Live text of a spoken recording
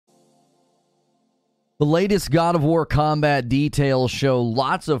The latest God of War combat details show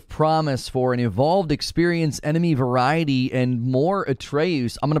lots of promise for an evolved experience, enemy variety, and more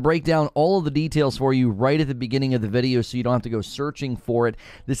Atreus. I'm going to break down all of the details for you right at the beginning of the video so you don't have to go searching for it.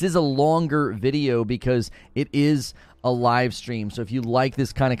 This is a longer video because it is a live stream. So if you like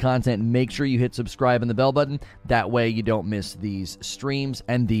this kind of content, make sure you hit subscribe and the bell button. That way you don't miss these streams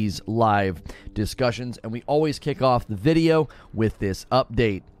and these live discussions. And we always kick off the video with this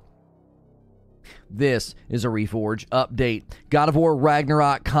update. This is a Reforge update. God of War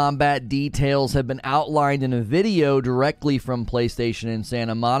Ragnarok combat details have been outlined in a video directly from PlayStation in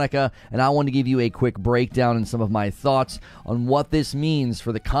Santa Monica, and I want to give you a quick breakdown and some of my thoughts on what this means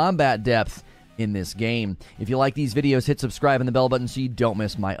for the combat depth in this game. If you like these videos, hit subscribe and the bell button so you don't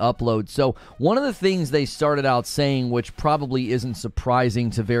miss my upload. So one of the things they started out saying, which probably isn't surprising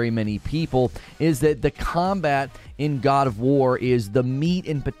to very many people, is that the combat in God of War is the meat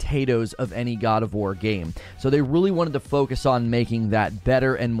and potatoes of any God of War game. So they really wanted to focus on making that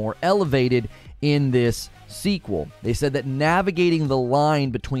better and more elevated in this sequel. They said that navigating the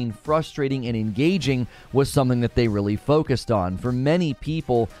line between frustrating and engaging was something that they really focused on. For many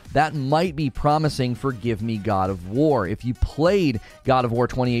people, that might be promising for Give Me God of War. If you played God of War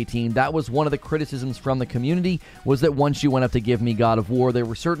 2018, that was one of the criticisms from the community, was that once you went up to Give Me God of War, there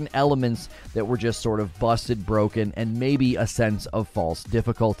were certain elements that were just sort of busted, broken, and maybe a sense of false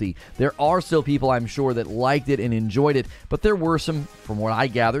difficulty. There are still people, I'm sure, that liked it and enjoyed it, but there were some, from what I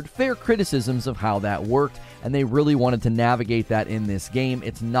gathered, fair criticisms of how that worked, and they really wanted to navigate that in this game.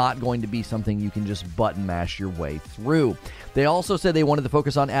 It's not going to be something you can just button mash your way through. They also said they wanted to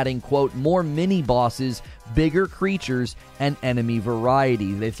focus on adding, quote, more mini-bosses, bigger creatures, and enemy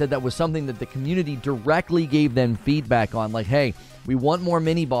variety. They said that was something that the community directly gave them feedback on, like, hey, we want more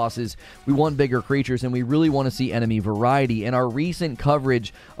mini-bosses, we want bigger creatures, and we really want to see enemy variety. In our recent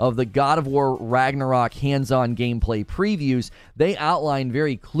coverage of the God of War Ragnarok hands-on gameplay previews, they outlined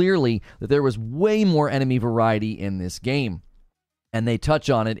very clearly that there was way more enemy variety in this game. And they touch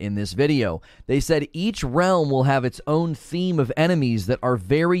on it in this video. They said each realm will have its own theme of enemies that are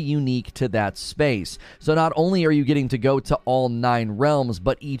very unique to that space. So not only are you getting to go to all 9 realms,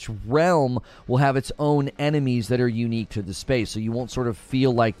 but each realm will have its own enemies that are unique to the space. So you won't sort of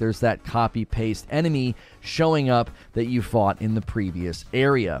feel like there's that copy-paste enemy showing up that you fought in the previous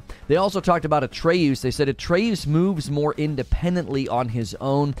area. They also talked about Atreus. They said Atreus moves more independently on his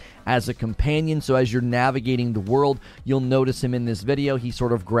own as a companion. So as you're navigating the world, you'll notice him in this video. He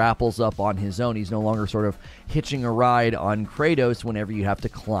sort of grapples up on his own. He's no longer sort of hitching a ride on Kratos whenever you have to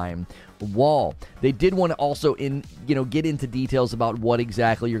climb a wall. They did want to also get into details about what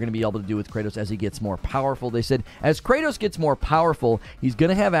exactly you're going to be able to do with Kratos as he gets more powerful. They said as Kratos gets more powerful, he's going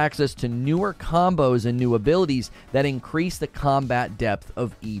to have access to newer combos and new abilities that increase the combat depth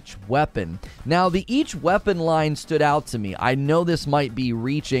of each weapon. Now, the each weapon line stood out to me. I know this might be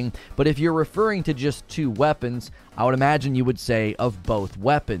reaching, but if you're referring to just 2 weapons, I would imagine you would say of both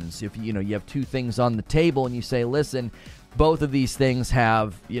weapons. If you have 2 things on the table and you say, listen, both of these things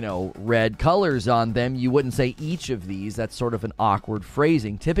have, red colors on them, you wouldn't say each of these. That's sort of an awkward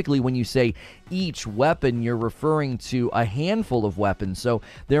phrasing. Typically, when you say each weapon, you're referring to a handful of weapons. So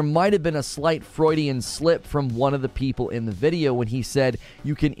there might have been a slight Freudian slip from one of the people in the video when he said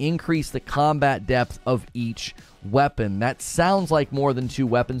you can increase the combat depth of each weapon. That sounds like more than 2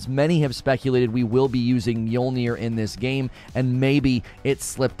 weapons. Many have speculated we will be using Mjolnir in this game, and maybe it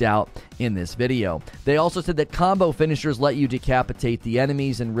slipped out in this video. They also said that combo finishers let you decapitate the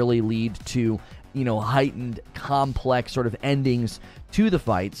enemies and really lead to, heightened, complex sort of endings to the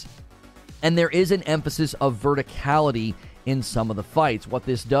fights. And there is an emphasis of verticality in some of the fights. What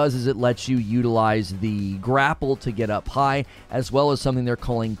this does is it lets you utilize the grapple to get up high, as well as something they're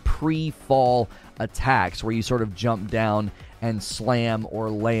calling pre-fall attacks, where you sort of jump down and slam or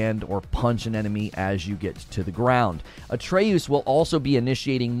land or punch an enemy as you get to the ground. Atreus will also be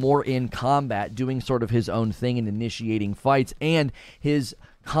initiating more in combat, doing sort of his own thing and initiating fights, and his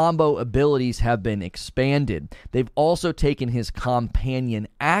combo abilities have been expanded. They've also taken his companion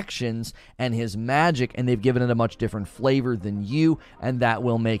actions and his magic, and they've given it a much different flavor than you, and that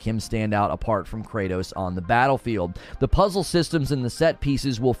will make him stand out apart from Kratos on the battlefield. The puzzle systems and the set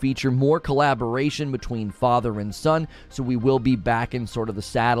pieces will feature more collaboration between father and son, so we will be back in sort of the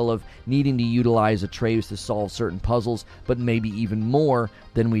saddle of needing to utilize Atreus to solve certain puzzles, but maybe even more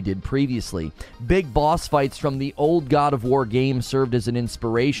than we did previously. Big boss fights from the old God of War game served as an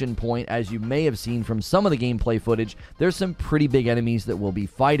inspiration exploration point, as you may have seen from some of the gameplay footage, there's some pretty big enemies that we'll be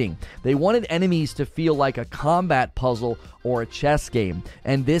fighting. They wanted enemies to feel like a combat puzzle or a chess game,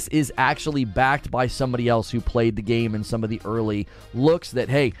 and this is actually backed by somebody else who played the game in some of the early looks that,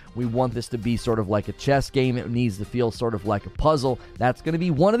 hey, we want this to be sort of like a chess game. It needs to feel sort of like a puzzle. That's going to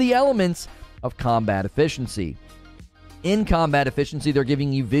be one of the elements of combat efficiency. In combat efficiency, they're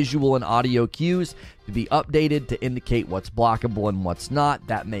giving you visual and audio cues to be updated to indicate what's blockable and what's not.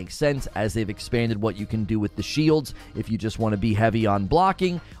 That makes sense, as they've expanded what you can do with the shields. If you just want to be heavy on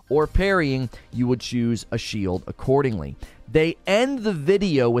blocking or parrying, you would choose a shield accordingly. They end the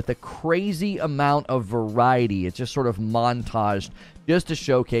video with a crazy amount of variety. It's just sort of montaged just to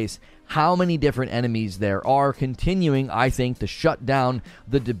showcase how many different enemies there are, continuing, I think, to shut down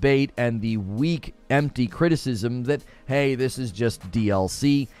the debate and the weak, empty criticism that, hey, this is just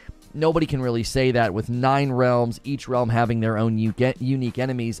DLC. Nobody can really say that with 9 realms, each realm having their own unique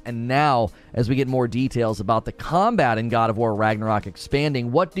enemies. And now, as we get more details about the combat in God of War Ragnarok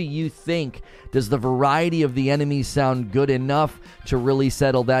expanding, what do you think? Does the variety of the enemies sound good enough to really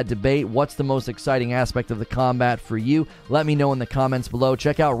settle that debate? What's the most exciting aspect of the combat for you? Let me know in the comments below.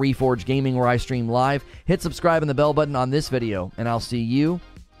 Check out Reforged Gaming, where I stream live. Hit subscribe and the bell button on this video, and I'll see you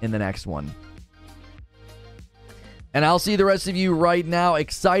in the next one. And I'll see the rest of you right now.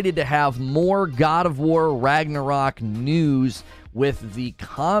 Excited to have more God of War Ragnarok news with the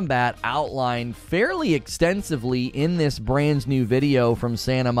combat outlined fairly extensively in this brand new video from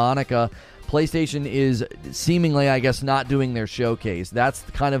Santa Monica. PlayStation is seemingly, I guess, not doing their showcase. That's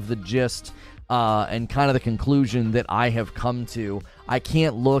kind of the gist and kind of the conclusion that I have come to. I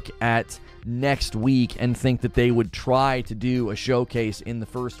can't look at next week and think that they would try to do a showcase in the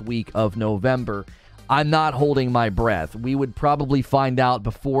first week of November. I'm not holding my breath. We would probably find out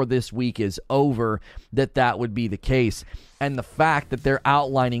before this week is over that that would be the case. And the fact that they're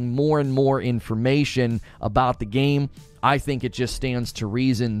outlining more and more information about the game, I think it just stands to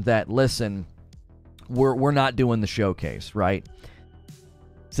reason that, listen, we're not doing the showcase, right?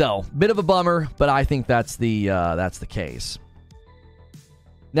 So, bit of a bummer, but I think that's the case.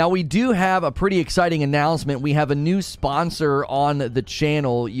 Now, we do have a pretty exciting announcement. We have a new sponsor on the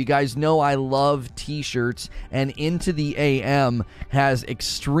channel. You guys know I love t-shirts, and Into the AM has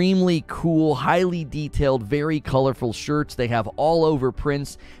extremely cool, highly detailed, very colorful shirts. They have all over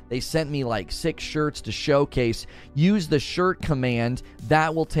prints. They sent me like 6 shirts to showcase. Use the shirt command.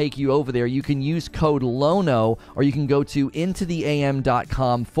 That will take you over there. You can use code LONO, or you can go to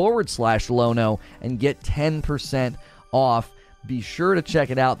intotheam.com/LONO and get 10% off. Be sure to check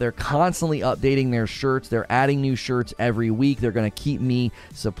it out. They're constantly updating their shirts. They're adding new shirts every week. They're going to keep me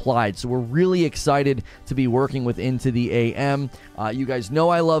supplied. So we're really excited to be working with Into the AM. You guys know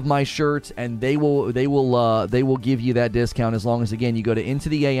I love my shirts, and they will give you that discount as long as, again, you go to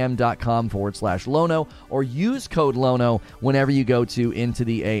intotheam.com/LONO or use code LONO whenever you go to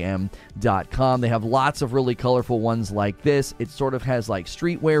intotheam.com. They have lots of really colorful ones like this. It sort of has like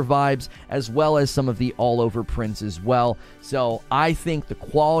streetwear vibes, as well as some of the all-over prints as well. So I think the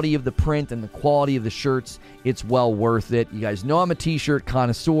quality of the print and the quality of the shirts, it's well worth it. You guys know I'm a t-shirt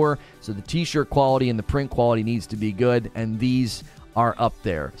connoisseur, so the t-shirt quality and the print quality needs to be good, and these are up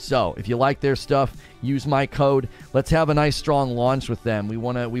there. So if you like their stuff, use my code. Let's have a nice strong launch with them. We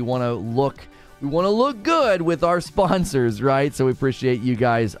want to look good with our sponsors, right? So we appreciate you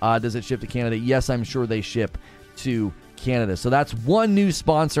guys. Does it ship to Canada? Yes, I'm sure they ship to Canada. So that's one new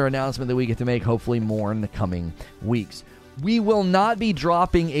sponsor announcement that we get to make, hopefully more in the coming weeks. We will not be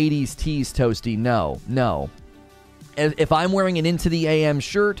dropping 80s Tees, Toasty. No. If I'm wearing an Into the AM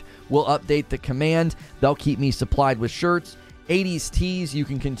shirt, we'll update the command. They'll keep me supplied with shirts. 80s Tees, you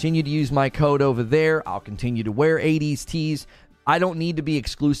can continue to use my code over there. I'll continue to wear 80s Tees. I don't need to be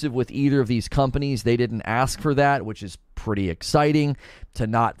exclusive with either of these companies. They didn't ask for that, which is pretty exciting to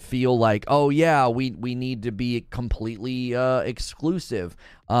not feel like, oh yeah, we need to be completely exclusive.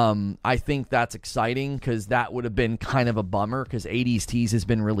 I think that's exciting because that would have been kind of a bummer because 80s Tees has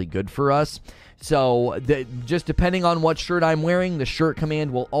been really good for us. So just depending on what shirt I'm wearing, the shirt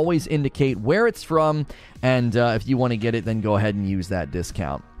command will always indicate where it's from. And if you want to get it, then go ahead and use that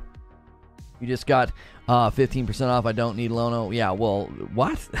discount. You just got 15% off. I don't need Lono. Yeah, well,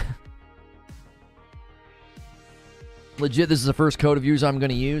 what? Legit, this is the first code of yours I'm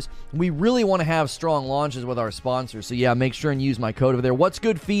going to use. We really want to have strong launches with our sponsors. So yeah, make sure and use my code over there. What's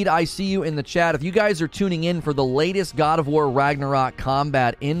good, feed? I see you in the chat. If you guys are tuning in for the latest God of War Ragnarok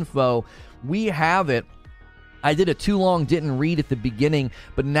combat info, we have it I did a too long didn't read at the beginning,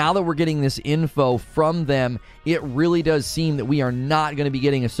 but now that we're getting this info from them, it really does seem that we are not going to be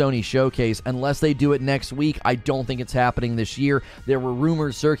getting a Sony showcase unless they do it next week. I don't think it's happening this year. There were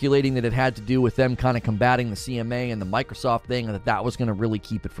rumors circulating that it had to do with them kind of combating the CMA and the Microsoft thing, and that was going to really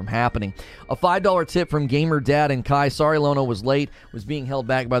keep it from happening. A $5 tip from Gamer Dad and Kai. Sorry Lono was late, was being held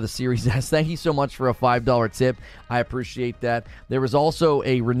back by the Series S. Thank you so much for a $5 tip. I appreciate that. There was also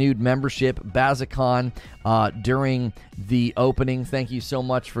a renewed membership, Bazicon, during the opening. Thank you so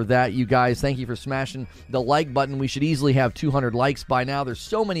much for that, you guys. Thank you for smashing the like button. We should easily have 200 likes by now. There's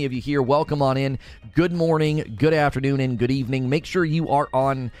so many of you here. Welcome on in. Good morning, good afternoon, and good evening. Make sure you are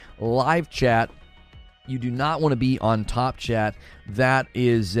on live chat. You do not want to be on top chat. That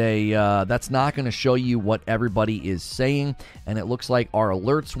is that's not going to show you what everybody is saying. And it looks like our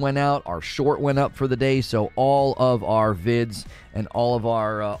alerts went out, our short went up for the day, so all of our vids and all of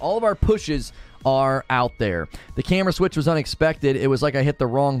our pushes are out there. The camera switch was unexpected. It was like I hit the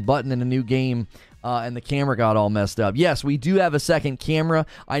wrong button in a new game, and the camera got all messed up. Yes, we do have a second camera.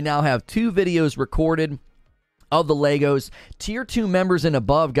 I now have 2 videos recorded of the Legos. Tier 2 members and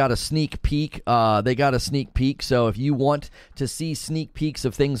above got a sneak peek. They got a sneak peek, so if you want to see sneak peeks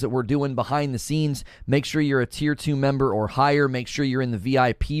of things that we're doing behind the scenes, make sure you're a Tier 2 member or higher. Make sure you're in the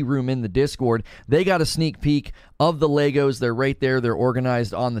VIP room in the Discord. They got a sneak peek of the Legos. They're right there. They're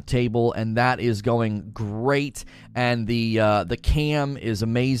organized on the table, and that is going great. And the cam is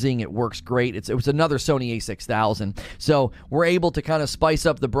amazing. It works great. It was another Sony a6000. So we're able to kind of spice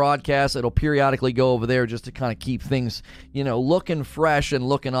up the broadcast. It'll periodically go over there just to kind of keep things, looking fresh and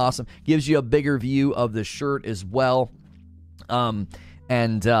looking awesome. Gives you a bigger view of the shirt as well. And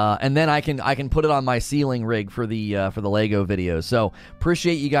then I can put it on my ceiling rig for the Lego videos. So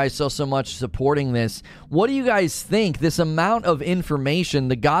appreciate you guys so much supporting this. What do you guys think? This amount of information,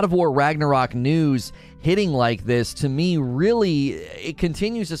 the God of War Ragnarok news hitting like this, to me, really, it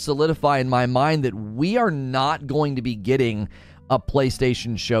continues to solidify in my mind that we are not going to be getting a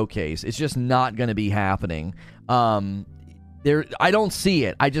PlayStation showcase. It's just not going to be happening. I don't see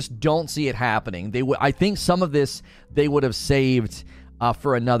it. I just don't see it happening. I think some of this they would have saved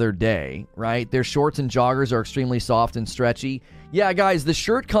for another day, right? Their shorts and joggers are extremely soft and stretchy. Yeah, guys, the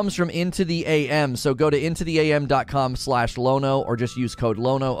shirt comes from Into the AM, so go to intotheam.com/Lono or just use code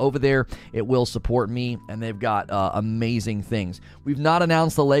Lono over there. It will support me, and they've got amazing things. We've not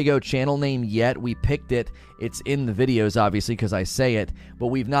announced the Lego channel name yet. We picked it. It's in the videos, obviously, because I say it, but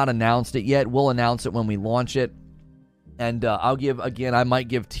we've not announced it yet. We'll announce it when we launch it. And I might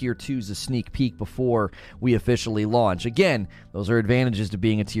give Tier 2s a sneak peek before we officially launch. Again, those are advantages to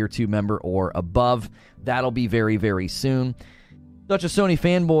being a Tier 2 member or above. That'll be very, very soon. Such a Sony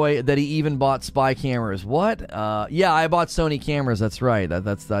fanboy that he even bought spy cameras. What? Yeah, I bought Sony cameras. That's right.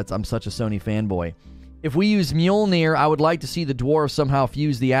 That's I'm such a Sony fanboy. If we use Mjolnir, I would like to see the dwarf somehow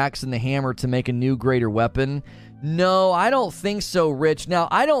fuse the axe and the hammer to make a new greater weapon. No, I don't think so, Rich. Now,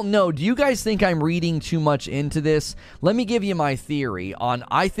 I don't know. Do you guys think I'm reading too much into this? Let me give you my theory on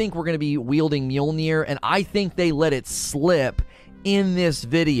I think we're going to be wielding Mjolnir, and I think they let it slip in this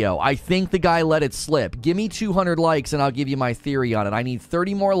video. I think the guy let it slip. Give me 200 likes, and I'll give you my theory on it. I need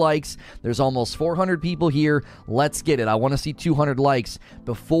 30 more likes. There's almost 400 people here. Let's get it. I want to see 200 likes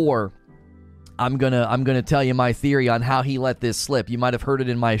before I'm gonna tell you my theory on how he let this slip. You might have heard it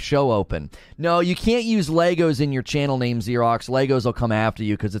in my show open. No, you can't use Legos in your channel name, Xerox. Legos will come after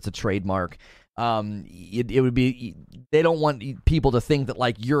you because it's a trademark. It would be, they don't want people to think that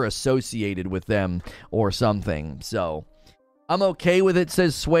like you're associated with them or something. So I'm okay with it,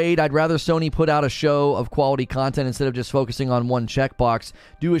 says Suede. I'd rather Sony put out a show of quality content instead of just focusing on one checkbox.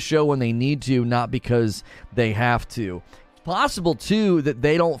 Do a show when they need to, not because they have to. Possible, too, that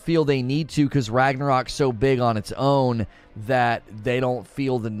they don't feel they need to because Ragnarok's so big on its own that they don't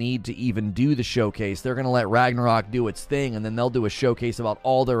feel the need to even do the showcase. They're going to let Ragnarok do its thing, and then they'll do a showcase about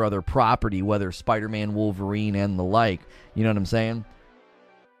all their other property, whether Spider-Man, Wolverine, and the like. You know what I'm saying?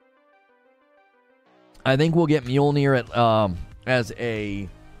 I think we'll get Mjolnir as a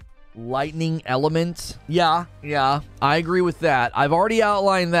lightning element. Yeah, I agree with that. I've already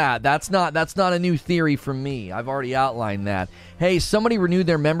outlined that. That's not a new theory from me. I've already outlined that. Hey, somebody renewed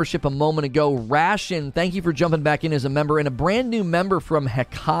their membership a moment ago. Ration, thank you for jumping back in as a member. And a brand new member from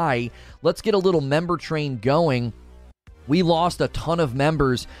Hekai. Let's get a little member train going. We lost a ton of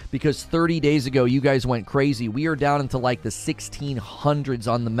members because 30 days ago you guys went crazy. We are down into like the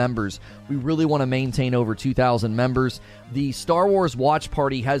 1600s on the members. We really want to maintain over 2,000 members. The Star Wars Watch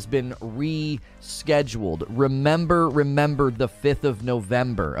Party has been scheduled. Remember the 5th of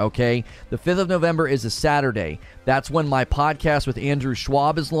November, okay? The 5th of November is a Saturday. That's when my podcast with Andrew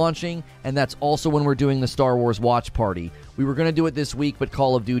Schwab is launching, and that's also when we're doing the Star Wars watch party. We were going to do it this week, but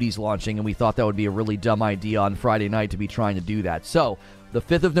Call of Duty's launching, and we thought that would be a really dumb idea on Friday night to be trying to do that. So, the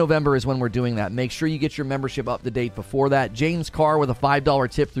 5th of November is when we're doing that. Make sure you get your membership up to date before that. James Carr with a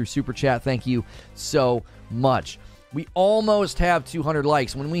 $5 tip through Super Chat. Thank you so much. We almost have 200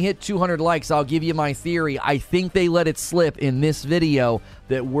 likes. When we hit 200 likes, I'll give you my theory. I think they let it slip in this video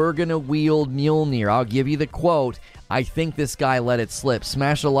that we're going to wield Mjolnir. I'll give you the quote. I think this guy let it slip.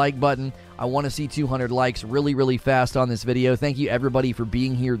 Smash the like button. I want to see 200 likes really, really fast on this video. Thank you, everybody, for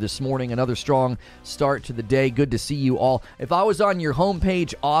being here this morning. Another strong start to the day. Good to see you all. If I was on your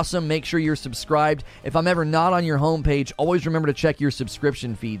homepage, awesome. Make sure you're subscribed. If I'm ever not on your homepage, always remember to check your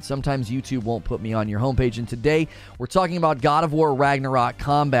subscription feed. Sometimes YouTube won't put me on your homepage. And today, we're talking about God of War Ragnarok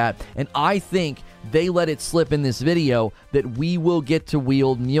Combat. And I think they let it slip in this video that we will get to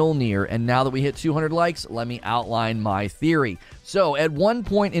wield Mjolnir. And now that we hit 200 likes, let me outline my theory. So, at one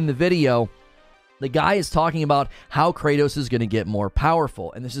point in the video, the guy is talking about how Kratos is going to get more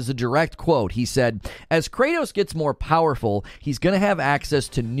powerful. And this is a direct quote. He said, as Kratos gets more powerful, he's going to have access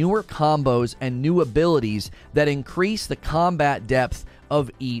to newer combos and new abilities that increase the combat depth of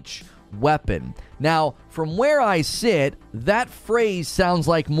each weapon. Now, from where I sit, that phrase sounds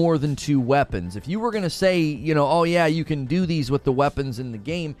like more than 2 weapons. If you were going to say, oh yeah, you can do these with the weapons in the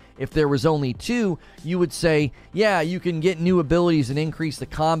game, if there was only 2, you would say, yeah, you can get new abilities and increase the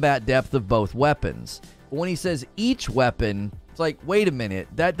combat depth of both weapons. But when he says each weapon, it's like, wait a minute,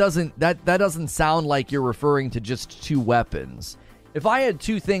 that doesn't sound like you're referring to just 2 weapons. If I had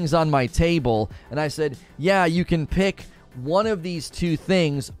 2 things on my table and I said, yeah, you can pick one of these 2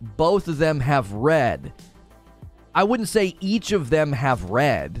 things, both of them have red, I wouldn't say each of them have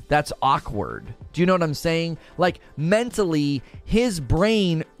red. That's awkward. Do you know what I'm saying? Like, mentally, his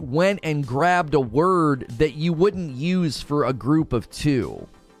brain went and grabbed a word that you wouldn't use for a group of 2.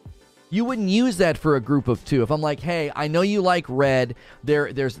 You wouldn't use that for a group of 2. If I'm like, hey, I know you like red.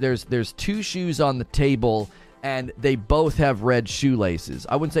 There's 2 shoes on the table, and they both have red shoelaces.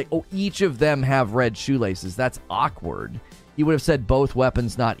 I wouldn't say, oh, each of them have red shoelaces. That's awkward. You would have said both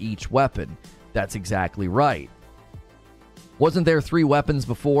weapons, not each weapon. That's exactly right. Wasn't there 3 weapons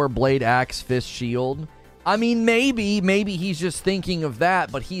before? Blade, axe, fist, shield? I mean, maybe he's just thinking of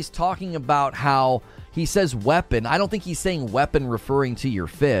that, but he's talking about how he says weapon. I don't think he's saying weapon referring to your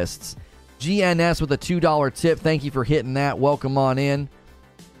fists. GNS with a $2 tip. Thank you for hitting that. Welcome on in.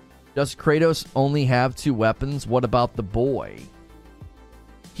 Does Kratos only have 2 weapons? What about the boy?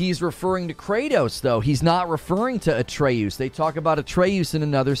 He's referring to Kratos, though. He's not referring to Atreus. They talk about Atreus in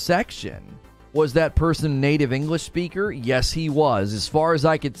another section. Was that person a native English speaker? Yes, he was. As far as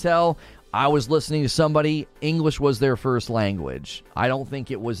I could tell, I was listening to somebody, English was their first language. I don't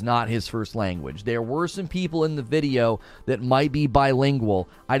think it was not his first language. There were some people in the video that might be bilingual.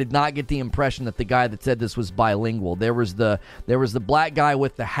 I did not get the impression that the guy that said this was bilingual. There was the black guy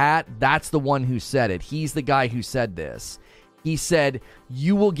with the hat. That's the one who said it. He's the guy who said this. He said,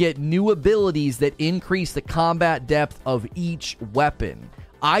 you will get new abilities that increase the combat depth of each weapon.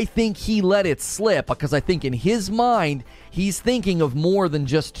 I think he let it slip because I think in his mind, he's thinking of more than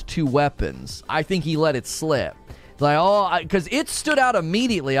just 2 weapons. I think he let it slip. Like, because it stood out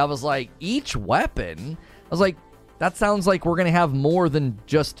immediately. I was like, each weapon? I was like, that sounds like we're going to have more than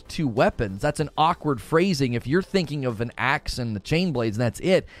just 2 weapons. That's an awkward phrasing. If you're thinking of an axe and the chain blades and that's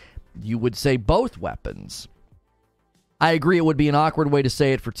it, you would say both weapons. I agree it would be an awkward way to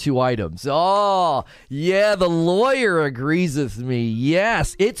say it for 2 items. Oh, yeah, the lawyer agrees with me.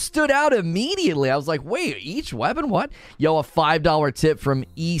 Yes, it stood out immediately. I was like, wait, each weapon? What? Yo, a $5 tip from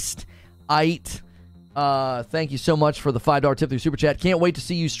East-ite. Thank you so much for the $5 tip through Super Chat. Can't wait to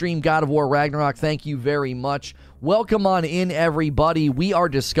see you stream God of War Ragnarok. Thank you very much. Welcome on in, everybody. We are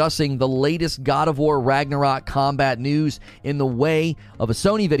discussing the latest God of War Ragnarok combat news in the way of a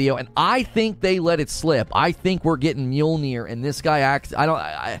Sony video, and I think they let it slip. I think we're getting Mjolnir, and this guy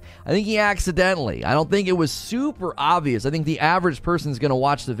I think he accidentally. I don't think it was super obvious. I think the average person is going to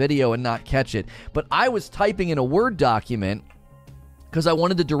watch the video and not catch it. But I was typing in a Word document because I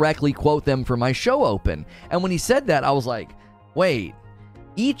wanted to directly quote them for my show open. And when he said that, I was like, wait,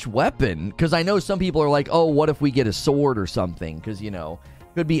 each weapon? Because I know some people are like, oh, what if we get a sword or something? Because,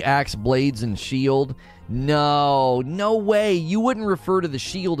 Could be axe, blades, and shield. No way. You wouldn't refer to the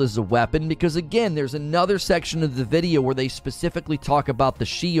shield as a weapon because, again, there's another section of the video where they specifically talk about the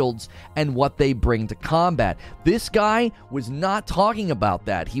shields and what they bring to combat. This guy was not talking about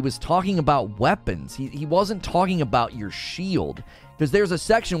that. He was talking about weapons. He wasn't talking about your shield, because there's a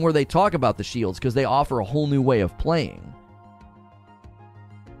section where they talk about the shields because they offer a whole new way of playing.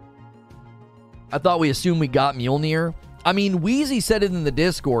 I thought we assumed we got Mjolnir. I mean, Wheezy said it in the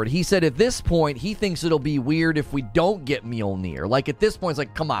Discord. He said at this point, he thinks it'll be weird if we don't get Mjolnir. Like, at this point, it's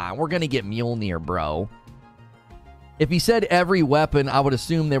like, come on, we're going to get Mjolnir, bro. If he said every weapon, I would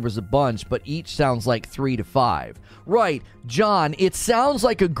assume there was a bunch, but each sounds like 3 to 5. Right, John, it sounds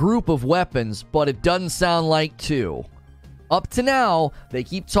like a group of weapons, but it doesn't sound like 2. Up to now, they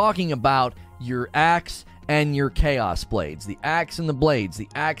keep talking about your axe and your chaos blades. The axe and the blades, the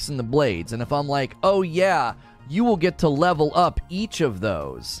axe and the blades. And if I'm like, oh yeah, you will get to level up each of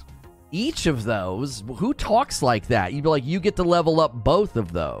those. Each of those? Who talks like that? You'd be like, you get to level up both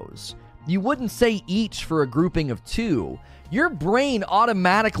of those. You wouldn't say each for a grouping of 2. Your brain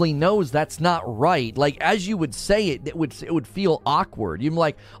automatically knows that's not right. Like, as you would say it, it would feel awkward. You'd be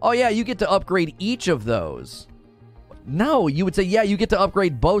like, oh yeah, you get to upgrade each of those. No, you would say, yeah, you get to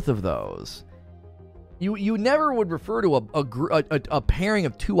upgrade both of those. You never would refer to a pairing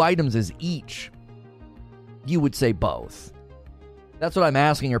of 2 items as each. You would say both. That's what I'm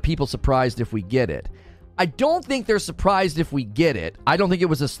asking. Are people surprised if we get it? I don't think they're surprised if we get it. I don't think it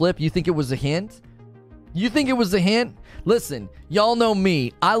was a slip. You think it was a hint? You think it was a hint? Listen, y'all know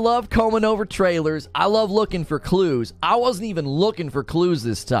me. I love combing over trailers. I love looking for clues. I wasn't even looking for clues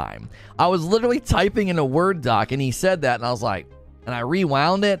this time. I was literally typing in a Word doc, and he said that, and I was like, and I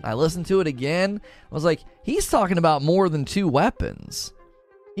rewound it. I listened to it again. I was like, he's talking about more than 2 weapons.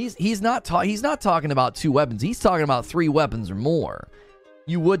 He's not talking about 2 weapons. He's talking about 3 weapons or more.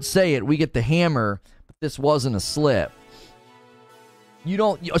 You would say it. We get the hammer, but this wasn't a slip. You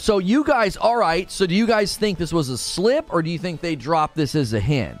don't. So you guys, all right. So do you guys think this was a slip, or do you think they dropped this as a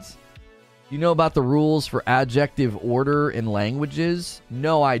hint? You know about the rules for adjective order in languages?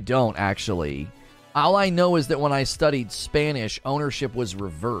 No, I don't actually. All I know is that when I studied Spanish, ownership was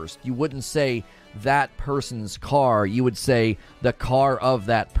reversed. You wouldn't say that person's car. You would say the car of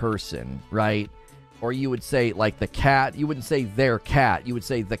that person, right? Or you would say, like, the cat. You wouldn't say their cat. You would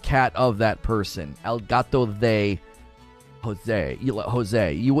say the cat of that person. El gato de Jose.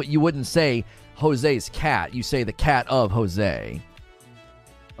 Jose. You wouldn't say Jose's cat. You say the cat of Jose.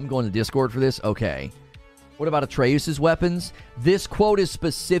 I'm going to Discord for this? Okay. What about Atreus' weapons? This quote is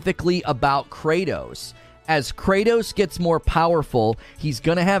specifically about Kratos. As Kratos gets more powerful, he's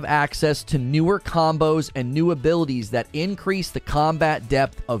going to have access to newer combos and new abilities that increase the combat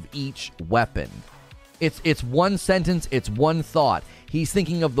depth of each weapon. It's one sentence, it's one thought. He's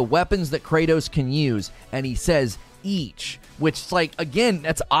thinking of the weapons that Kratos can use, and he says each, which is like, again,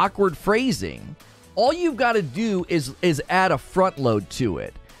 that's awkward phrasing. All you've got to do is add a front load to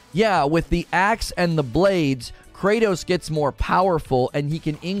it. Yeah, with the axe and the blades, Kratos gets more powerful and he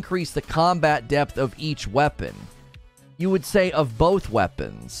can increase the combat depth of each weapon. You would say of both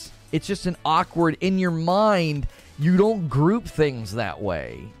weapons. It's just an awkward, in your mind, you don't group things that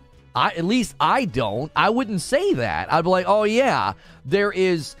way. At least I don't. I wouldn't say that. I'd be like, oh yeah,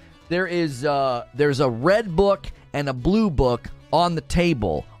 there's a red book and a blue book on the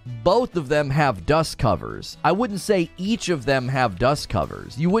table. Both of them have dust covers. I wouldn't say each of them have dust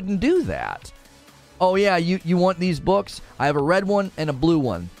covers. You wouldn't do that. Oh yeah, you want these books? I have a red one and a blue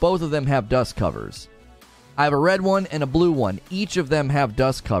one. Both of them have dust covers. I have a red one and a blue one. Each of them have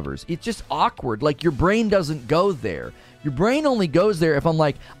dust covers. It's just awkward. Like, your brain doesn't go there. Your brain only goes there if I'm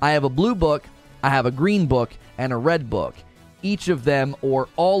like, I have a blue book, I have a green book, and a red book. Each of them or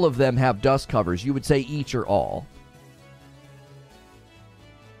all of them have dust covers. You would say each or all.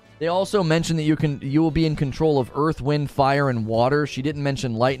 They also mentioned that you will be in control of earth, wind, fire, and water. She didn't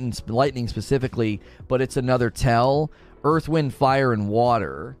mention lightning specifically, but it's another tell. Earth, wind, fire, and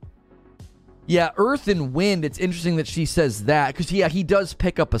water. Yeah, earth and wind, it's interesting that she says that, because yeah, he does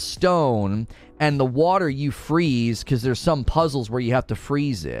pick up a stone, and the water you freeze, because there's some puzzles where you have to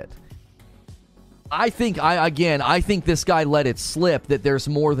freeze it. I think this guy let it slip that there's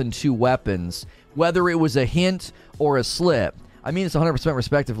more than 2 weapons, whether it was a hint or a slip. I mean, it's 100%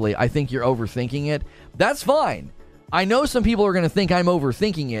 respectively. I think you're overthinking it. That's fine. I know some people are going to think I'm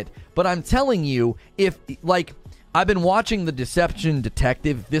overthinking it, but I'm telling you, if, like, I've been watching The Deception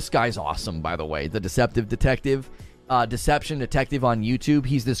Detective. This guy's awesome, by the way. The Deception Detective on YouTube.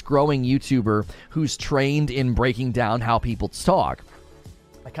 He's this growing YouTuber who's trained in breaking down how people talk.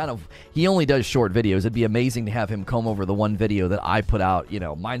 He only does short videos. It'd be amazing to have him comb over the one video that I put out.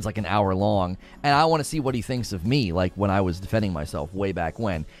 Mine's like an hour long, and I want to see what he thinks of me, like when I was defending myself way back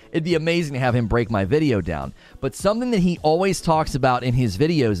when. It'd be amazing to have him break my video down. But something that he always talks about in his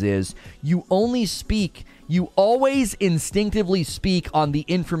videos is you always instinctively speak on the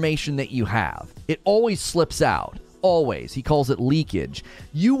information that you have. It always slips out. Always. He calls it leakage.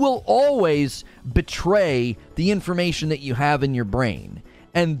 You will always betray the information that you have in your brain.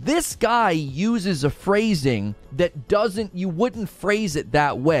 And this guy uses a phrasing that you wouldn't phrase it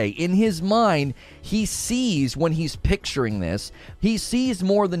that way. In his mind, he sees, when he's picturing this, he sees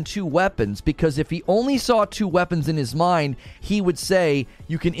more than two weapons, because if he only saw two weapons in his mind, he would say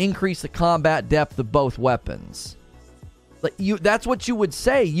you can increase the combat depth of both weapons. That's what you would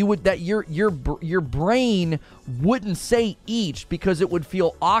say. Your brain wouldn't say each, because it would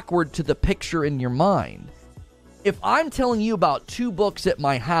feel awkward to the picture in your mind. If I'm telling you about two books at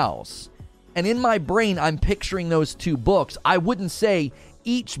my house, and in my brain I'm picturing those two books, I wouldn't say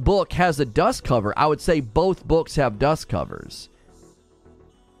each book has a dust cover. I would say both books have dust covers.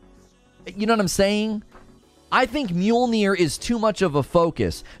 You know what I'm saying? I think Mjolnir is too much of a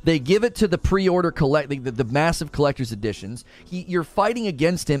focus. They give it to the pre-order the massive collector's editions. You're fighting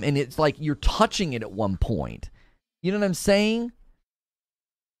against him, and it's like you're touching it at one point. You know what I'm saying?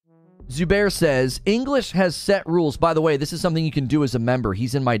 Zubair says, English has set rules. By the way, this is something you can do as a member.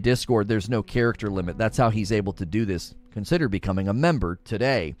 He's in my Discord. There's no character limit. That's how he's able to do this. Consider becoming a member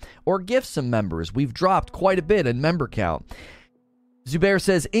today. Or gift some members. We've dropped quite a bit in member count. Zubair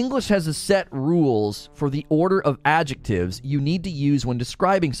says, English has a set rules for the order of adjectives you need to use when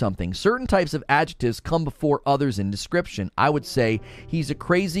describing something. Certain types of adjectives come before others in description. I would say he's a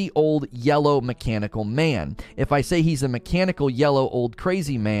crazy old yellow mechanical man. If I say he's a mechanical yellow old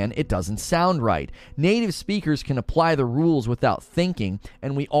crazy man, it doesn't sound right. Native speakers can apply the rules without thinking,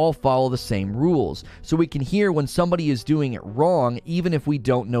 and we all follow the same rules. So we can hear when somebody is doing it wrong, even if we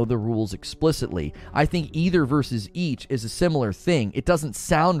don't know the rules explicitly. I think either versus each is a similar thing. It doesn't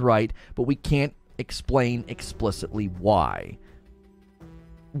sound right, but we can't explain explicitly why.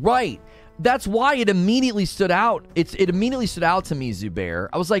 Right. That's why it immediately stood out. It immediately stood out to me, Zubair.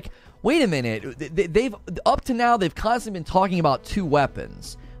 I was like, wait a minute. They've up to now, they've constantly been talking about two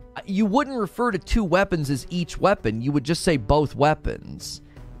weapons. You wouldn't refer to two weapons as each weapon. You would just say both weapons.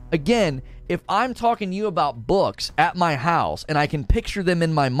 Again, if I'm talking to you about books at my house and I can picture them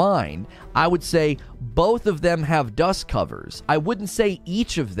in my mind, I would say both of them have dust covers. I wouldn't say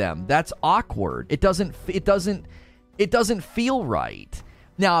each of them. That's awkward. It doesn't feel right.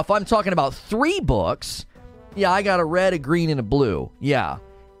 Now, if I'm talking about three books, yeah, I got a red, a green, and a blue. Yeah,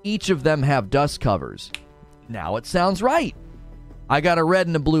 each of them have dust covers. Now it sounds right. I got a red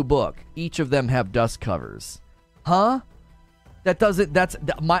and a blue book. Each of them have dust covers. Huh?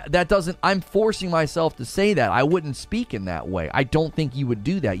 I'm forcing myself to say that. I wouldn't speak in that way. I don't think you would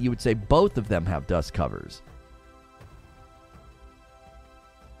do that. You would say both of them have dust covers.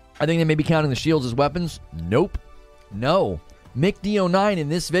 I think they may be counting the shields as weapons. Nope. No. Mick D09, in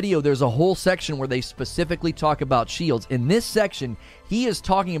this video, there's a whole section where they specifically talk about shields. In this section, he is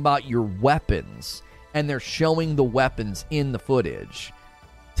talking about your weapons, and they're showing the weapons in the footage.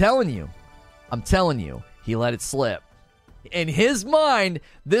 I'm telling you, he let it slip. In his mind,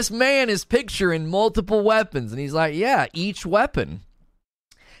 this man is picturing multiple weapons, and he's like, yeah, each weapon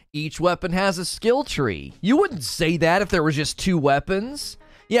has a skill tree. You wouldn't say that if there was just two weapons.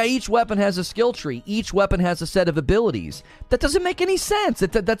 Yeah, each weapon has a skill tree. Each weapon has a set of abilities. That doesn't make any sense.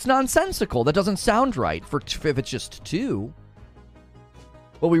 That's nonsensical. That doesn't sound right if it's just two.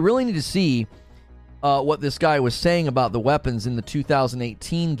 Well, we really need to see what this guy was saying about the weapons in the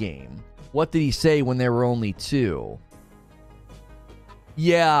 2018 game. What did he say when there were only two?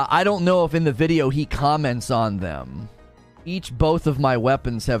 Yeah, I don't know if in the video he comments on them. Both of my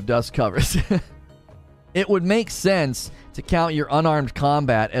weapons have dust covers. It would make sense to count your unarmed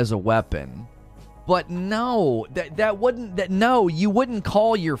combat as a weapon. But no, you wouldn't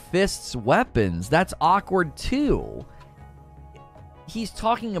call your fists weapons. That's awkward too. He's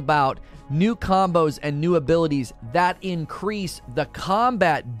talking about new combos and new abilities that increase the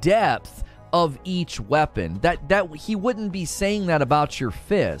combat depth of each weapon. That he wouldn't be saying that about your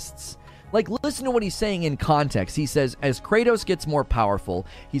fists. Like, listen to what he's saying in context. He says, as Kratos gets more powerful,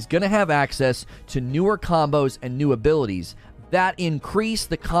 he's going to have access to newer combos and new abilities that increase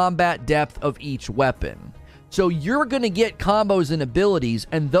the combat depth of each weapon. So you're going to get combos and abilities,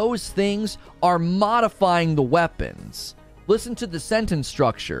 and those things are modifying the weapons. Listen to the sentence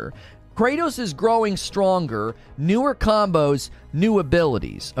structure. Kratos is growing stronger, newer combos, new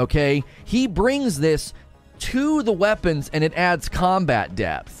abilities, okay? He brings this to the weapons and it adds combat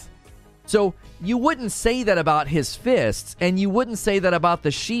depth. So you wouldn't say that about his fists, and you wouldn't say that about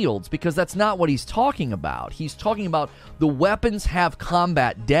the shields, because that's not what he's talking about. He's talking about the weapons have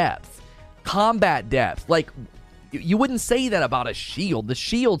combat depth. Combat depth. Like, you wouldn't say that about a shield. The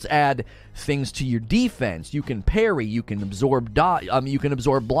shields add things to your defense. You can parry, you can absorb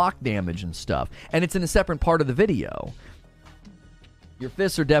block damage and stuff. And it's in a separate part of the video. Your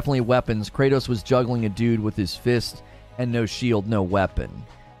fists are definitely weapons. Kratos was juggling a dude with his fist and no shield, no weapon.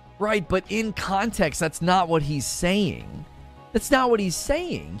 Right, but in context, that's not what he's saying. That's not what he's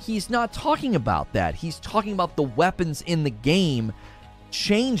saying. He's not talking about that. He's talking about the weapons in the game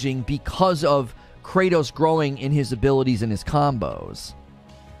changing because of Kratos growing in his abilities and his combos.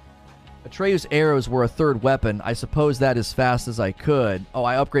 Atreus' arrows were a third weapon. I suppose that as fast as I could. Oh,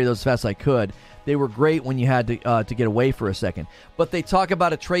 I upgraded those as fast as I could. They were great when you had to get away for a second. But they talk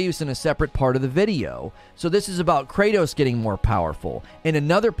about Atreus in a separate part of the video. So this is about Kratos getting more powerful. In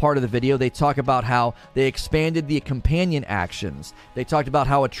another part of the video, they talk about how they expanded the companion actions. They talked about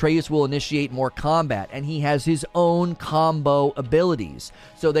how Atreus will initiate more combat, and he has his own combo abilities.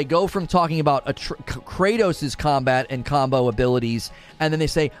 So they go from talking about Kratos' combat and combo abilities, and then they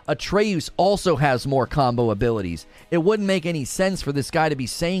say Atreus also has more combo abilities. It wouldn't make any sense for this guy to be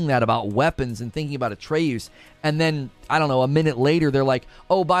saying that about weapons and thinking about Atreus, and then, I don't know, a minute later, they're like,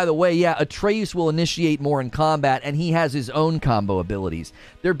 oh, by the way, yeah, Atreus will initiate more in combat, and he has his own combo abilities.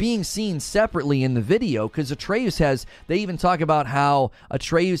 They're being seen separately in the video, because Atreus has, they even talk about how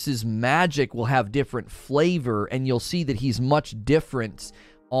Atreus' magic will have different flavor, and you'll see that he's much different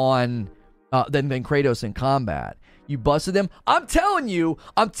than Kratos in combat. You busted him? I'm telling you,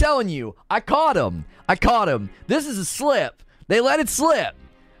 I caught him. This is a slip. They let it slip.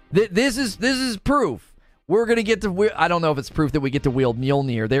 This is proof. We're going to get to... I don't know if it's proof that we get to wield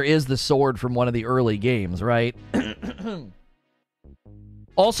Mjolnir. There is the sword from one of the early games, right?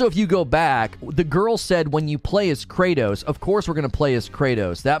 Also, if you go back, the girl said when you play as Kratos, of course we're going to play as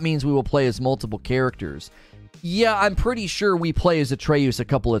Kratos. That means we will play as multiple characters. Yeah, I'm pretty sure we play as Atreus a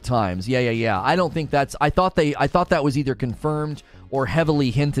couple of times. Yeah. I don't think that's... I thought that was either confirmed or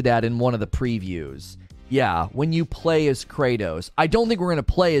heavily hinted at in one of the previews. Yeah, when you play as Kratos. I don't think we're going to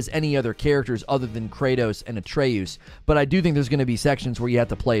play as any other characters other than Kratos and Atreus, but I do think there's going to be sections where you have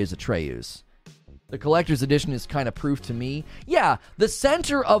to play as Atreus. The Collector's Edition is kind of proof to me. Yeah, the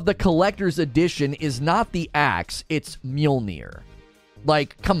center of the Collector's Edition is not the axe, it's Mjolnir.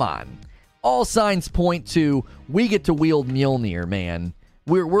 Like, come on. All signs point to we get to wield Mjolnir, man.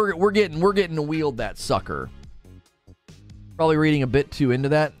 We're getting to wield that sucker. Probably reading a bit too into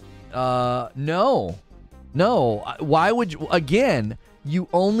that. No. Why would you... Again, you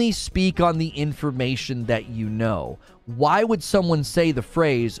only speak on the information that you know. Why would someone say the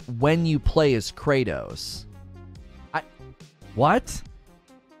phrase, when you play as Kratos? What?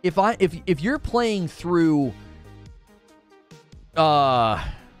 If you're playing through... I'm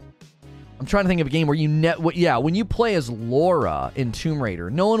trying to think of a game where when you play as Laura in Tomb Raider,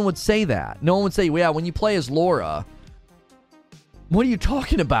 no one would say that. No one would say, yeah, when you play as Laura... What are you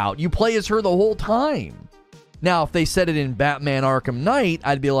talking about? You play as her the whole time. Now, if they said it in Batman Arkham Knight,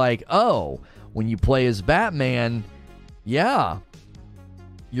 I'd be like, oh, when you play as Batman, yeah,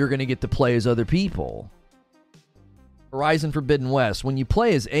 you're going to get to play as other people. Horizon Forbidden West, when you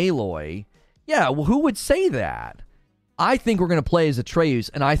play as Aloy, yeah, well, who would say that? I think we're going to play as Atreus,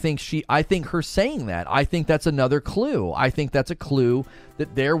 and I think her saying that, I think that's another clue. I think that's a clue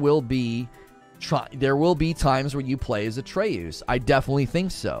that there will be times where you play as Atreus. I definitely think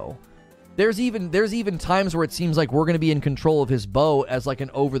so. There's even times where it seems like we're going to be in control of his bow as like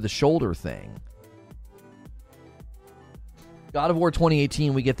an over-the-shoulder thing. God of War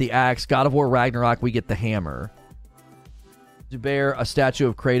 2018, we get the axe. God of War Ragnarok, we get the hammer. Zubair, a statue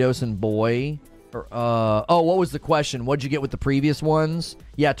of Kratos and boy. What was the question? What'd you get with the previous ones?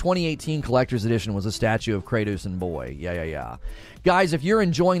 Yeah, 2018 Collector's Edition was a statue of Kratos and boy. Yeah. Guys, if you're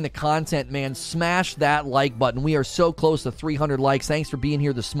enjoying the content, man, smash that like button. We are so close to 300 likes. Thanks for being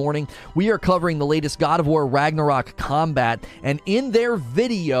here this morning. We are covering the latest God of War Ragnarok combat, and in their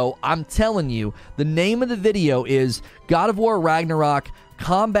video, I'm telling you, the name of the video is God of War Ragnarok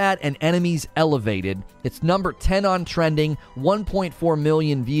Combat and Enemies Elevated. It's number 10 on trending, 1.4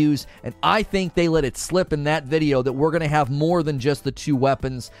 million views, and I think they let it slip in that video that we're going to have more than just the two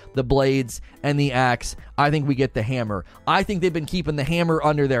weapons, the blades and the axe. I think we get the hammer. I think they've been keeping the hammer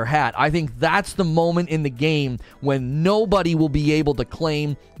under their hat. I think that's the moment in the game when nobody will be able to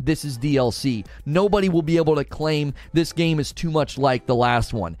claim this is DLC. Nobody will be able to claim this game is too much like the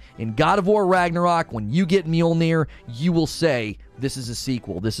last one. In God of War Ragnarok, when you get Mjolnir, you will say, this is a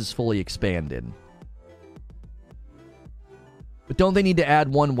sequel. This is fully expanded. But don't they need to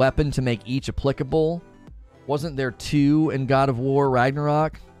add one weapon to make each applicable? Wasn't there 2 in God of War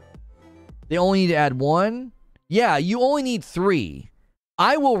Ragnarok? They only need to add 1? Yeah, you only need 3.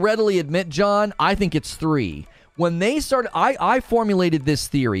 I will readily admit, John, I think it's 3. When they started, I formulated this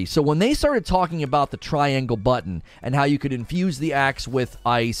theory. So when they started talking about the triangle button and how you could infuse the axe with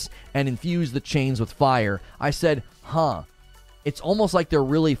ice and infuse the chains with fire, I said, it's almost like they're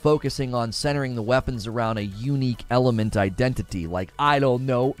really focusing on centering the weapons around a unique element identity, like, I don't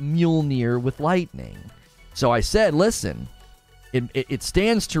know, Mjolnir with lightning. So I said, listen, it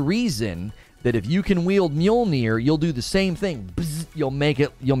stands to reason that if you can wield Mjolnir, you'll do the same thing. Bzz, you'll make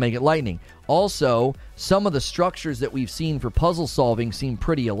it lightning. Also, some of the structures that we've seen for puzzle solving seem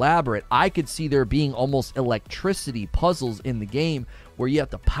pretty elaborate. I could see there being almost electricity puzzles in the game where you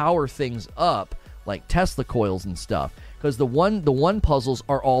have to power things up, like Tesla coils and stuff. Because the one puzzles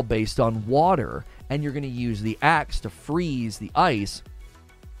are all based on water, and you're going to use the axe to freeze the ice.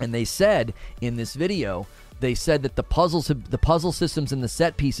 And they said in this video, they said that the puzzle systems and the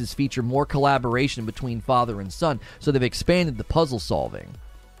set pieces feature more collaboration between father and son, so they've expanded the puzzle solving.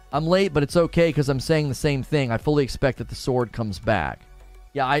 I'm late, but it's okay because I'm saying the same thing. I fully expect that the sword comes back.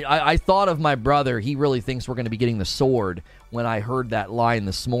 Yeah, I thought of my brother. He really thinks we're going to be getting the sword when I heard that line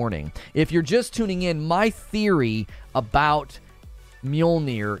this morning. If you're just tuning in, my theory about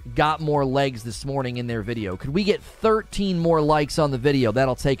Mjolnir got more legs this morning in their video. Could we get 13 more likes on the video?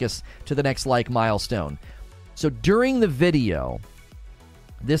 That'll take us to the next like milestone. So during the video,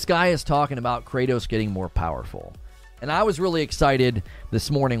 this guy is talking about Kratos getting more powerful. And I was really excited this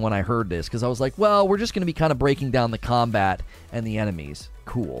morning when I heard this, because I was like, well, we're just going to be kind of breaking down the combat and the enemies.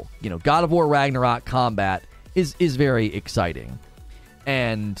 Cool. You know, God of War Ragnarok combat is very exciting.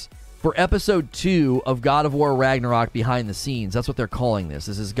 And for episode 2 of God of War Ragnarok Behind the Scenes, that's what they're calling this.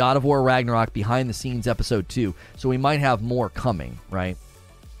 This is God of War Ragnarok Behind the Scenes episode 2. So we might have more coming, right?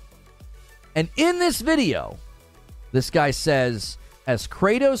 And in this video, this guy says, as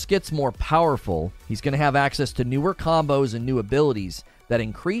Kratos gets more powerful, he's going to have access to newer combos and new abilities that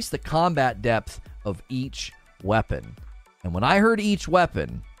increase the combat depth of each weapon. And when I heard each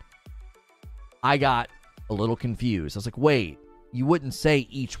weapon, I got a little confused. I was like, wait, you wouldn't say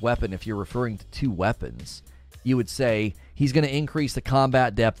each weapon if you're referring to 2 weapons. You would say he's going to increase the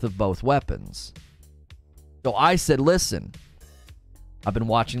combat depth of both weapons. So I said, listen, I've been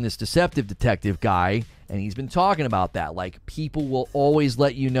watching this Deceptive Detective guy, and he's been talking about that. Like, people will always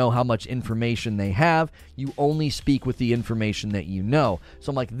let you know how much information they have. You only speak with the information that you know.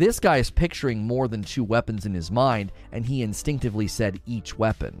 So I'm like, this guy is picturing more than 2 weapons in his mind, and he instinctively said each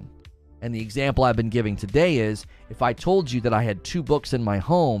weapon. And the example I've been giving today is, if I told you that I had 2 books in my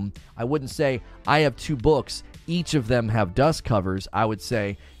home, I wouldn't say, I have 2 books, each of them have dust covers. I would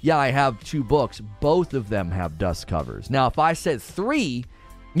say, yeah, I have 2 books, both of them have dust covers. Now, if I said 3,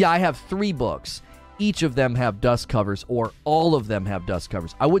 yeah, I have 3 books, each of them have dust covers, or all of them have dust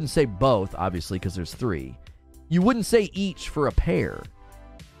covers. I wouldn't say both, obviously, because there's 3. You wouldn't say each for a pair.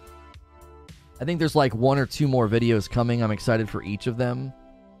 I think there's like 1 or 2 more videos coming. I'm excited for each of them.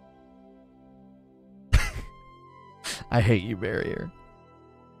 I hate you, Barrier.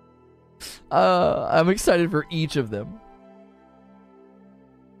 I'm excited for each of them.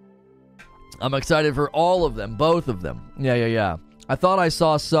 I'm excited for all of them, both of them. Yeah. I thought I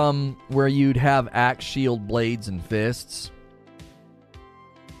saw some where you'd have axe, shield, blades, and fists.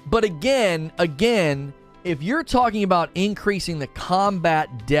 But again, if you're talking about increasing the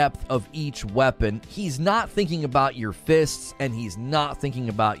combat depth of each weapon, he's not thinking about your fists, and he's not thinking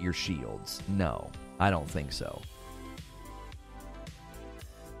about your shields. No, I don't think so.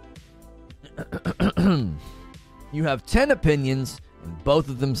 You have 10 opinions, and both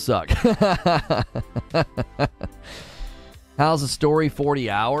of them suck. How's the story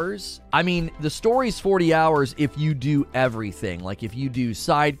 40 hours? I mean, the story's 40 hours if you do everything. Like, if you do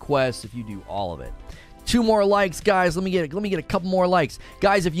side quests, if you do all of it. 2 more likes, guys. Let me get a couple more likes.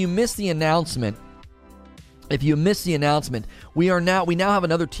 Guys, if you missed the announcement, we now have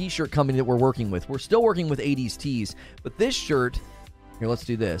another t-shirt coming that we're working with. We're still working with 80s tees, but this shirt, here, let's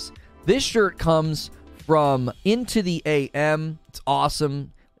do this. This shirt comes from Into the AM. It's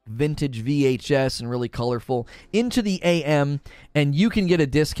awesome. Vintage VHS and really colorful. Into the AM, and you can get a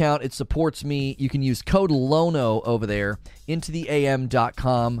discount. It supports me. You can use code LONO over there.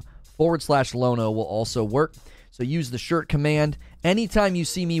 intotheam.com/Lono will also work. So use the shirt command. Anytime you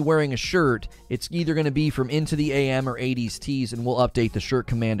see me wearing a shirt, it's either going to be from Into the AM or 80s Tees, and we'll update the shirt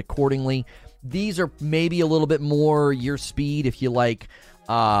command accordingly. These are maybe a little bit more your speed if you like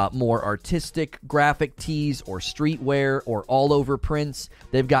more artistic graphic tees or streetwear or all over prints.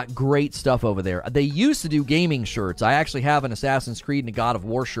 They've got great stuff over there. They used to do gaming shirts. I actually have an Assassin's Creed and a God of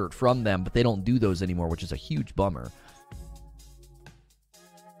War shirt from them, but they don't do those anymore, which is a huge bummer.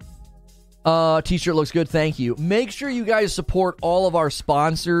 T-shirt looks good. Thank you. Make sure you guys support all of our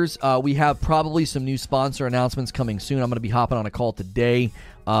sponsors. We have probably some new sponsor announcements coming soon. I'm going to be hopping on a call today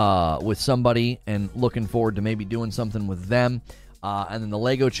with somebody and looking forward to maybe doing something with them. And then the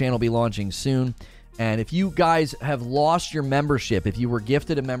Lego channel will be launching soon. And if you guys have lost your membership, if you were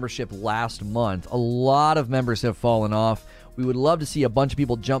gifted a membership last month, a lot of members have fallen off. We would love to see a bunch of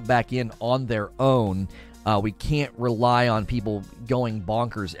people jump back in on their own. We can't rely on people going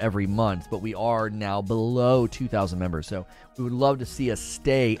bonkers every month, but we are now below 2,000 members. So we would love to see us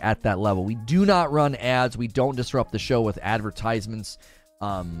stay at that level. We do not run ads. We don't disrupt the show with advertisements.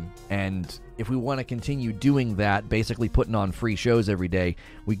 And if we want to continue doing that, basically putting on free shows every day,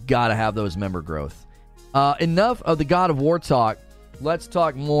 we got to have those member growth. Enough of the God of War talk. Let's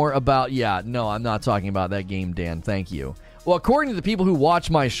talk more about, no, I'm not talking about that game, Dan. Thank you. Well, according to the people who watch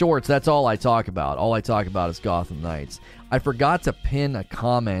my shorts, that's all I talk about. All I talk about is Gotham Knights. I forgot to pin a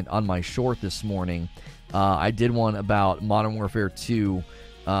comment on my short this morning. I did one about Modern Warfare 2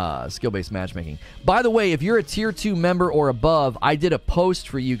 skill-based matchmaking. By the way, if you're a Tier 2 member or above, I did a post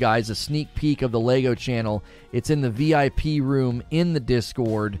for you guys, a sneak peek of the Lego channel. It's in the VIP room in the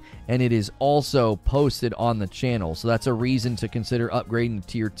Discord, and it is also posted on the channel. So that's a reason to consider upgrading to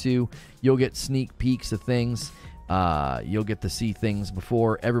Tier 2. You'll get sneak peeks of things. You'll get to see things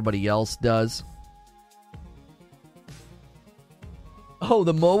before everybody else does. Oh,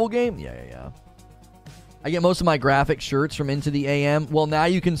 the mobile game? Yeah. I get most of my graphic shirts from Into the AM. Well, now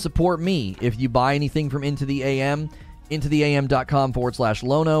you can support me if you buy anything from Into the AM,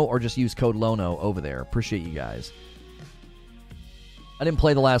 intotheam.com/Lono, or just use code Lono over there. Appreciate you guys. I didn't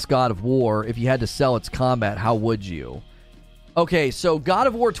play the last God of War. If you had to sell its combat, how would you? Okay, so God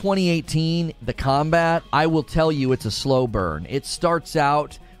of War 2018, the combat, I will tell you it's a slow burn. It starts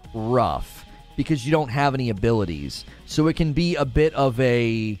out rough because you don't have any abilities. So it can be a bit of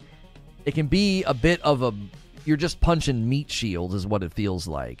a... you're just punching meat shields is what it feels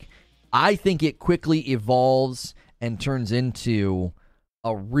like. I think it quickly evolves and turns into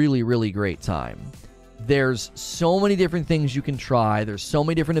a really, really great time. There's so many different things you can try. There's so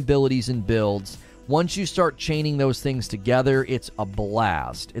many different abilities and builds. Once you start chaining those things together, it's a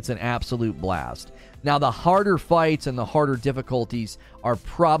blast. It's an absolute blast. Now, the harder fights and the harder difficulties are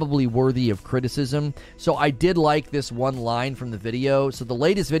probably worthy of criticism. So I did like this one line from the video. So the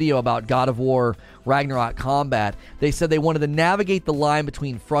latest video about God of War Ragnarok combat, they said they wanted to navigate the line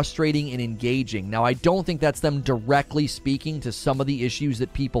between frustrating and engaging. Now, I don't think that's them directly speaking to some of the issues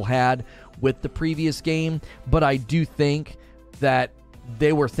that people had with the previous game, but I do think that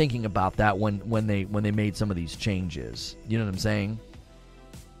they were thinking about that when they made some of these changes. You know what I'm saying?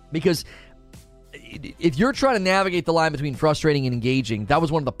 Because if you're trying to navigate the line between frustrating and engaging, that was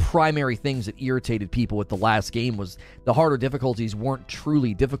one of the primary things that irritated people with the last game, was the harder difficulties weren't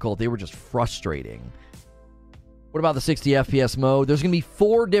truly difficult. They were just frustrating. What about the 60 FPS mode? There's going to be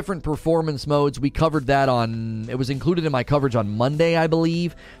 4 different performance modes. We covered that it was included in my coverage on Monday, I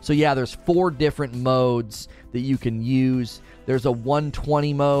believe. So yeah, there's 4 different modes that you can use. There's a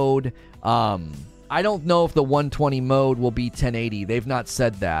 120 mode. I don't know if the 120 mode will be 1080. They've not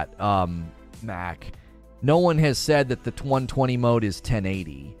said that. Mac. No one has said that the 120 mode is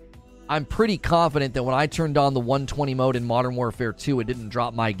 1080. I'm pretty confident that when I turned on the 120 mode in Modern Warfare 2, it didn't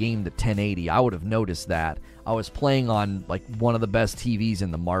drop my game to 1080. I would have noticed that. I was playing on like one of the best TVs in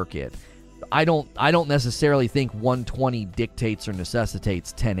the market. I don't necessarily think 120 dictates or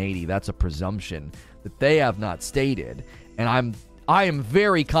necessitates 1080. That's a presumption that they have not stated. And I am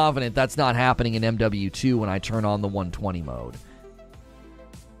very confident that's not happening in MW2 when I turn on the 120 mode.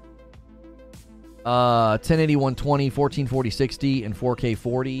 1080, 120, 1440, 60, and 4K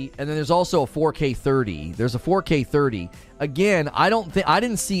 40. And then there's also a 4K 30. There's a 4K 30. Again, I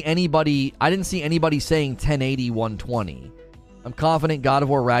didn't see anybody saying 1080, 120. I'm confident God of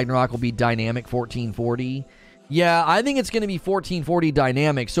War Ragnarok will be dynamic 1440. Yeah, I think it's going to be 1440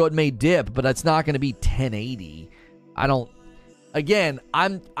 dynamic, so it may dip, but it's not going to be 1080. Again,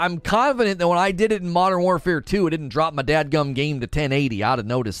 I'm confident that when I did it in Modern Warfare 2, it didn't drop my dadgum game to 1080. I'd have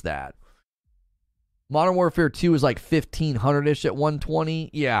noticed that. Modern Warfare 2 is like 1500-ish at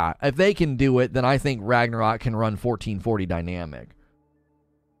 120. Yeah, if they can do it, then I think Ragnarok can run 1440 dynamic.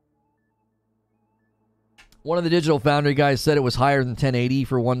 One of the Digital Foundry guys said it was higher than 1080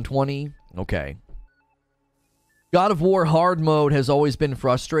 for 120. Okay. God of War hard mode has always been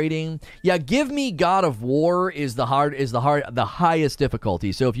frustrating. Yeah, give me God of War is the highest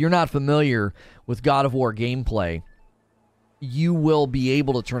difficulty. So if you're not familiar with God of War gameplay, you will be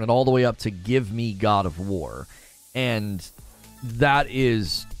able to turn it all the way up to give me God of War. And that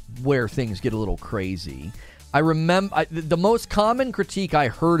is where things get a little crazy. I remember the most common critique I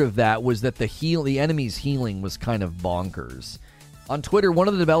heard of that was that the enemy's healing was kind of bonkers. On Twitter, one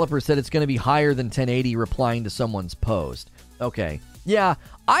of the developers said it's going to be higher than 1080, replying to someone's post. Okay. Yeah,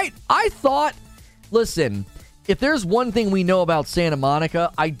 I thought, listen, if there's one thing we know about Santa Monica,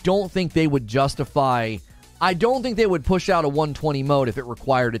 I don't think they would push out a 120 mode if it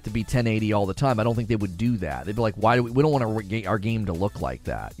required it to be 1080 all the time. I don't think they would do that. They'd be like, why do we don't want our game to look like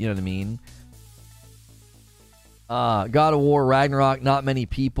that. You know what I mean? God of War Ragnarok, not many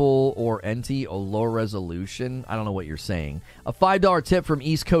people or NT, low resolution. I don't know what you're saying. A $5 tip from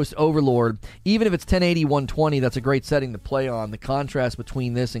East Coast Overlord. Even if it's 1080 120, that's a great setting to play on. The contrast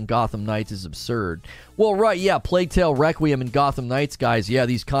between this and Gotham Knights is absurd. Well, right, yeah, Plague Tale Requiem and Gotham Knights, guys, yeah,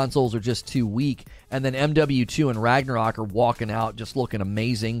 these consoles are just too weak. And then MW2 and Ragnarok are walking out just looking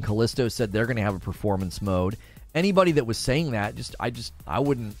amazing. Callisto said they're going to have a performance mode. Anybody that was saying that, I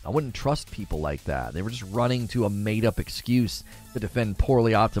wouldn't trust people like that. They were just running to a made-up excuse to defend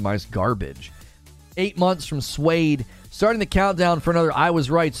poorly optimized garbage. 8 months from Suede, starting the countdown for another I Was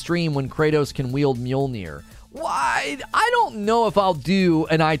Right stream when Kratos can wield Mjolnir. Why? I don't know if I'll do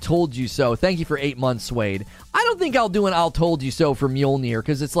an I Told You So. Thank you for 8 months, Suede. I don't think I'll do an I'll Told You So for Mjolnir,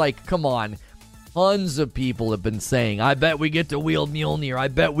 because it's like, come on. Tons of people have been saying, I bet we get to wield Mjolnir. I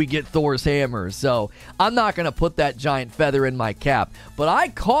bet we get Thor's hammer. So I'm not going to put that giant feather in my cap. But I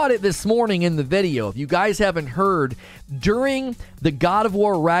caught it this morning in the video. If you guys haven't heard, during the God of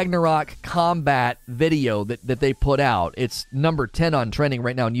War Ragnarok combat video that they put out, it's number 10 on trending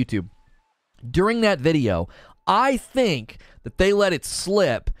right now on YouTube. During that video, I think that they let it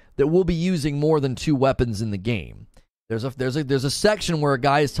slip that we'll be using more than 2 weapons in the game. There's a section where a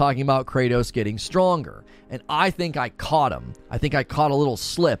guy is talking about Kratos getting stronger, and I think I caught him. I think I caught a little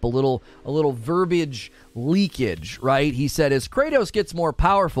slip, a little verbiage leakage, right? He said as Kratos gets more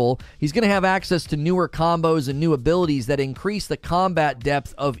powerful, he's going to have access to newer combos and new abilities that increase the combat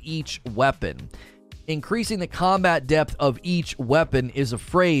depth of each weapon. Increasing the combat depth of each weapon is a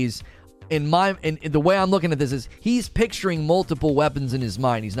phrase. In the way I'm looking at this is he's picturing multiple weapons in his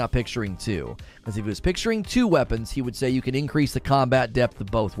mind. He's not picturing 2. Because if he was picturing 2 weapons, he would say you can increase the combat depth of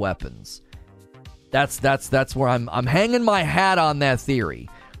both weapons. That's where I'm hanging my hat on that theory.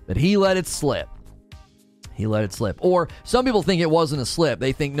 That he let it slip. He let it slip. Or some people think it wasn't a slip.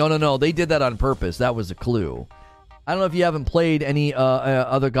 They think, no, they did that on purpose. That was a clue. I don't know if you haven't played any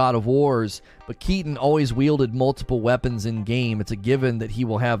other God of Wars, but Keaton always wielded multiple weapons in game. It's a given that he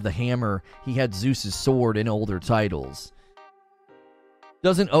will have the hammer. He had Zeus's sword in older titles.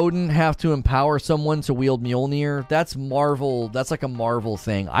 Doesn't Odin have to empower someone to wield Mjolnir? That's Marvel. That's like a Marvel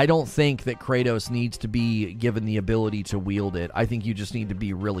thing. I don't think that Kratos needs to be given the ability to wield it. I think you just need to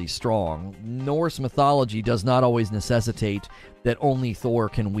be really strong. Norse mythology does not always necessitate that only Thor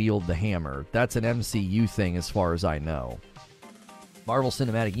can wield the hammer. That's an MCU thing as far as I know. Marvel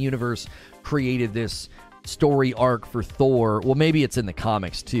Cinematic Universe created this story arc for Thor. Well, maybe it's in the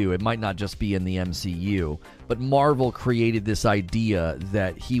comics too. It might not just be in the MCU. But Marvel created this idea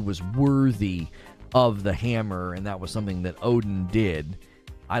that he was worthy of the hammer, and that was something that Odin did.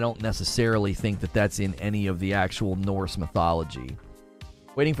 I don't necessarily think that that's in any of the actual Norse mythology.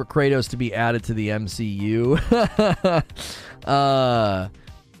 Waiting for Kratos to be added to the MCU.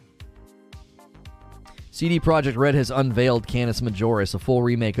 CD Projekt Red has unveiled Canis Majoris, a full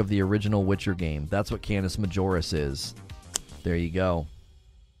remake of the original Witcher game. That's what Canis Majoris is. There you go.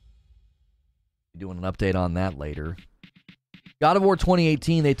 Doing an update on that later. God of War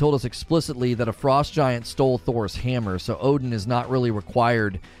 2018, they told us explicitly that a frost giant stole Thor's hammer, so Odin is not really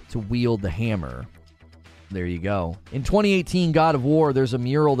required to wield the hammer. There you go. In 2018 God of War, there's a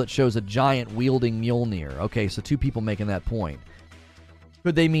mural that shows a giant wielding Mjolnir. Okay, so 2 people making that point.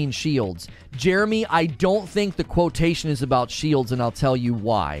 Could they mean shields? Jeremy, I don't think the quotation is about shields, and I'll tell you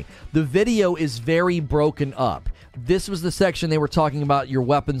why. The video is very broken up. This was the section they were talking about your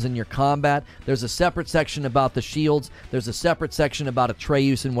weapons and your combat. There's a separate section about the shields. There's a separate section about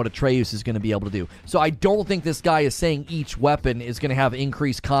Atreus and what Atreus is going to be able to do. So I don't think this guy is saying each weapon is going to have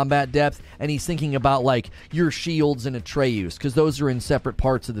increased combat depth, and he's thinking about, like, your shields and Atreus, because those are in separate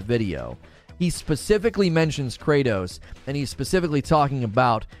parts of the video. He specifically mentions Kratos, and he's specifically talking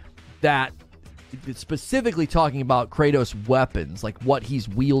about that, specifically talking about Kratos' weapons, like what he's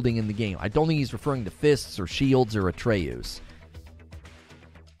wielding in the game. I don't think he's referring to fists or shields or Atreus.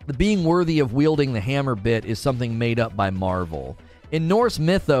 The being worthy of wielding the hammer bit is something made up by Marvel. In Norse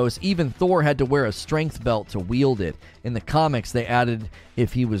mythos, even Thor had to wear a strength belt to wield it. In the comics, they added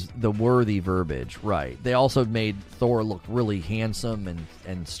if he was the worthy verbiage. Right. They also made Thor look really handsome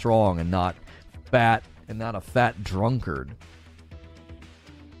and strong and not fat and not a fat drunkard.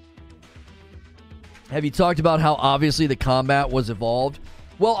 Have you talked about how obviously the combat was evolved?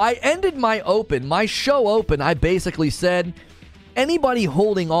 Well, I ended my show open. I basically said anybody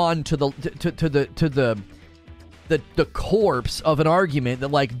holding on to the corpse of an argument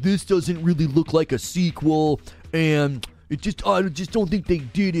that, like, this doesn't really look like a sequel and I just don't think they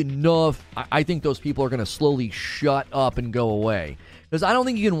did enough. I think those people are going to slowly shut up and go away. Because I don't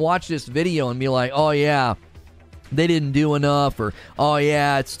think you can watch this video and be like, oh yeah, they didn't do enough, or oh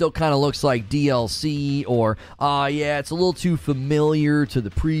yeah, it still kind of looks like DLC, or oh yeah, it's a little too familiar to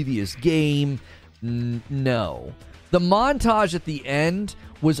the previous game. No. The montage at the end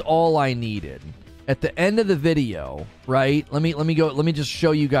was all I needed. At the end of the video, right? Let me just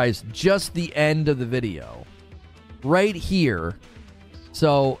show you guys just the end of the video. Right here.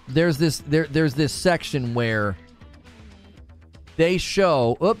 So there's this section where they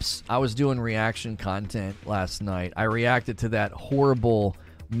show, oops, I was doing reaction content last night. I reacted to that horrible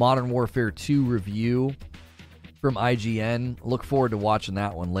Modern Warfare 2 review from IGN. Look forward to watching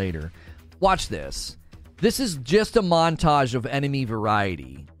that one later. Watch this. This is just a montage of enemy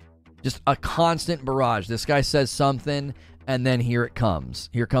variety. Just a constant barrage. This guy says something, and then here it comes.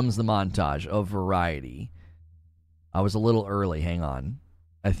 Here comes the montage of variety. I was a little early. Hang on.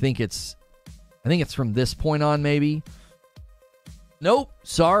 I think it's from this point on, maybe. Nope.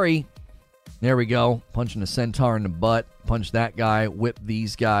 Sorry. There we go. Punching a centaur in the butt. Punch that guy. Whip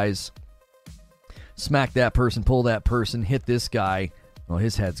these guys. Smack that person. Pull that person. Hit this guy. Oh,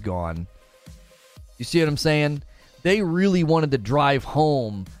 his head's gone. You see what I'm saying? They really wanted to drive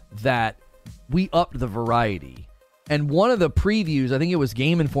home that we upped the variety. And one of the previews, I think it was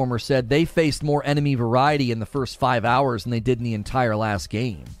Game Informer, said they faced more enemy variety in the first 5 hours than they did in the entire last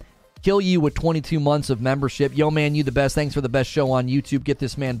game. Kill You with 22 months of membership. Yo, man, you the best. Thanks for the best show on YouTube. Get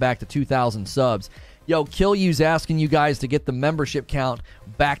this man back to 2,000 subs. Yo, Kill You's asking you guys to get the membership count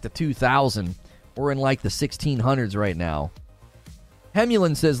back to 2,000. We're in like the 1,600s right now.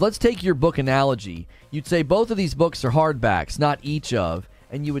 Hemulin says, let's take your book analogy. You'd say both of these books are hardbacks, not each of.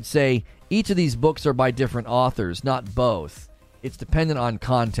 And you would say each of these books are by different authors, not both. It's dependent on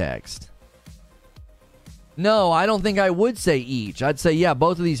context. No, I don't think I would say each. I'd say, yeah,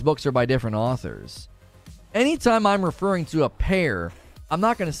 both of these books are by different authors. Anytime I'm referring to a pair, I'm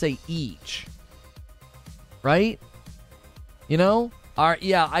not going to say each. Right? You know? All right,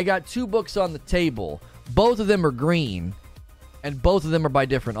 yeah, I got two books on the table. Both of them are green, and both of them are by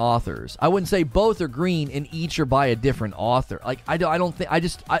different authors. I wouldn't say both are green and each are by a different author. Like, I don't think,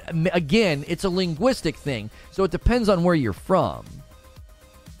 again, it's a linguistic thing, so it depends on where you're from.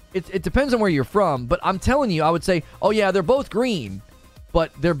 It depends on where you're from, but I'm telling you, I would say, oh yeah, they're both green, but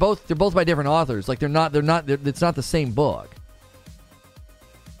they're both by different authors. Like, it's not the same book.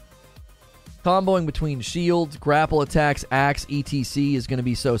 Comboing between shields, grapple attacks, axe, etc. is going to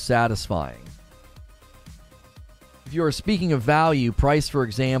be so satisfying. If you are speaking of value, price, for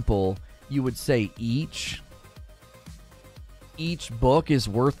example, you would say each book is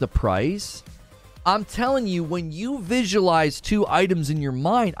worth the price. I'm telling you, when you visualize two items in your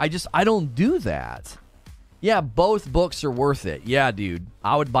mind, I don't do that. Yeah, both books are worth it. Yeah, dude,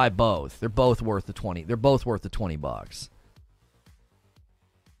 I would buy both. They're both worth the 20. They're both worth the $20.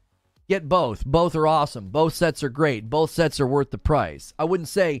 Get both. Both are awesome. Both sets are great. Both sets are worth the price. I wouldn't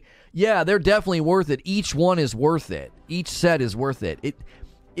say, yeah, they're definitely worth it. Each one is worth it. Each set is worth it.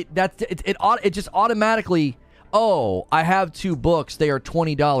 It just automatically, oh, I have two books. They are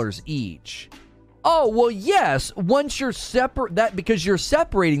 $20 each. Oh, well, yes. Once you're because you're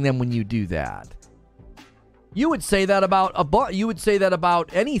separating them when you do that. You would say that about you would say that about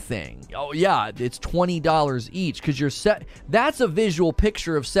anything. Oh yeah, it's $20 each because you're set. That's a visual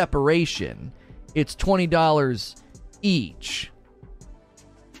picture of separation. It's $20 each.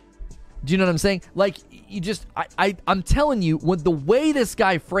 Do you know what I'm saying? Like, you just, I'm telling you, with the way this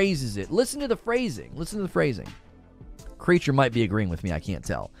guy phrases it, listen to the phrasing. Creature might be agreeing with me. I can't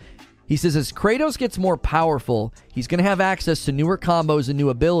tell. He says, as Kratos gets more powerful, he's going to have access to newer combos and new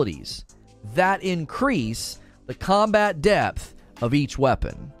abilities that increase the combat depth of each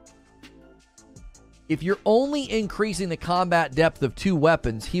weapon. If you're only increasing the combat depth of two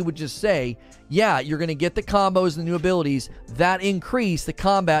weapons, he would just say, yeah, you're going to get the combos and the new abilities that increase the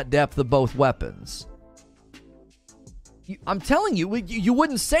combat depth of both weapons. I'm telling you, you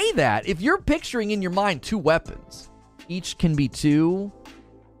wouldn't say that. If you're picturing in your mind two weapons, each can be two.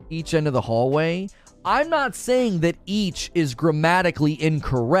 each end of the hallway. I'm not saying that each is grammatically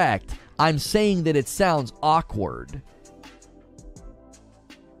incorrect. I'm saying that it sounds awkward.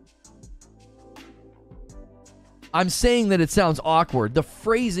 I'm saying that it sounds awkward. The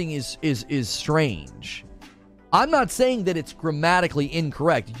phrasing is strange. I'm not saying that it's grammatically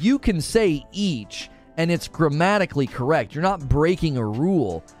incorrect. You can say each, and it's grammatically correct. You're not breaking a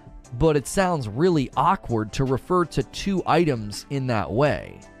rule, but it sounds really awkward to refer to two items in that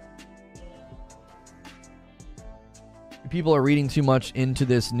way. People are reading too much into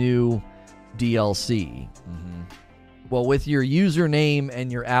this new DLC. Well, with your username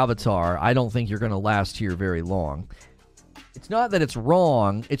and your avatar, I don't think you're going to last here very long. It's not that it's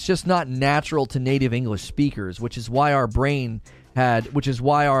wrong, it's just not natural to native English speakers, which is why your brain had a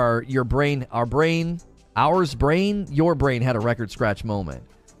record scratch moment.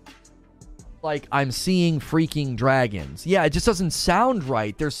 Like, I'm seeing freaking dragons. Yeah, it just doesn't sound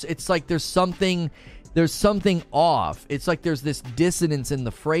right. It's like there's something off. It's like there's this dissonance in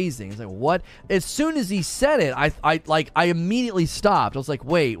the phrasing. It's like, what? As soon as he said it, I immediately stopped. I was like,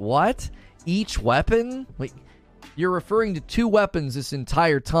 wait, what? Each weapon? Wait, you're referring to two weapons this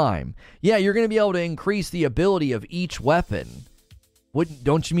entire time. Yeah, you're going to be able to increase the ability of each weapon.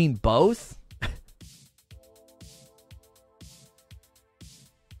 Don't you mean both?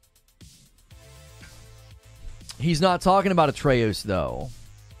 He's not talking about Atreus, though.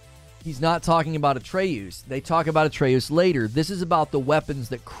 He's not talking about Atreus. They talk about Atreus later. This is about the weapons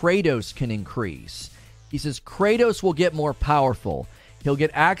that Kratos can increase. He says Kratos will get more powerful. He'll get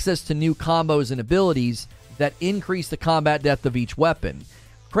access to new combos and abilities that increase the combat depth of each weapon.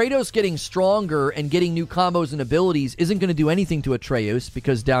 Kratos getting stronger and getting new combos and abilities isn't going to do anything to Atreus,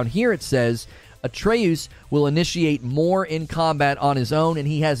 because down here it says Atreus will initiate more in combat on his own, and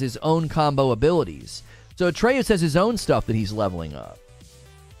he has his own combo abilities. So Atreus has his own stuff that he's leveling up.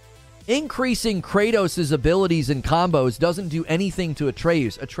 Increasing Kratos' abilities and combos doesn't do anything to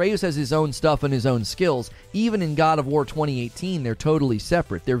Atreus. Atreus has his own stuff and his own skills. Even in God of War 2018, they're totally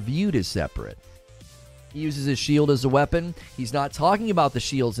separate. They're viewed as separate. He uses his shield as a weapon. He's not talking about the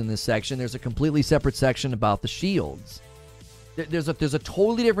shields in this section. There's a completely separate section about the shields. There's a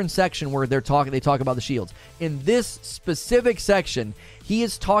totally different section where they talk about the shields. In this specific section, he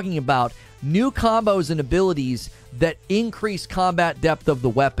is talking about new combos and abilities that increase combat depth of the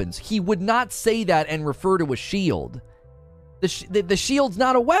weapons. He would not say that and refer to a shield. The shield's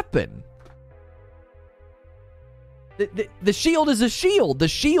not a weapon. The shield is a shield. The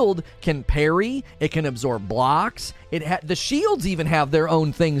shield can parry. It can absorb blocks. The shields even have their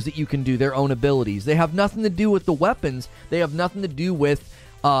own things that you can do, their own abilities. They have nothing to do with the weapons. They have nothing to do with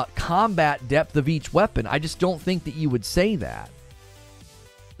combat depth of each weapon. I just don't think that you would say that.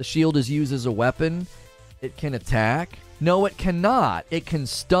 The shield is used as a weapon. It can attack. No, it cannot. It can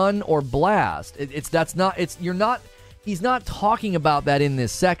stun or blast. He's not talking about that in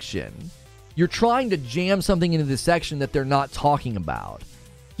this section. You're trying to jam something into this section that they're not talking about.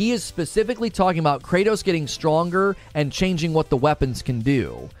 He is specifically talking about Kratos getting stronger and changing what the weapons can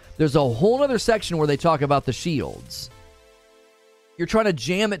do. There's a whole other section where they talk about the shields. You're trying to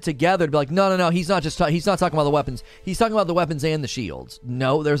jam it together to be like, no, he's not talking about the weapons. He's talking about the weapons and the shields.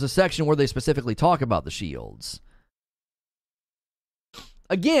 No, there's a section where they specifically talk about the shields.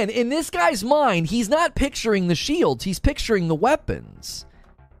 Again, in this guy's mind, he's not picturing the shields. He's picturing the weapons.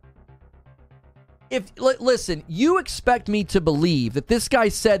 Listen, you expect me to believe that this guy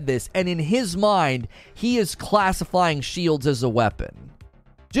said this, and in his mind, he is classifying shields as a weapon.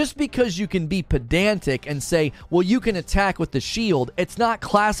 Just because you can be pedantic and say, well, you can attack with the shield, it's not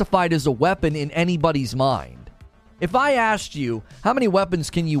classified as a weapon in anybody's mind. If I asked you, how many weapons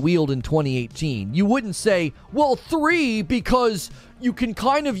can you wield in 2018? You wouldn't say, well, 3, because you can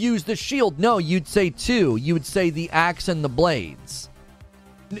kind of use the shield. No, you'd say 2. You would say the axe and the blades.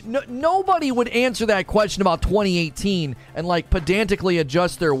 Nobody would answer that question about 2018 and pedantically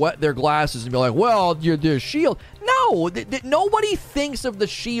adjust their glasses and be like, well, the shield. No, nobody thinks of the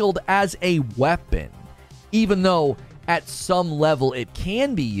shield as a weapon, even though at some level it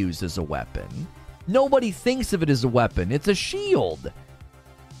can be used as a weapon. Nobody thinks of it as a weapon. It's a shield.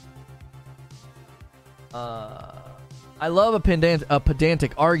 I love a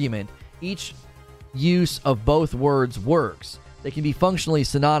pedantic argument. Each use of both words works. They can be functionally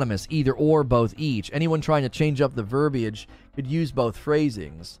synonymous, either or, both, each. Anyone trying to change up the verbiage could use both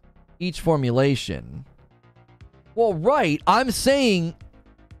phrasings. Each formulation. Well, right. I'm saying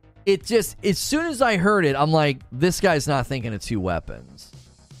it just, as soon as I heard it, I'm like, this guy's not thinking of two weapons.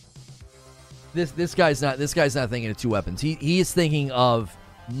 This guy's not thinking of two weapons. He is thinking of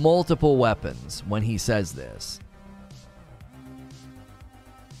multiple weapons when he says this.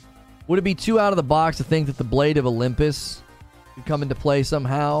 Would it be too out of the box to think that the Blade of Olympus could come into play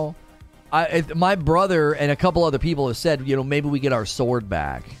somehow? My brother and a couple other people have said, maybe we get our sword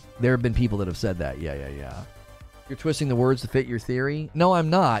back. There have been people that have said that. Yeah. You're twisting the words to fit your theory? No, I'm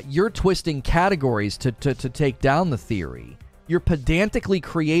not. You're twisting categories to take down the theory. You're pedantically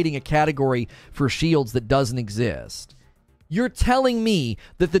creating a category for shields that doesn't exist. You're telling me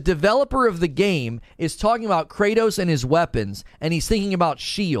that the developer of the game is talking about Kratos and his weapons, and he's thinking about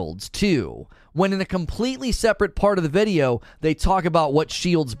shields too, when in a completely separate part of the video, they talk about what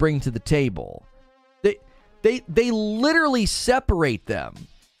shields bring to the table. They literally separate them.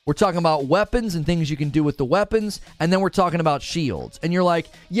 We're talking about weapons and things you can do with the weapons, and then we're talking about shields. And you're like,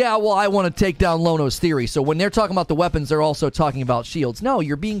 yeah, well, I want to take down Lono's theory. So when they're talking about the weapons, they're also talking about shields. No,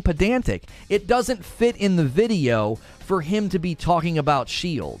 you're being pedantic. It doesn't fit in the video for him to be talking about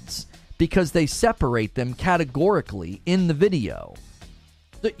shields because they separate them categorically in the video.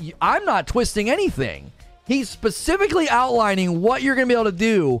 I'm not twisting anything. He's specifically outlining what you're going to be able to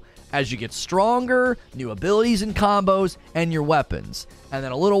do as you get stronger, new abilities and combos, and your weapons. And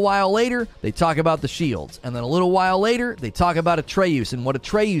then a little while later, they talk about the shields. And then a little while later, they talk about Atreus and what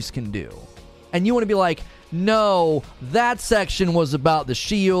Atreus can do. And you want to be like, no, that section was about the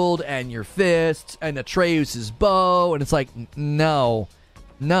shield and your fists and Atreus' bow. And it's like, no.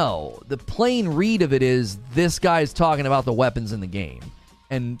 The plain read of it is this guy's talking about the weapons in the game.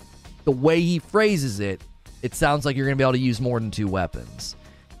 And the way he phrases it, it sounds like you're going to be able to use more than 2 weapons.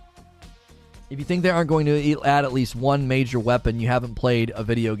 If you think they aren't going to add at least one major weapon, you haven't played a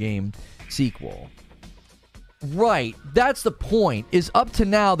video game sequel. Right, that's the point, is up to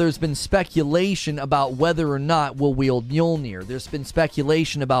now there's been speculation about whether or not we'll wield Mjolnir. There's been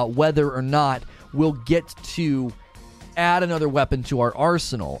speculation about whether or not we'll get to add another weapon to our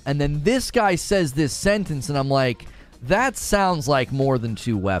arsenal. And then this guy says this sentence, and I'm like, that sounds like more than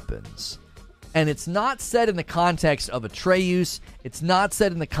 2 weapons. And it's not said in the context of Atreus. It's not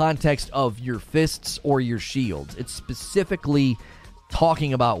said in the context of your fists or your shields. It's specifically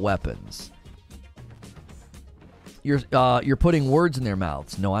talking about weapons. You're putting words in their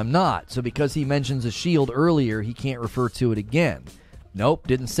mouths. No, I'm not. So because he mentions a shield earlier, he can't refer to it again. Nope,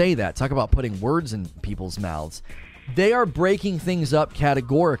 didn't say that. Talk about putting words in people's mouths. They are breaking things up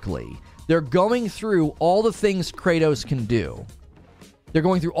categorically. They're going through all the things Kratos can do.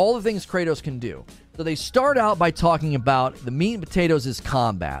 So they start out by talking about the meat and potatoes is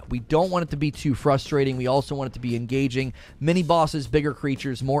combat. We don't want it to be too frustrating. We also want it to be engaging. Mini bosses, bigger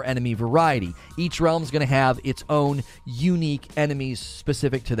creatures, more enemy variety. Each realm is going to have its own unique enemies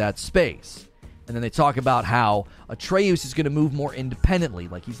specific to that space. And then they talk about how Atreus is going to move more independently,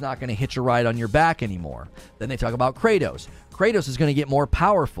 like he's not going to hitch a ride on your back anymore. Then they talk about Kratos. Kratos is going to get more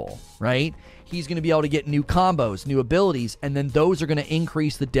powerful, right? He's going to be able to get new combos, new abilities, and then those are going to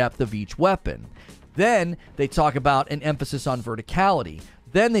increase the depth of each weapon. Then they talk about an emphasis on verticality.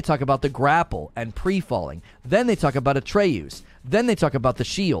 Then they talk about the grapple and pre-falling. Then they talk about Atreus. Then they talk about the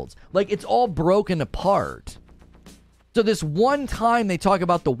shields. Like, it's all broken apart. So this one time they talk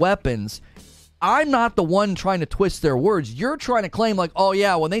about the weapons, I'm not the one trying to twist their words. You're trying to claim like, oh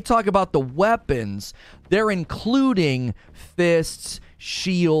yeah, when they talk about the weapons, they're including fists,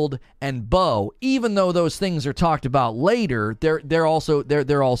 shield, and bow. Even though those things are talked about later, they're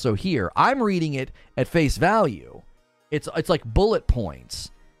also here. I'm reading it at face value. It's like bullet points.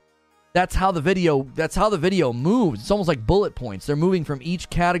 That's how the video moves. It's almost like bullet points. They're moving from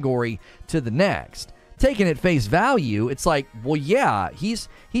each category to the next. Taken at face value, it's like, well, yeah, he's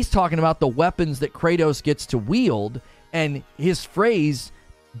talking about the weapons that Kratos gets to wield, and his phrase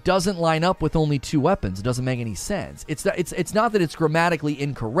doesn't line up with only 2 weapons. It doesn't make any sense. It's not that it's grammatically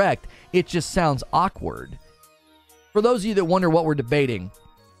incorrect. It just sounds awkward. For those of you that wonder what we're debating,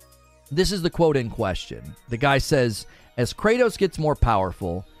 this is the quote in question. The guy says, as Kratos gets more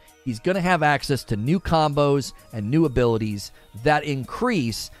powerful, he's going to have access to new combos and new abilities that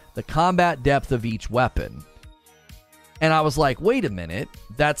increase the combat depth of each weapon. And I was like, wait a minute,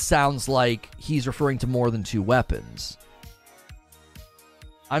 that sounds like he's referring to more than 2 weapons.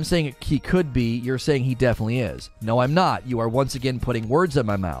 I'm saying he could be, you're saying he definitely is. No, I'm not. You are once again putting words in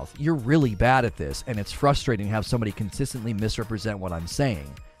my mouth. You're really bad at this, and it's frustrating to have somebody consistently misrepresent what I'm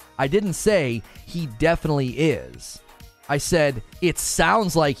saying. I didn't say he definitely is. I said it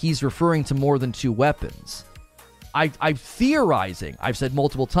sounds like he's referring to more than 2 weapons. I'm theorizing. I've said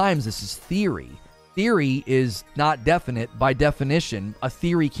multiple times this is theory. Theory is not definite. By definition, a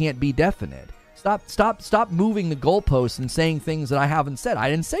theory can't be definite. Stop moving the goalposts and saying things that I haven't said. I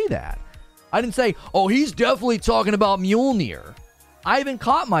didn't say that. I didn't say, oh, he's definitely talking about Mjolnir. I even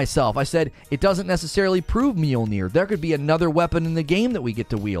caught myself. I said, it doesn't necessarily prove Mjolnir. There could be another weapon in the game that we get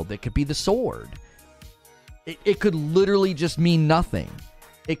to wield. That could be the sword. It could literally just mean nothing.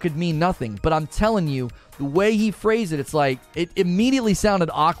 It could mean nothing. But I'm telling you, the way he phrased it, it's like, it immediately sounded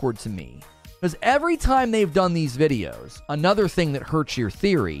awkward to me. Because every time they've done these videos, another thing that hurts your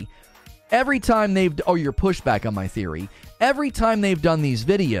theory, every time your pushback on my theory, every time they've done these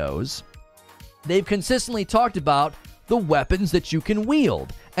videos, they've consistently talked about the weapons that you can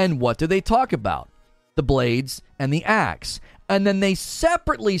wield. And what do they talk about? The blades and the axe. And then they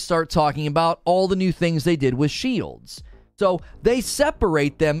separately start talking about all the new things they did with shields. So they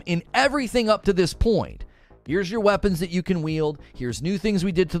separate them in everything up to this point. Here's your weapons that you can wield. Here's new things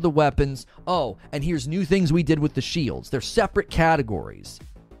we did to the weapons. Oh, and here's new things we did with the shields. They're separate categories.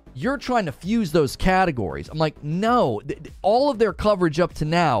 You're trying to fuse those categories. I'm like, no. All of their coverage up to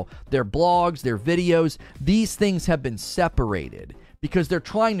now, their blogs, their videos, these things have been separated because they're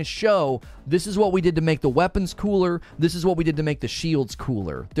trying to show this is what we did to make the weapons cooler. This is what we did to make the shields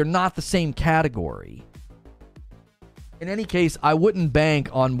cooler. They're not the same category. In any case, I wouldn't bank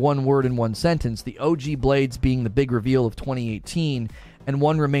on one word in one sentence, the OG blades being the big reveal of 2018 and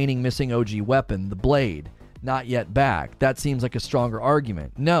one remaining missing OG weapon, the blade. Not yet back. That seems like a stronger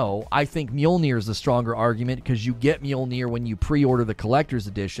argument. No, I think Mjolnir is the stronger argument because you get Mjolnir when you pre-order the collector's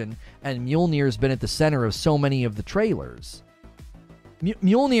edition, and Mjolnir has been at the center of so many of the trailers.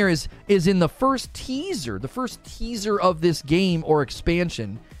 Mjolnir is in the first teaser. The first teaser of this game or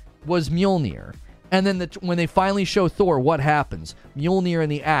expansion was Mjolnir. And then when they finally show Thor, what happens? Mjolnir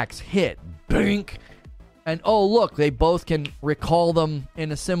and the axe hit. Bink! And oh, look, they both can recall them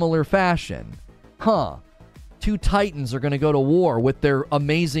in a similar fashion. Huh. Two titans are going to go to war with their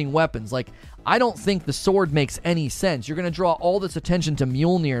amazing weapons. Like, I don't think the sword makes any sense. You're going to draw all this attention to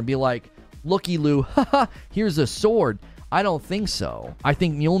Mjolnir and be like, looky-loo, haha, here's a sword. I don't think so. I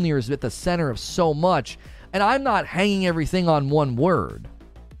think Mjolnir is at the center of so much, and I'm not hanging everything on one word.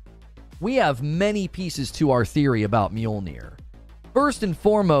 We have many pieces to our theory about Mjolnir. First and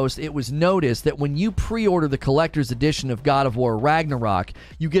foremost, it was noticed that when you pre-order the collector's edition of God of War Ragnarok,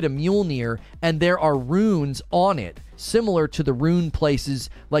 you get a Mjolnir, and there are runes on it, similar to the rune places,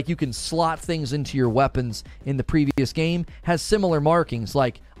 like you can slot things into your weapons in the previous game, has similar markings,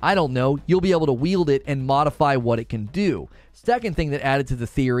 like, I don't know, you'll be able to wield it and modify what it can do. Second thing that added to the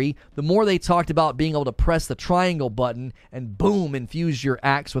theory, the more they talked about being able to press the triangle button and boom, infuse your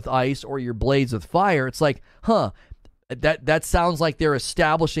axe with ice or your blades with fire, it's like, huh, that sounds like they're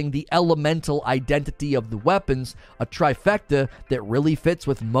establishing the elemental identity of the weapons, a trifecta that really fits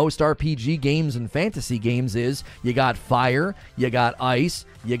with most RPG games and fantasy games is you got fire, you got ice,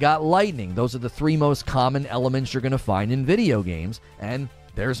 you got lightning. Those are the three most common elements you're going to find in video games, and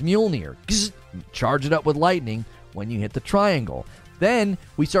there's Mjolnir. Charge it up with lightning when you hit the triangle. Then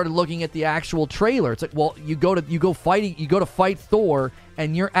we started looking at the actual trailer. It's like, well, you go to fight Thor,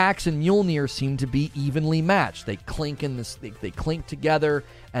 and your axe and Mjolnir seem to be evenly matched. They clink in this, they clink together,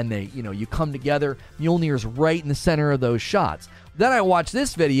 and you come together. Mjolnir's right in the center of those shots. Then I watched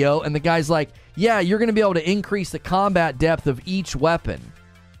this video, and the guy's like, yeah, you're going to be able to increase the combat depth of each weapon.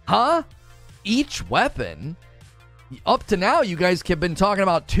 Huh? Each weapon? Up to now, you guys have been talking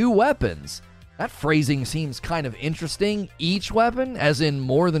about two weapons. That phrasing seems kind of interesting. Each weapon, as in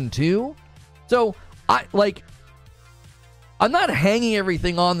more than two? So, I'm not hanging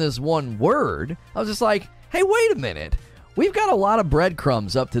everything on this one word. I was just like, hey, wait a minute. We've got a lot of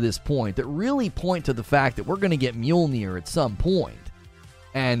breadcrumbs up to this point that really point to the fact that we're going to get Mjolnir at some point.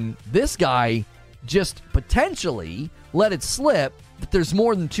 And this guy just potentially let it slip that there's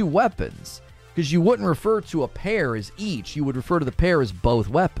more than two weapons. Because you wouldn't refer to a pair as each. You would refer to the pair as both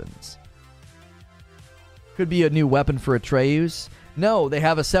weapons. Could be a new weapon for Atreus. No, they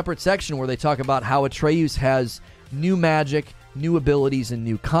have a separate section where they talk about how Atreus has new magic, new abilities, and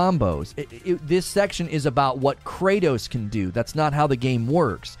new combos. This section is about what Kratos can do. That's not how the game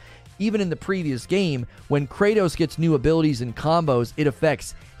works. Even in the previous game, when Kratos gets new abilities and combos, it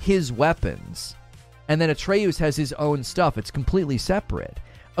affects his weapons. And then Atreus has his own stuff. It's completely separate.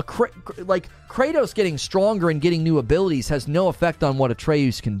 Kratos getting stronger and getting new abilities has no effect on what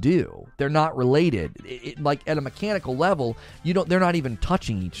Atreus can do. They're not related. At a mechanical level, they're not even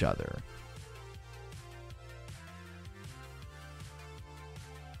touching each other.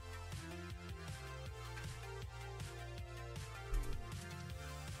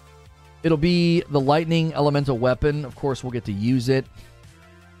 It'll be the lightning elemental weapon. Of course, we'll get to use it.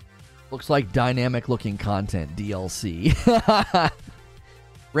 Looks like dynamic looking content DLC.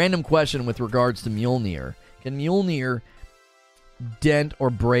 Random question with regards to Mjolnir. Can Mjolnir dent or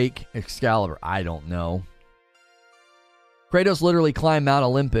break Excalibur? I don't know. Kratos literally climbed Mount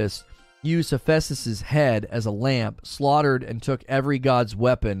Olympus, used Hephaestus' head as a lamp, slaughtered and took every god's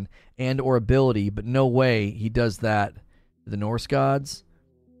weapon and or ability, but no way he does that to the Norse gods.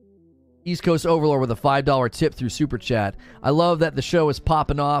 East Coast Overlord with a $5 tip through Super Chat. I love that the show is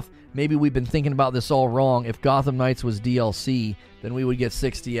popping off. Maybe we've been thinking about this all wrong. If Gotham Knights was DLC, then we would get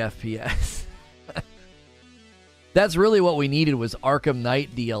 60 FPS. That's really what we needed was Arkham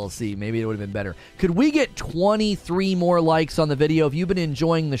Knight DLC. Maybe it would have been better. Could we get 23 more likes on the video? If you've been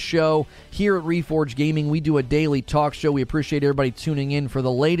enjoying the show, here at Reforged Gaming, we do a daily talk show. We appreciate everybody tuning in for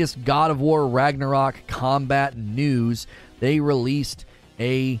the latest God of War Ragnarok combat news. They released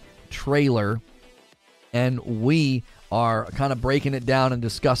a trailer, and we are kind of breaking it down and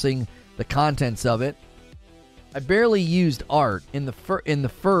discussing the contents of it. I barely used art in the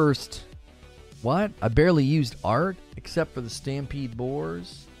first... What? I barely used art, except for the Stampede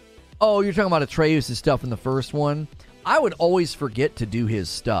Boars. Oh, you're talking about Atreus' stuff in the first one? I would always forget to do his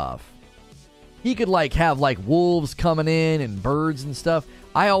stuff. He could, have, wolves coming in and birds and stuff.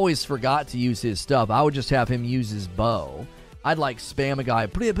 I always forgot to use his stuff. I would just have him use his bow. I'd, spam a guy,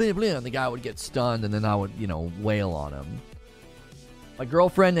 and the guy would get stunned, and then I would, wail on him. My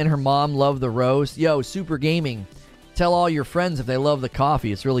girlfriend and her mom love the roast. Yo, Super Gaming. Tell all your friends if they love the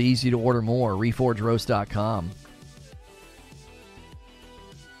coffee. It's really easy to order more. ReforgeRoast.com.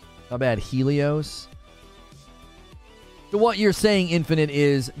 How bad? Helios? So what you're saying, Infinite,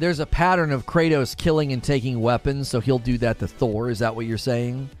 is there's a pattern of Kratos killing and taking weapons, so he'll do that to Thor. Is that what you're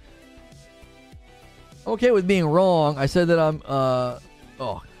saying? Okay with being wrong. I said that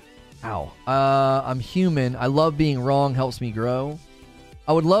I'm human. I love being wrong. Helps me grow.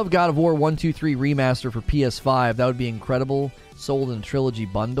 I would love God of War 1, 2, 3 Remaster for PS5. That would be incredible. Sold in a trilogy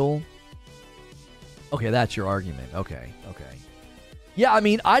bundle. Okay, that's your argument. Okay. Yeah, I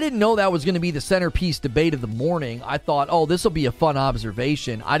mean, I didn't know that was going to be the centerpiece debate of the morning. I thought, this will be a fun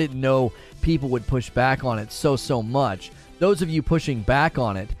observation. I didn't know people would push back on it so much. Those of you pushing back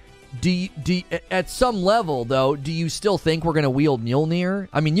on it, do you, at some level, though, do you still think we're going to wield Mjolnir?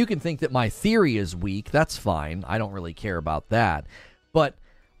 I mean, you can think that my theory is weak. That's fine. I don't really care about that. But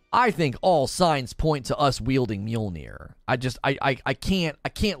I think all signs point to us wielding Mjolnir. I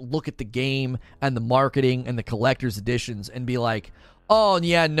can't look at the game and the marketing and the collector's editions and be like, oh,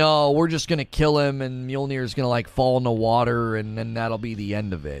 yeah, no, we're just going to kill him and Mjolnir's going to, fall in the water and then that'll be the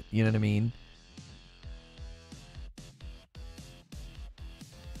end of it. You know what I mean?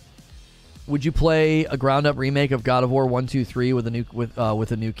 Would you play a ground-up remake of God of War 1, 2, 3 with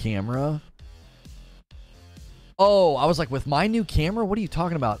a new camera? Oh, I was like, with my new camera? What are you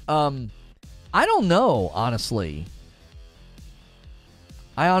talking about? I don't know, honestly.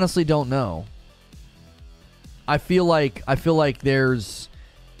 I honestly don't know. I feel like there's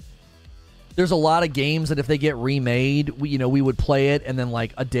a lot of games that if they get remade, we would play it, and then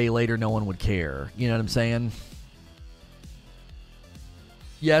a day later, no one would care. You know what I'm saying?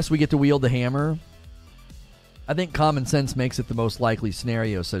 Yes, we get to wield the hammer. I think common sense makes it the most likely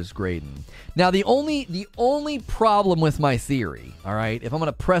scenario, says Graydon. Now, the only problem with my theory, all right, if I'm going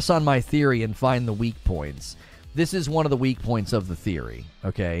to press on my theory and find the weak points, this is one of the weak points of the theory,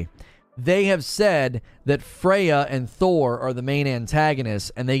 okay? They have said that Freya and Thor are the main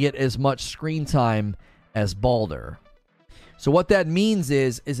antagonists, and they get as much screen time as Baldur. So what that means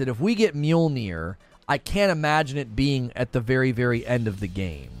is that if we get Mjolnir, I can't imagine it being at the very, very end of the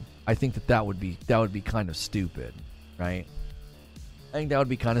game. I think that would be kind of stupid, right? I think that would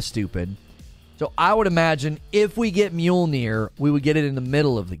be kind of stupid. So I would imagine if we get Mjolnir, we would get it in the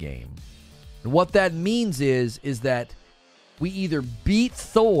middle of the game. And what that means is that we either beat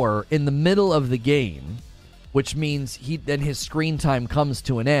Thor in the middle of the game, which means then his screen time comes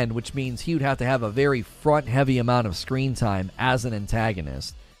to an end, which means he would have to have a very front-heavy amount of screen time as an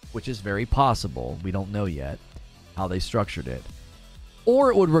antagonist, which is very possible. We don't know yet how they structured it.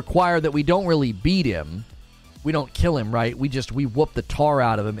 Or it would require that we don't really beat him. We don't kill him, right? We whoop the tar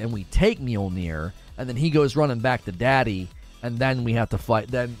out of him and we take Mjolnir, and then he goes running back to Daddy, and then we have to fight.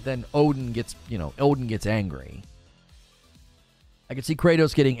 Then Odin gets angry. I could see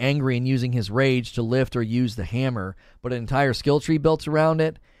Kratos getting angry and using his rage to lift or use the hammer, but an entire skill tree built around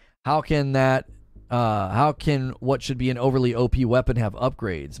it. How can what should be an overly OP weapon have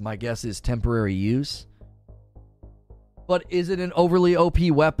upgrades? My guess is temporary use. But is it an overly OP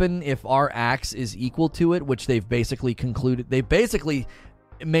weapon if our axe is equal to it, which they've basically concluded? They basically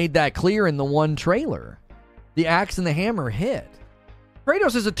made that clear in the one trailer. The axe and the hammer hit.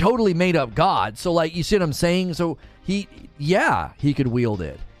 Kratos is a totally made-up god, so, you see what I'm saying? So, he could wield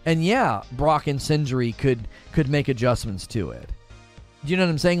it. And yeah, Brock and Sindri could make adjustments to it. Do you know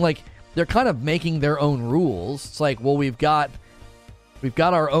what I'm saying? they're kind of making their own rules. It's like, well, we've got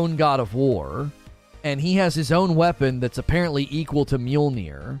our own God of War, and he has his own weapon that's apparently equal to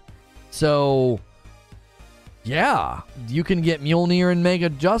Mjolnir. So, yeah, you can get Mjolnir and make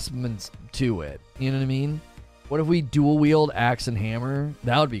adjustments to it. You know what I mean? What if we dual wield axe and hammer?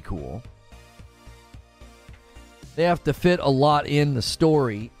 That would be cool. They have to fit a lot in the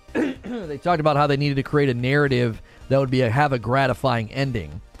story. They talked about how they needed to create a narrative that would have a gratifying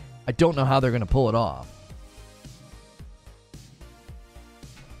ending. I don't know how they're going to pull it off.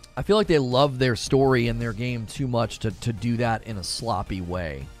 I feel like they love their story and their game too much to do that in a sloppy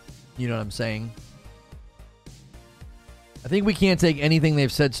way. You know what I'm saying? I think we can't take anything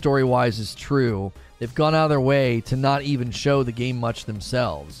they've said story-wise as true. They've gone out of their way to not even show the game much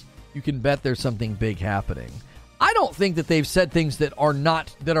themselves. You can bet there's something big happening. I don't think that they've said things that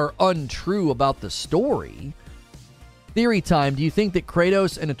are untrue about the story. Theory time. Do you think that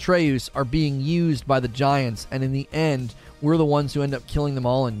Kratos and Atreus are being used by the giants, and in the end, we're the ones who end up killing them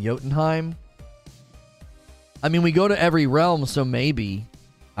all in Jotunheim? I mean, we go to every realm, so maybe.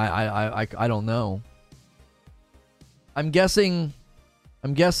 I don't know. I'm guessing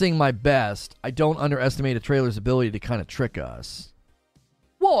my best. I don't underestimate a trailer's ability to kind of trick us.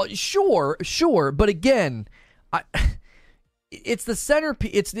 Well, sure, but again, it's the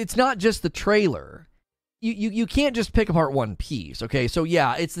centerpiece. It's not just the trailer. You can't just pick apart one piece. Okay, so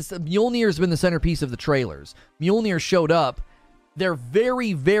yeah, it's this. Mjolnir's been the centerpiece of the trailers. Mjolnir showed up. Their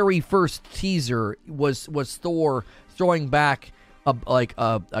very, very first teaser was Thor throwing back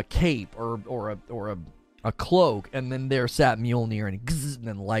a cape or a cloak, and then there sat Mjolnir and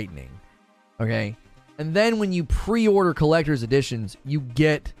then lightning. Okay, and then when you pre-order collector's editions, you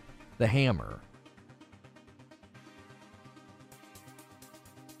get the hammer.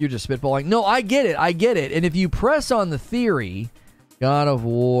 You're just spitballing. No, I get it. And if you press on the theory, God of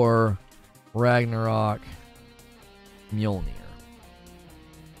War, Ragnarok, Mjolnir.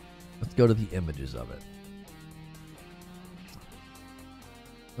 Let's go to the images of it.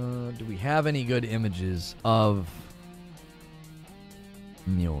 Do we have any good images of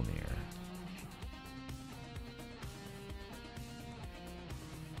Mjolnir?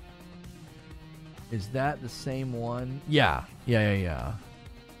 Is that the same one? Yeah.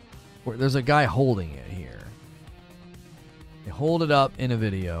 There's a guy holding it here. They hold it up in a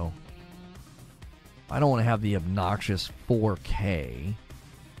video. I don't want to have the obnoxious 4K.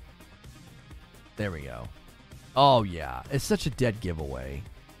 There we go. Oh, yeah. It's such a dead giveaway.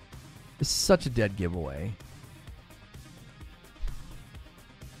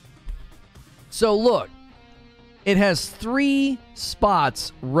 So, look. It has 3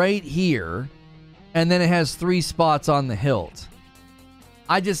 spots right here. And then it has 3 spots on the hilt.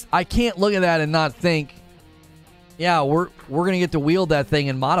 I can't look at that and not think, yeah, we're gonna get to wield that thing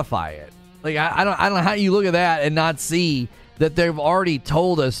and modify it. Like I don't know how you look at that and not see that they've already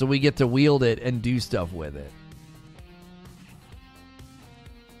told us that we get to wield it and do stuff with it.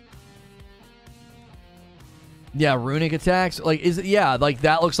 Yeah, runic attacks. Like like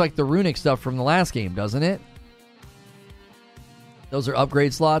that looks like the runic stuff from the last game, doesn't it? Those are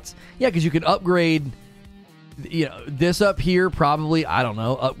upgrade slots. Yeah, because you can upgrade. This up here probably, I don't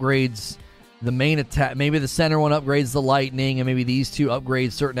know, upgrades the main attack. Maybe the center one upgrades the lightning, and maybe these two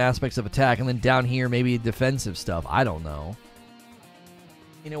upgrade certain aspects of attack, and then down here maybe defensive stuff. I don't know.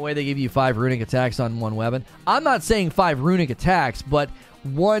 In a way, they give you 5 runic attacks on one weapon. I'm not saying 5 runic attacks, but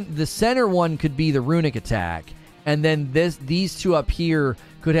the center one could be the runic attack, and then these 2 up here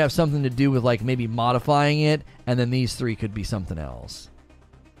could have something to do with like maybe modifying it, and then these 3 could be something else.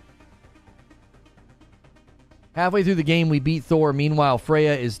 Halfway through the game, we beat Thor. Meanwhile,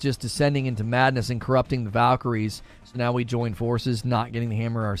 Freya is just descending into madness and corrupting the Valkyries. So now we join forces, not getting the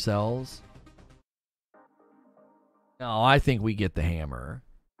hammer ourselves. No, I think we get the hammer.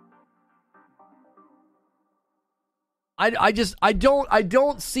 I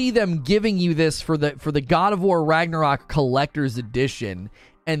don't see them giving you this for the God of War Ragnarok Collector's Edition,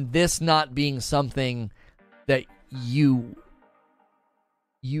 and this not being something that you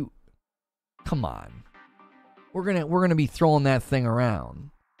come on. We're gonna be throwing that thing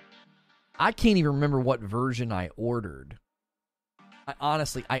around. I can't even remember what version I ordered. I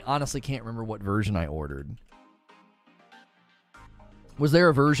honestly can't remember what version I ordered. Was there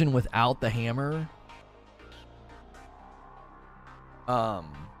a version without the hammer?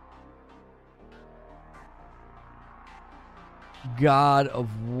 God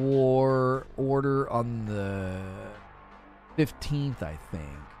of War order on the 15th, I think.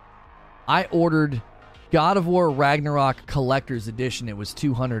 I ordered God of War Ragnarok Collector's Edition. It was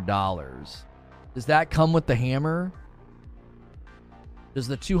 $200. Does that come with the hammer? Does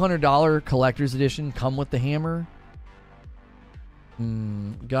the $200 collector's edition come with the hammer?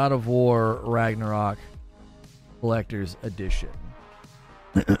 God of War Ragnarok collector's edition.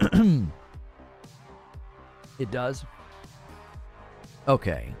 It does?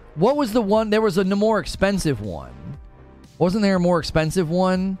 Okay. What was the one? There was a more expensive one. Wasn't there a more expensive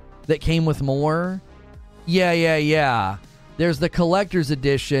one that came with more? Yeah. There's the collector's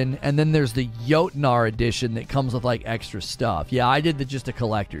edition, and then there's the Jotnar edition that comes with, like, extra stuff. Yeah, I did just the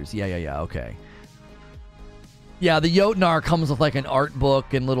collector's. Yeah, okay. Yeah, the Jotnar comes with, like, an art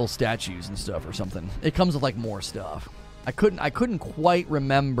book and little statues and stuff or something. It comes with, like, more stuff. I couldn't quite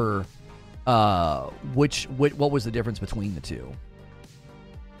remember what was the difference between the two.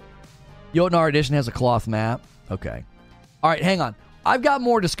 Jotnar edition has a cloth map. Okay. All right, hang on. I've got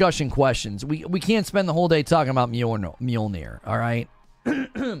more discussion questions. We can't spend the whole day talking about Mjolnir, all right?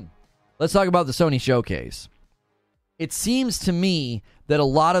 Let's talk about the Sony showcase. It seems to me that a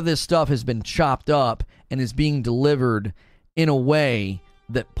lot of this stuff has been chopped up and is being delivered in a way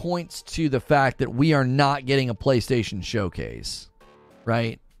that points to the fact that we are not getting a PlayStation showcase,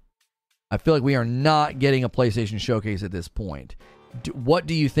 right? I feel like we are not getting a PlayStation showcase at this point. What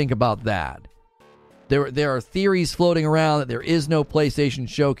do you think about that? There are theories floating around that there is no PlayStation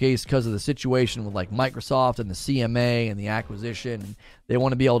showcase because of the situation with, like, Microsoft and the CMA and the acquisition. And they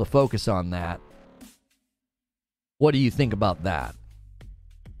want to be able to focus on that. What do you think about that?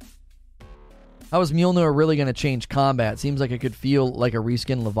 How is Mjolnir really going to change combat? Seems like it could feel like a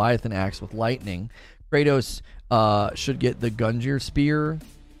reskin Leviathan axe with lightning. Kratos should get the Gungnir spear.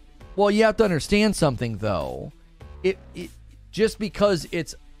 Well, you have to understand something, though. It just because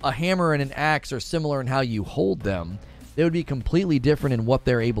it's a hammer and an axe are similar in how you hold them, they would be completely different in what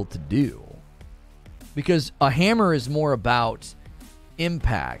they're able to do. Because a hammer is more about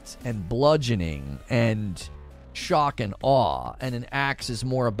impact and bludgeoning and shock and awe, and an axe is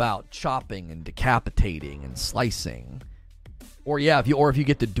more about chopping and decapitating and slicing. Or if you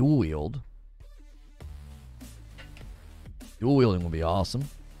get to dual wield. Dual wielding will be awesome.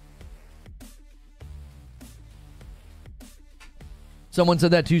 Someone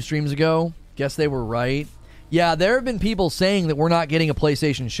said that 2 streams ago. Guess they were right. Yeah, there have been people saying that we're not getting a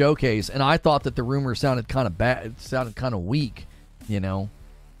PlayStation showcase, and I thought that the rumor sounded kind of bad. It sounded kind of weak, you know.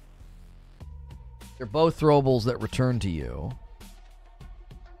 They're both throwables that return to you.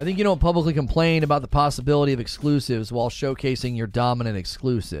 I think you don't publicly complain about the possibility of exclusives while showcasing your dominant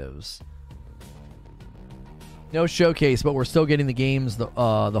exclusives. No showcase, but we're still getting the games the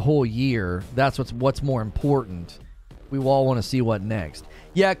whole year. That's what's more important. We all want to see what next.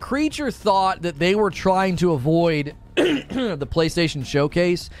 Yeah, Creature thought that they were trying to avoid the PlayStation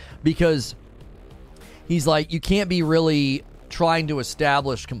showcase because he's like, you can't be really trying to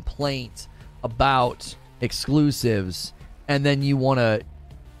establish complaint about exclusives and then you want to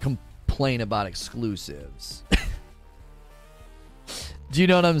complain about exclusives. Do you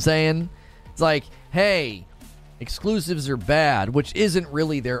know what I'm saying? It's like, hey, exclusives are bad, which isn't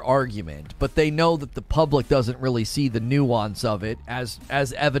really their argument, but they know that the public doesn't really see the nuance of it, as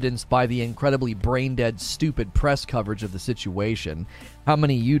evidenced by the incredibly brain-dead, stupid press coverage of the situation. How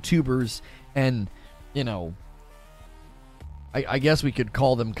many YouTubers and, you know, I guess we could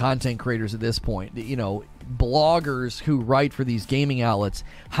call them content creators at this point, you know, bloggers who write for these gaming outlets,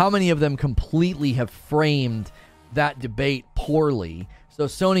 how many of them completely have framed that debate poorly? So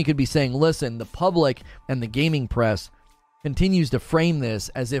Sony could be saying, listen, the public and the gaming press continues to frame this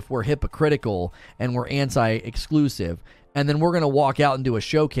as if we're hypocritical and we're anti-exclusive. And then we're going to walk out and do a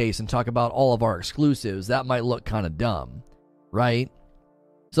showcase and talk about all of our exclusives. That might look kind of dumb, right?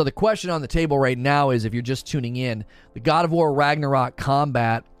 So the question on the table right now is, if you're just tuning in, the God of War Ragnarok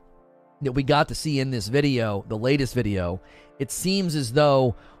combat that we got to see in this video, the latest video, it seems as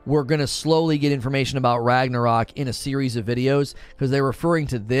though we're going to slowly get information about Ragnarok in a series of videos, because they're referring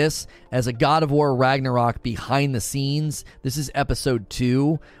to this as a God of War Ragnarok behind the scenes. This is episode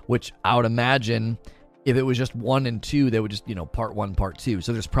 2, which I would imagine if it was just 1 and 2, they would just, you know, part 1, part 2.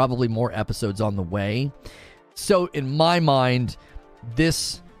 So there's probably more episodes on the way. So in my mind,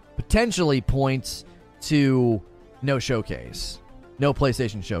 this potentially points to no showcase. No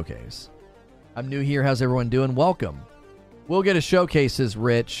PlayStation showcase. I'm new here. How's everyone doing? Welcome. We'll get a showcase, says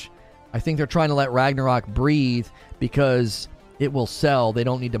Rich. I think they're trying to let Ragnarok breathe because it will sell. They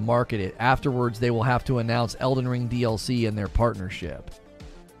don't need to market it. Afterwards, they will have to announce Elden Ring DLC in their partnership.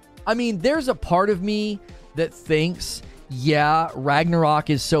 I mean, there's a part of me that thinks, yeah, Ragnarok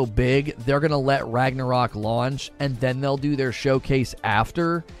is so big, they're going to let Ragnarok launch, and then they'll do their showcase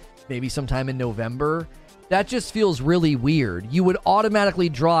after, maybe sometime in November. That just feels really weird. You would automatically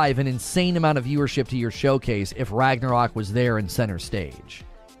drive an insane amount of viewership to your showcase if Ragnarok was there in center stage.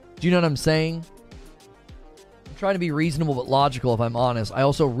 Do you know what I'm saying? I'm trying to be reasonable but logical, if I'm honest. I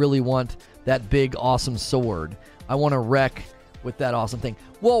also really want that big, awesome sword. I want to wreck with that awesome thing.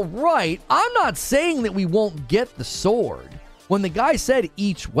 Well, right. I'm not saying that we won't get the sword. When the guy said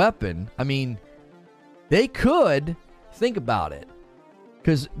each weapon, I mean, they could think about it.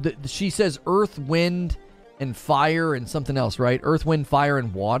 Because she says earth, wind, and fire and something else, right? Earth, wind, fire,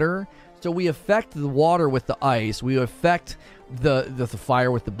 and water. So we affect the water with the ice. We affect the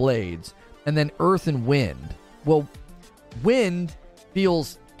fire with the blades. And then earth and wind. Well, wind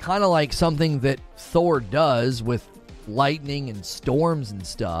feels kind of like something that Thor does with lightning and storms and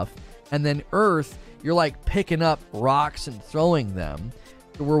stuff. And then earth, you're like picking up rocks and throwing them.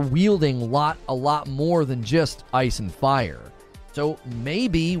 So we're wielding a lot more than just ice and fire. So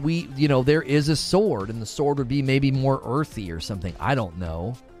maybe there is a sword, and the sword would be maybe more earthy or something. I don't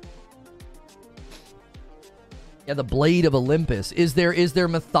know. Yeah, the Blade of Olympus. Is there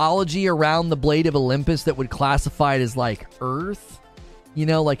mythology around the Blade of Olympus that would classify it as like earth?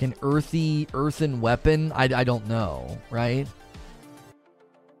 Like an earthen weapon? I don't know, right?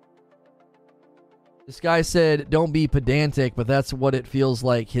 This guy said, don't be pedantic, but that's what it feels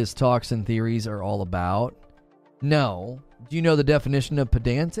like his talks and theories are all about. No. Do you know the definition of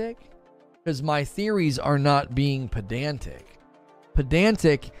pedantic? Because my theories are not being pedantic.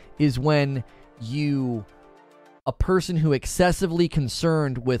 Pedantic is when a person who excessively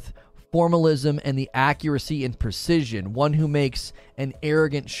concerned with formalism and the accuracy and precision, one who makes an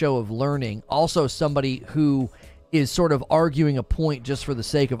arrogant show of learning, also somebody who is sort of arguing a point just for the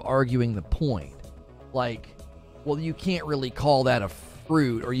sake of arguing the point. Like, well, you can't really call that a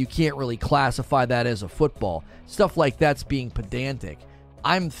fruit, or you can't really classify that as a football. Stuff like that's being pedantic.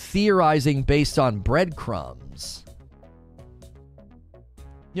 I'm theorizing based on breadcrumbs.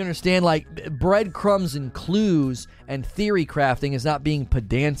 You understand? Like, breadcrumbs and clues and theory crafting is not being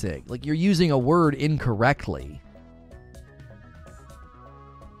pedantic. Like, you're using a word incorrectly.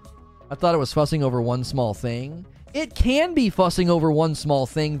 I thought it was fussing over one small thing. It can be fussing over one small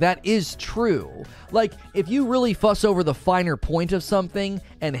thing. That is true. Like, if you really fuss over the finer point of something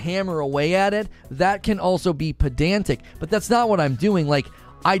and hammer away at it, that can also be pedantic. But that's not what I'm doing. Like,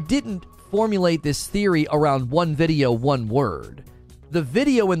 I didn't formulate this theory around one video, one word. The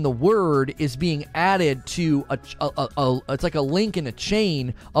video and the word is being added to it's like a link in a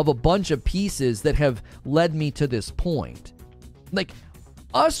chain of a bunch of pieces that have led me to this point. Like,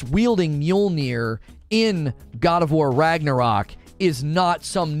 us wielding Mjolnir in God of War Ragnarok is not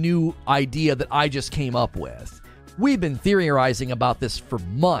some new idea that I just came up with. We've been theorizing about this for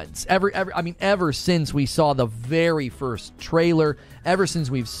months. Ever since we saw the very first trailer, ever since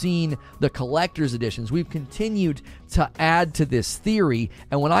we've seen the collector's editions, we've continued to add to this theory.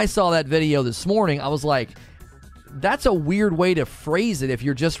 And when I saw that video this morning, I was like, that's a weird way to phrase it if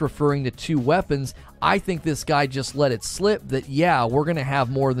you're just referring to two weapons. I think this guy just let it slip that, yeah, we're going to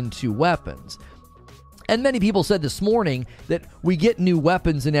have more than two weapons. And many people said this morning that we get new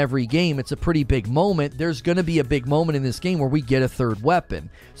weapons in every game. It's a pretty big moment. There's going to be a big moment in this game where we get a third weapon.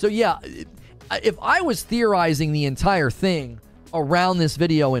 So yeah, if I was theorizing the entire thing around this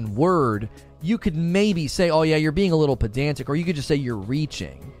video in Word, you could maybe say, oh yeah, you're being a little pedantic, or you could just say you're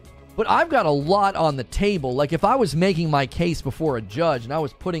reaching. But I've got a lot on the table. Like, if I was making my case before a judge and I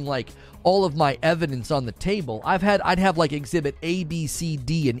was putting like all of my evidence on the table, I'd have like exhibit A, B, C,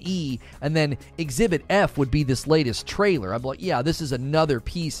 D, and E, and then exhibit F would be this latest trailer. I'm like, yeah, this is another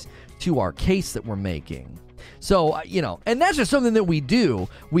piece to our case that we're making. So, and that's just something that we do.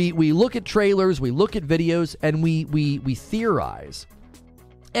 We look at trailers, we look at videos, and we theorize.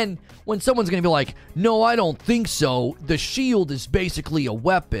 And when someone's going to be like, no, I don't think so, the shield is basically a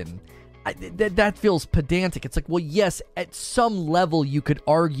weapon, that feels pedantic. It's like, well, yes, at some level you could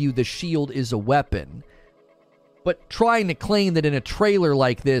argue the shield is a weapon. But trying to claim that in a trailer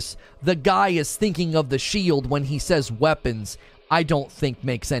like this, the guy is thinking of the shield when he says weapons, I don't think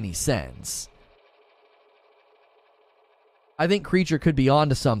makes any sense. I think Creature could be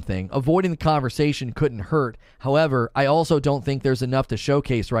onto something. Avoiding the conversation couldn't hurt. However, I also don't think there's enough to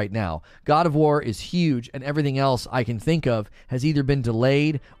showcase right now. God of War is huge, and everything else I can think of has either been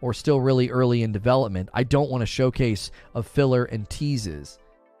delayed or still really early in development. I don't want a showcase of filler and teases.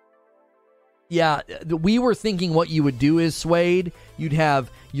 Yeah, we were thinking what you would do is, Suede, you'd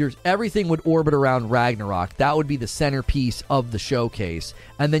have everything would orbit around Ragnarok. That would be the centerpiece of the showcase.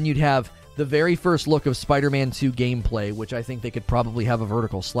 And then you'd have the very first look of Spider-Man 2 gameplay, which I think they could probably have a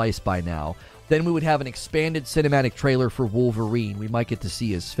vertical slice by now. Then we would have an expanded cinematic trailer for Wolverine. We might get to see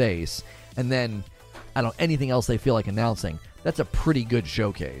his face. And then I don't know, anything else they feel like announcing. That's a pretty good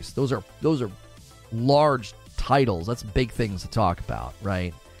showcase. Those are large titles. That's big things to talk about,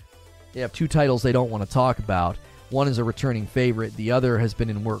 right? They have 2 titles they don't want to talk about. One is a returning favorite. The other has been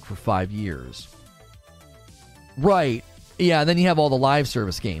in work for 5 years. Right. Yeah, and then you have all the live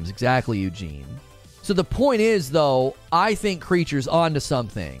service games. Exactly, Eugene. So the point is, though, I think Creature's onto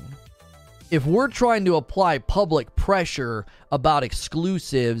something. If we're trying to apply public pressure about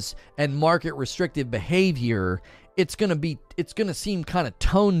exclusives and market restrictive behavior, it's going to seem kind of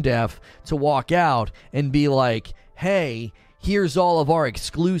tone deaf to walk out and be like, "Hey, here's all of our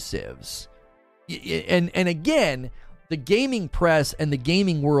exclusives." And again, the gaming press and the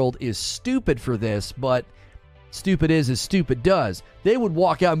gaming world is stupid for this, but stupid is as stupid does. They would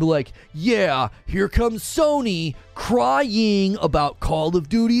walk out and be like, "Yeah, here comes Sony crying about Call of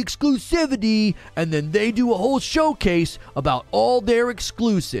Duty exclusivity," and then they do a whole showcase about all their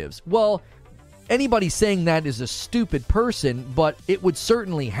exclusives. Well, anybody saying that is a stupid person, but it would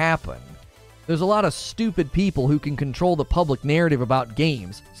certainly happen. There's a lot of stupid people who can control the public narrative about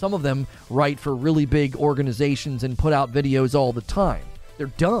games. Some of them write for really big organizations and put out videos all the time. They're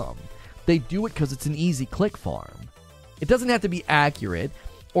dumb. They do it because it's an easy click farm. It doesn't have to be accurate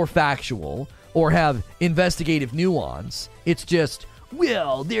or factual or have investigative nuance. It's just,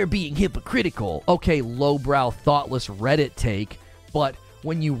 well, they're being hypocritical. Okay, lowbrow, thoughtless Reddit take, but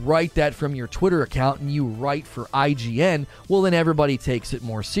when you write that from your Twitter account and you write for IGN, well, then everybody takes it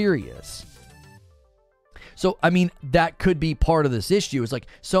more serious. So, I mean, that could be part of this issue. It's like,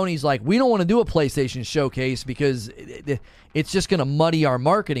 Sony's like, we don't want to do a PlayStation showcase because it's just going to muddy our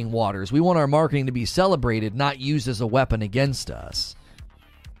marketing waters. We want our marketing to be celebrated, not used as a weapon against us.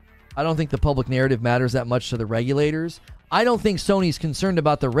 I don't think the public narrative matters that much to the regulators. I don't think Sony's concerned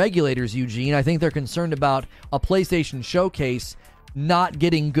about the regulators, Eugene. I think they're concerned about a PlayStation showcase not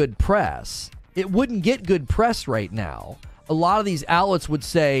getting good press. It wouldn't get good press right now. A lot of these outlets would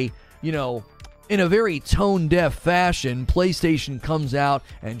say, you know, in a very tone-deaf fashion, PlayStation comes out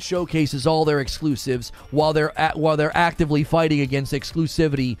and showcases all their exclusives while they're actively fighting against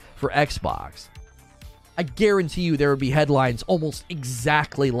exclusivity for Xbox. I guarantee you there would be headlines almost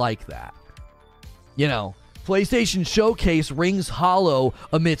exactly like that. You know, PlayStation Showcase rings hollow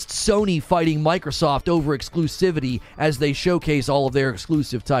amidst Sony fighting Microsoft over exclusivity as they showcase all of their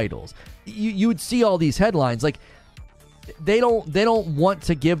exclusive titles. You would see all these headlines. Like, they don't want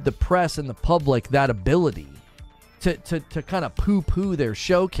to give the press and the public that ability to kind of poo-poo their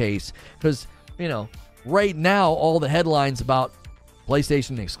showcase, because, you know, right now all the headlines about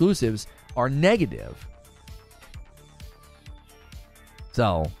PlayStation exclusives are negative.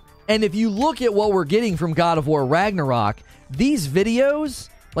 So, and if you look at what we're getting from God of War Ragnarok, these videos,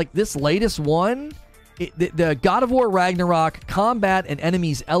 like this latest one, the God of War Ragnarok Combat and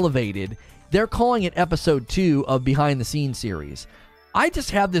Enemies Elevated, they're calling it episode 2 of Behind the Scenes series. I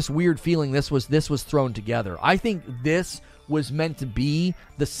just have this weird feeling this was thrown together. I think this was meant to be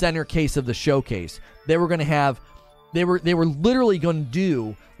the center case of the showcase. They were literally going to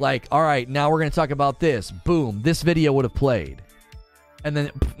do like, all right, now we're going to talk about this. Boom, this video would have played. And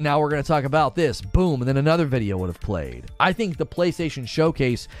then now we're going to talk about this. Boom, and then another video would have played. I think the PlayStation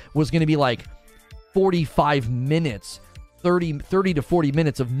showcase was going to be like 45 minutes, 30 to 40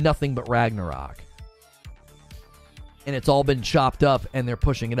 minutes of nothing but Ragnarok. And it's all been chopped up, and they're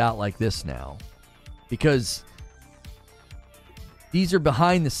pushing it out like this now. Because these are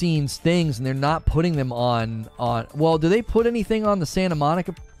behind-the-scenes things, and they're not putting them on... Well, do they put anything on the Santa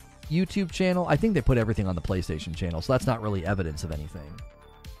Monica YouTube channel? I think they put everything on the PlayStation channel, so that's not really evidence of anything.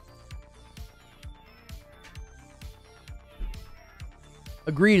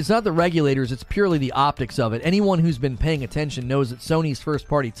 Agreed, it's not the regulators, it's purely the optics of it. Anyone who's been paying attention knows that Sony's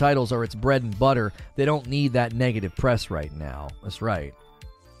first-party titles are its bread and butter. They don't need that negative press right now. That's right.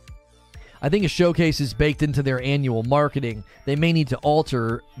 I think a showcase is baked into their annual marketing. They may need to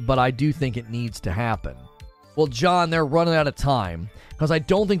alter, but I do think it needs to happen. Well, John, they're running out of time, because I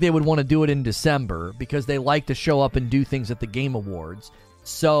don't think they would want to do it in December, because they like to show up and do things at the Game Awards.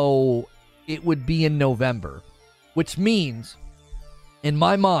 So it would be in November, which means, in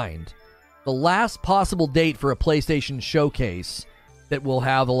my mind, the last possible date for a PlayStation showcase that will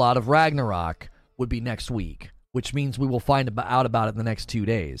have a lot of Ragnarok would be next week, which means we will find out about it in the next 2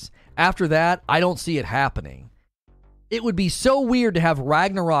 days. After that, I don't see it happening. It would be so weird to have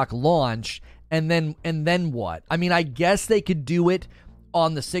Ragnarok launch, and then what? I mean, I guess they could do it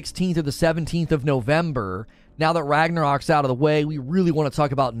on the 16th or the 17th of November. Now that Ragnarok's out of the way, we really want to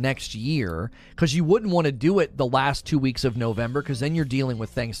talk about next year, because you wouldn't want to do it the last 2 weeks of November, because then you're dealing with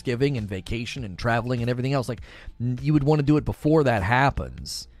Thanksgiving and vacation and traveling and everything else. Like, you would want to do it before that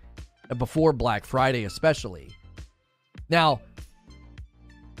happens. before Black Friday especially. Now,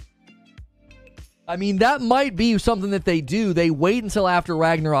 I mean, that might be something that they do. They wait until after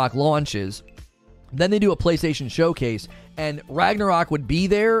Ragnarok launches. Then they do a PlayStation showcase. And Ragnarok would be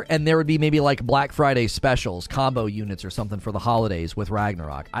there. And there would be maybe like Black Friday specials, combo units or something for the holidays with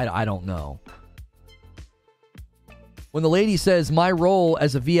Ragnarok. I don't know. When the lady says, my role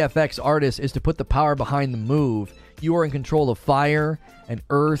as a VFX artist is to put the power behind the move, you are in control of fire and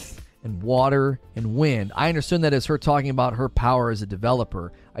earth and water and wind. I understood that as her talking about her power as a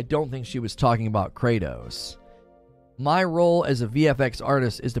developer. I don't think she was talking about Kratos. My role as a VFX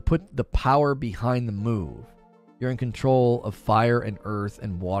artist is to put the power behind the move. You're in control of fire and earth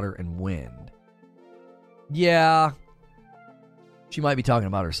and water and wind. Yeah. She might be talking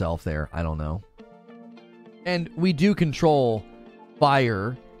about herself there. I don't know. And we do control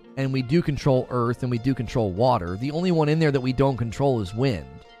fire, and we do control earth, and we do control water. The only one in there that we don't control is wind.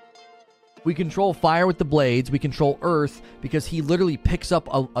 We control fire with the blades. We control earth because he literally picks up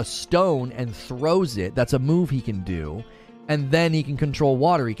a stone and throws it. That's a move he can do. And then he can control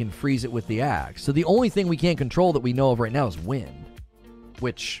water. He can freeze it with the axe. So the only thing we can't control that we know of right now is wind.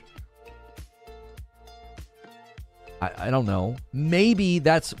 Which, I don't know. Maybe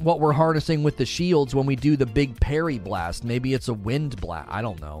that's what we're harnessing with the shields when we do the big parry blast. Maybe it's a wind blast. I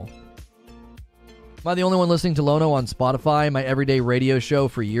don't know. Am I the only one listening to Lono on Spotify, my everyday radio show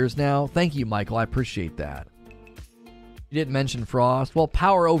for years now? Thank you, Michael. I appreciate that. You didn't mention Frost. Well,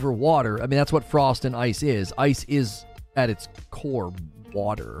 power over water. I mean, that's what Frost and Ice is. Ice is, at its core,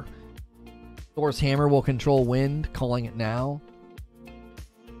 water. Thor's hammer will control wind, calling it now.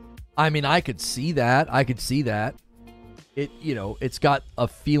 I mean, I could see that. It, it's got a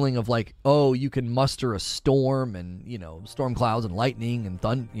feeling of like, oh, you can muster a storm and, storm clouds and lightning and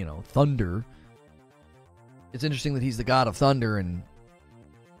thunder. It's interesting that he's the god of thunder and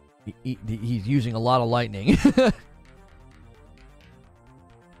he's using a lot of lightning.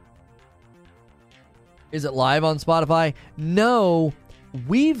 Is it live on Spotify? No.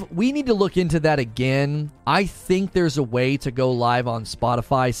 We need to look into that again. I think there's a way to go live on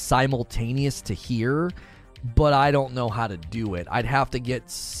Spotify simultaneous to here, but I don't know how to do it. I'd have to get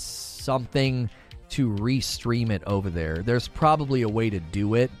something to restream it over there. There's probably a way to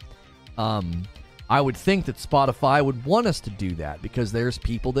do it. I would think that Spotify would want us to do that because there's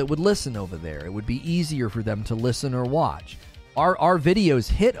people that would listen over there. It would be easier for them to listen or watch. Our videos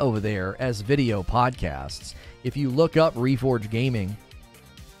hit over there as video podcasts. If you look up Reforge Gaming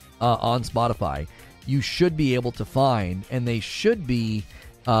on Spotify, you should be able to find, and they should be,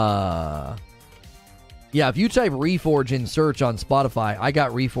 if you type Reforge in search on Spotify, I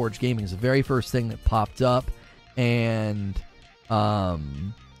got Reforge Gaming as the very first thing that popped up, and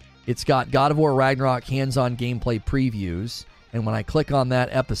it's got God of War Ragnarok hands-on gameplay previews, and when I click on that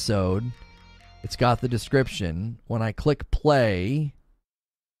episode, it's got the description. When I click play,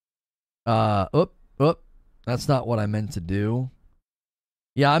 that's not what I meant to do.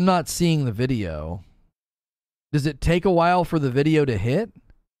 Yeah, I'm not seeing the video. Does it take a while for the video to hit?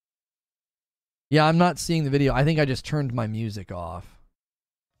 Yeah, I'm not seeing the video. I think I just turned my music off.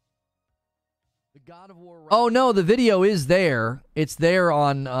 The God of War. Oh no, the video is there. It's there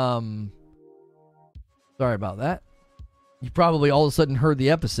on sorry about that. You probably all of a sudden heard the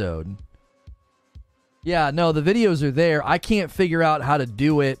episode. Yeah, no, the videos are there. I can't figure out how to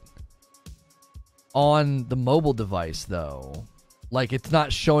do it on the mobile device though. Like, it's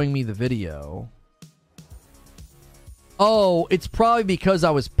not showing me the video. Oh, it's probably because I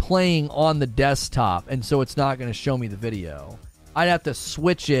was playing on the desktop, and so it's not going to show me the video. I'd have to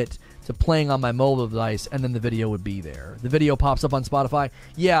switch it to playing on my mobile device, and then the video would be there. The video pops up on Spotify.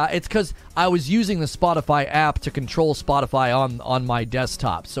 Yeah, it's because I was using the Spotify app to control Spotify on my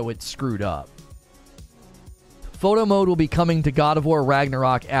desktop, so it's screwed up. Photo mode will be coming to God of War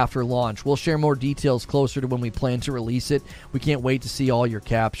Ragnarok after launch. We'll share more details closer to when we plan to release it. We can't wait to see all your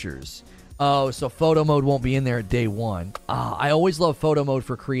captures. Oh, so photo mode won't be in there at day one. I always love photo mode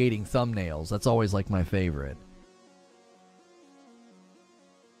for creating thumbnails. That's always like my favorite.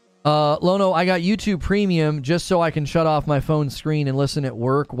 Lono, I got YouTube Premium just so I can shut off my phone screen and listen at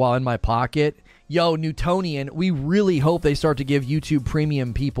work while in my pocket. Yo, Newtonian, we really hope they start to give YouTube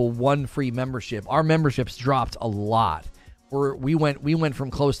Premium people one free membership. Our memberships dropped a lot. We went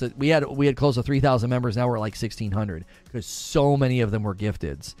from close to we had close to 3,000 members. Now we're at like 1,600 because so many of them were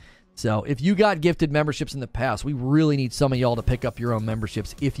gifteds. So if you got gifted memberships in the past, we really need some of y'all to pick up your own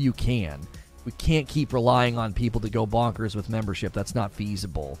memberships if you can. We can't keep relying on people to go bonkers with membership. That's not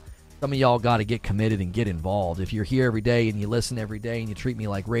feasible. Some of y'all got to get committed and get involved. If you're here every day and you listen every day and you treat me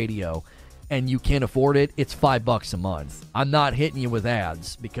like radio, and you can't afford it, it's $5 a month. I'm not hitting you with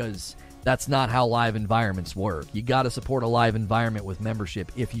ads because that's not how live environments work. You got to support a live environment with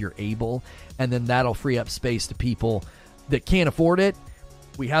membership if you're able, and then that'll free up space to people that can't afford it.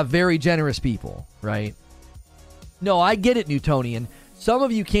 We have very generous people, right? No, I get it, Newtonian. Some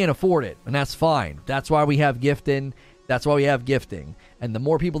of you can't afford it, and that's fine. That's why we have gifting. That's why we have gifting. And the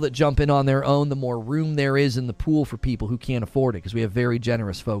more people that jump in on their own, the more room there is in the pool for people who can't afford it, because we have very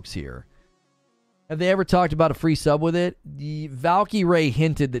generous folks here. Have they ever talked about a free sub with it? The Valky Ray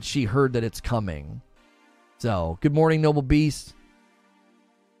hinted that she heard that it's coming. So, good morning, Noble Beast.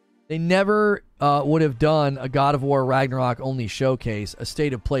 They never would have done a God of War Ragnarok only showcase. A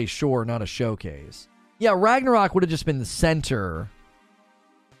state of play, sure, not a showcase. Yeah, Ragnarok would have just been the center.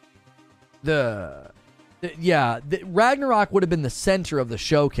 Ragnarok would have been the center of the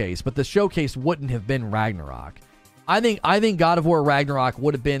showcase, but the showcase wouldn't have been Ragnarok. I think God of War Ragnarok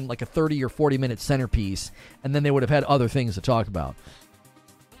would have been like a 30 or 40 minute centerpiece, and then they would have had other things to talk about.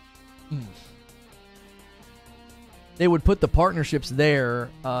 They would put the partnerships there,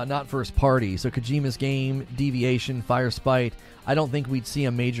 not first party. So Kojima's game, Deviation, Firespite. I don't think we'd see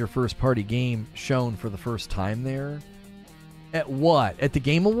a major first party game shown for the first time there. At what? At the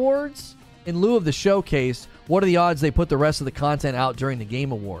Game Awards? In lieu of the showcase, what are the odds they put the rest of the content out during the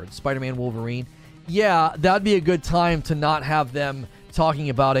Game Awards? Spider-Man, Wolverine. Yeah, that'd be a good time to not have them talking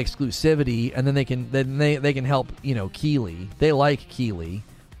about exclusivity, and then they can help, Keighley. They like Keighley.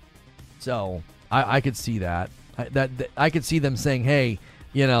 So, I could see that. I could see them saying, hey,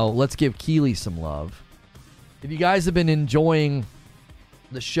 let's give Keighley some love. If you guys have been enjoying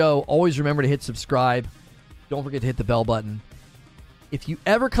the show, always remember to hit subscribe. Don't forget to hit the bell button. If you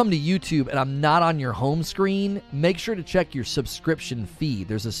ever come to YouTube and I'm not on your home screen, make sure to check your subscription feed.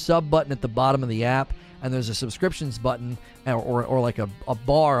 There's a sub button at the bottom of the app, and there's a subscriptions button or like a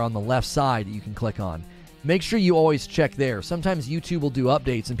bar on the left side that you can click on. Make sure you always check there. Sometimes YouTube will do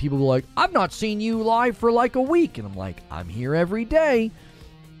updates, and people will be like, I've not seen you live for like a week. And I'm like, I'm here every day.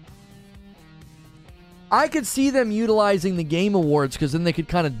 I could see them utilizing the Game Awards because then they could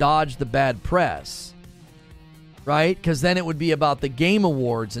kind of dodge the bad press. Right? Because then it would be about the Game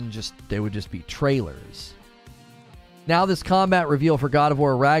Awards and they would just be trailers. Now this combat reveal for God of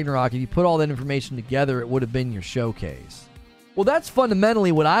War Ragnarok, if you put all that information together, it would have been your showcase. Well, that's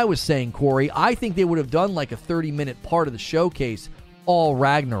fundamentally what I was saying, Corey. I think they would have done like a 30-minute part of the showcase all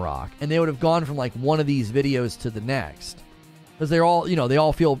Ragnarok, and they would have gone from like one of these videos to the next. Because they're all, they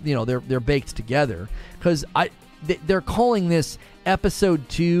all feel, they're baked together. Because they're calling this episode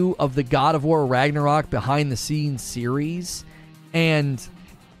 2 of the God of War Ragnarok behind the scenes series, and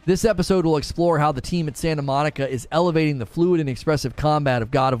this episode will explore how the team at Santa Monica is elevating the fluid and expressive combat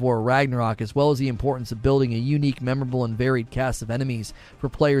of God of War Ragnarok, as well as the importance of building a unique, memorable, and varied cast of enemies for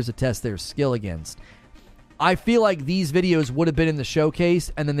players to test their skill against. I feel like these videos would have been in the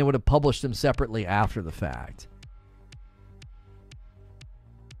showcase, and then they would have published them separately after the fact.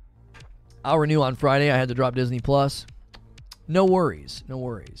 I'll renew on Friday. I had to drop Disney Plus. No worries. No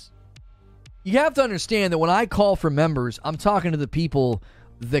worries. You have to understand that when I call for members, I'm talking to the people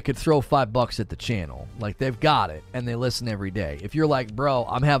that could throw $5 at the channel. Like, they've got it, and they listen every day. If you're like, bro,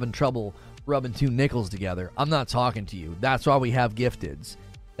 I'm having trouble rubbing 2 nickels together, I'm not talking to you. That's why we have gifteds.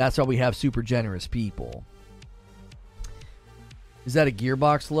 That's why we have super generous people. Is that a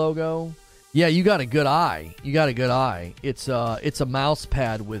Gearbox logo? Yeah, you got a good eye. It's a mouse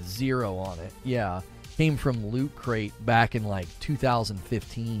pad with 0 on it. Yeah. Came from Loot Crate back in like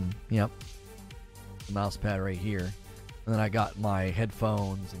 2015. Yep. The mouse pad right here. And then I got my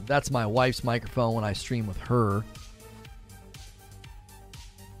headphones. And that's my wife's microphone when I stream with her.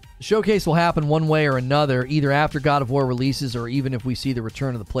 The showcase will happen one way or another, either after God of War releases or even if we see the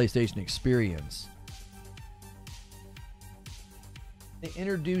return of the PlayStation Experience. They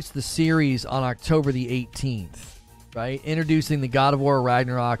introduced the series on October the 18th, right? Introducing the God of War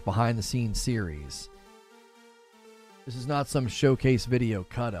Ragnarok behind the scenes series. This is not some showcase video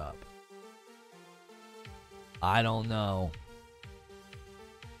cut up. I don't know.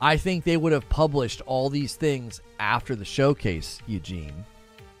 I think they would have published all these things after the showcase, Eugene.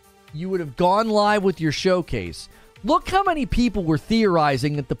 You would have gone live with your showcase. Look how many people were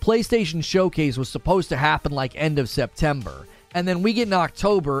theorizing that the PlayStation Showcase was supposed to happen like end of September. And then we get in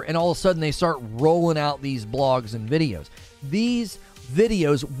October, and all of a sudden they start rolling out these blogs and videos. These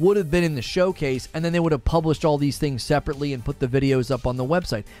videos would have been in the showcase, and then they would have published all these things separately and put the videos up on the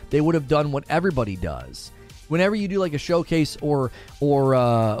website. They would have done what everybody does. Whenever you do like a showcase or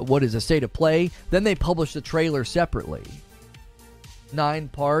what is a state of play, then they publish the trailer separately. 9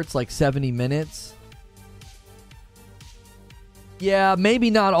 parts, like 70 minutes. Yeah, maybe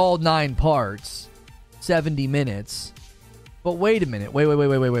not all 9 parts, 70 minutes. But wait a minute.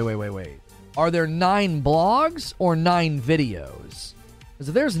 Wait. Are there 9 blogs or 9 videos? Because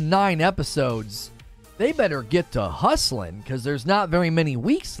if there's 9 episodes, they better get to hustling because there's not very many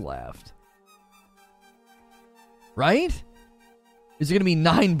weeks left. Right? Is it going to be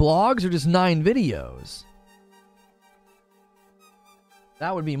 9 blogs or just 9 videos?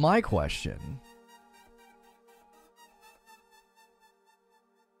 That would be my question.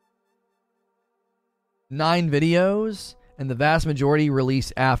 Nine videos, and the vast majority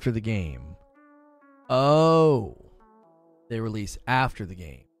release after the game. Oh. They release after the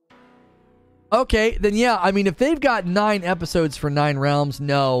game. Okay, then yeah, I mean, if they've got 9 episodes for 9 realms,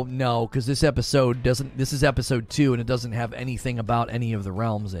 no, because this is episode 2, and it doesn't have anything about any of the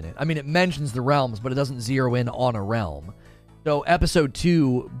realms in it. I mean, it mentions the realms, but it doesn't zero in on a realm. So episode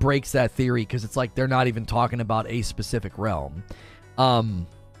 2 breaks that theory, because it's like they're not even talking about a specific realm.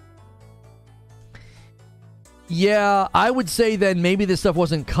 Yeah, I would say then maybe this stuff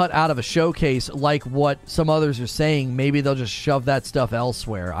wasn't cut out of a showcase like what some others are saying. Maybe they'll just shove that stuff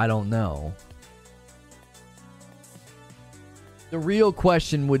elsewhere. I don't know. The real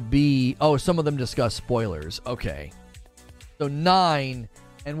question would be, some of them discuss spoilers. Okay. So 9,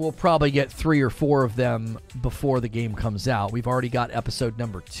 and we'll probably get 3 or 4 of them before the game comes out. We've already got episode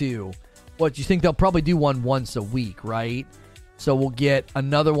number 2. What, you think they'll probably do one once a week, right? So we'll get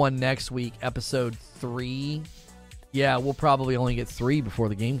another one next week, episode 3. Yeah, we'll probably only get 3 before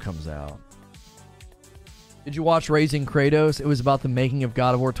the game comes out. Did you watch Raising Kratos? It was about the making of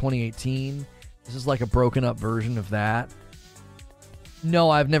God of War 2018. This is like a broken up version of that.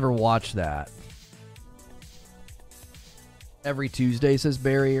 No, I've never watched that. Every Tuesday, says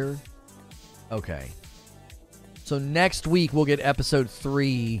Barrier. Okay. So next week we'll get episode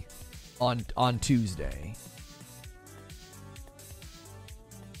 3 on Tuesday.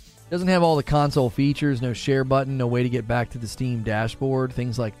 Doesn't have all the console features, no share button, no way to get back to the Steam dashboard,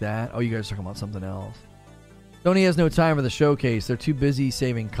 things like that. Oh, you guys are talking about something else. Sony has no time for the showcase. They're too busy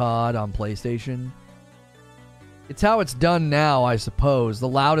saving COD on PlayStation. It's how it's done now, I suppose. The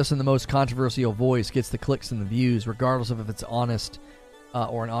loudest and the most controversial voice gets the clicks and the views, regardless of if it's honest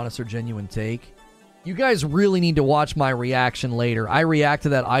or an honest or genuine take. You guys really need to watch my reaction later. I react to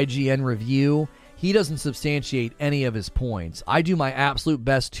that IGN review. He doesn't substantiate any of his points. I do my absolute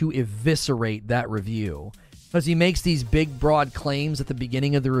best to eviscerate that review. Because he makes these big, broad claims at the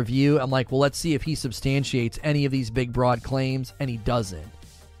beginning of the review. I'm like, well, let's see if he substantiates any of these big, broad claims. And he doesn't.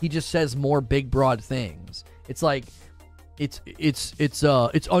 He just says more big, broad things. It's like, it's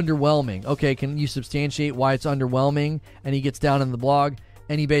underwhelming. Okay, can you substantiate why it's underwhelming? And he gets down in the blog,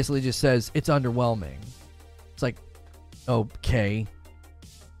 and he basically just says, it's underwhelming. It's like, okay.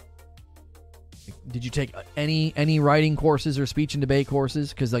 Did you take any writing courses or speech and debate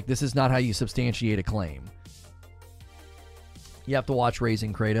courses? Because like this is not how you substantiate a claim. You have to watch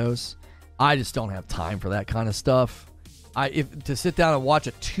Raising Kratos. I just don't have time for that kind of stuff. If to sit down and watch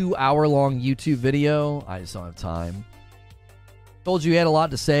a 2-hour-long YouTube video, I just don't have time. Told you he had a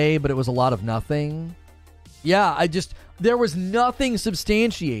lot to say, but it was a lot of nothing. Yeah, there was nothing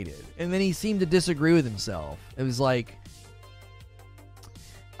substantiated, and then he seemed to disagree with himself. It was like,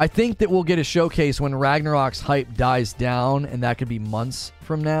 I think that we'll get a showcase when Ragnarok's hype dies down, and that could be months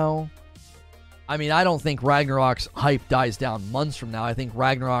from now. I mean, I don't think Ragnarok's hype dies down months from now. I think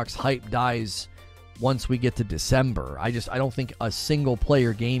Ragnarok's hype dies once we get to December. I don't think a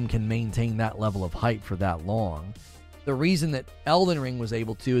single-player game can maintain that level of hype for that long. The reason that Elden Ring was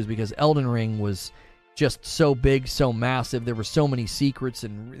able to is because Elden Ring was just so big, so massive. There were so many secrets,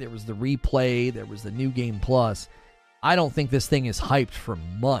 and there was the replay, there was the New Game Plus. I don't think this thing is hyped for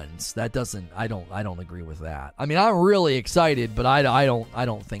months. I don't agree with that. I mean, I'm really excited, but I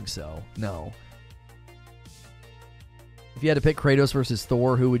don't think so. No. If you had to pick Kratos versus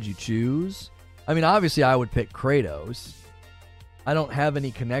Thor, who would you choose? I mean, obviously I would pick Kratos. I don't have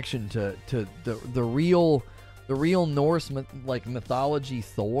any connection to the real Norse mythology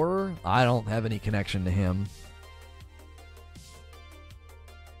Thor. I don't have any connection to him.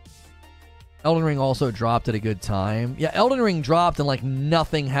 Elden Ring also dropped at a good time. Yeah, Elden Ring dropped and like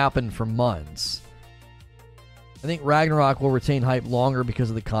nothing happened for months. I think Ragnarok will retain hype longer because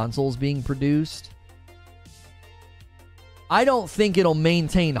of the consoles being produced. I don't think it'll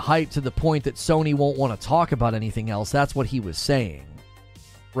maintain hype to the point that Sony won't want to talk about anything else. That's what he was saying.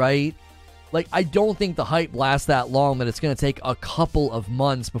 Right? Like, I don't think the hype lasts that long that it's going to take a couple of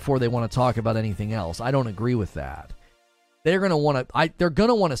months before they want to talk about anything else. I don't agree with that. They're going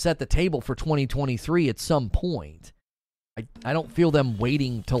to want to set the table for 2023 at some point. I don't feel them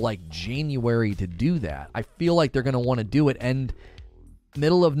waiting till like January to do that. I feel like they're going to want to do it end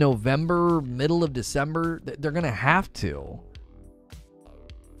middle of November, middle of December. They're going to have to.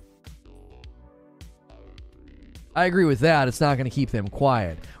 I agree with that. It's not going to keep them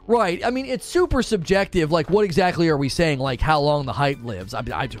quiet. Right. I mean, it's super subjective. Like, what exactly are we saying? Like, how long the hype lives?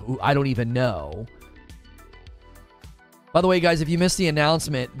 I don't even know. By the way, guys, if you missed the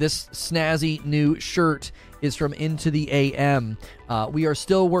announcement, this snazzy new shirt is from Into the AM. We are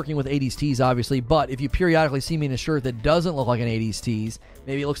still working with 80s tees, obviously, but if you periodically see me in a shirt that doesn't look like an 80s tees,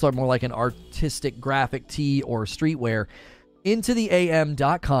 maybe it looks more like an artistic graphic tee or streetwear,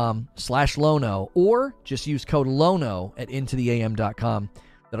 intotheam.com/Lono, or just use code Lono at intotheam.com.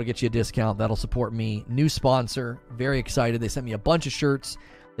 That'll get you a discount. That'll support me. New sponsor. Very excited. They sent me a bunch of shirts.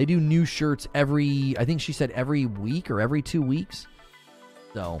 They do new shirts I think she said every week or every 2 weeks.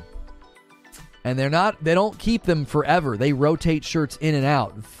 So, and they don't keep them forever. They rotate shirts in and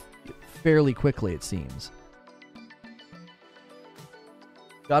out fairly quickly, it seems.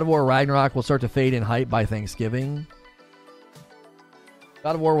 God of War Ragnarok will start to fade in hype by Thanksgiving.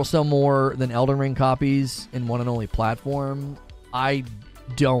 God of War will sell more than Elden Ring copies in one and only platform. I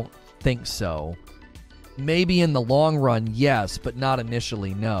don't think so. Maybe in the long run, yes, but not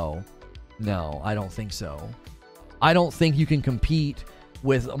initially, no. No, I don't think so. I don't think you can compete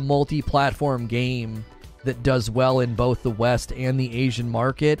with a multi-platform game that does well in both the West and the Asian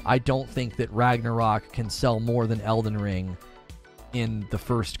market. I don't think that Ragnarok can sell more than Elden Ring in the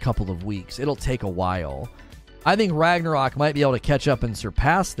first couple of weeks. It'll take a while. I think Ragnarok might be able to catch up and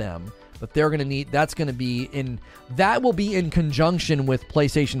surpass them, but that will be in conjunction with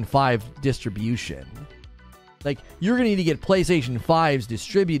PlayStation 5 distribution. Like, you're going to need to get PlayStation 5s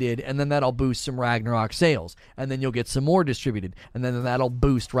distributed, and then that'll boost some Ragnarok sales. And then you'll get some more distributed, and then that'll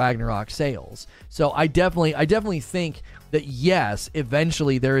boost Ragnarok sales. So I definitely think that, yes,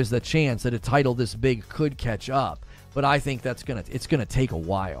 eventually there is the chance that a title this big could catch up. But I think it's going to take a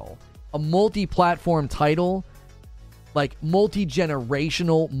while. A multi-platform title, like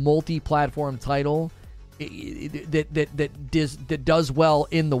multi-generational, multi-platform title that does well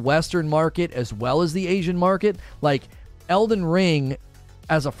in the Western market as well as the Asian market, like Elden Ring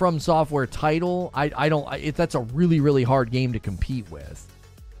as a From Software title, that's a really, really hard game to compete with.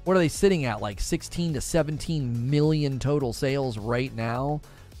 What are they sitting at? Like 16 to 17 million total sales right now?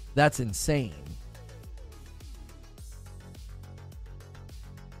 That's insane.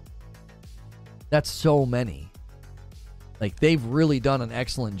 That's so many. Like, they've really done an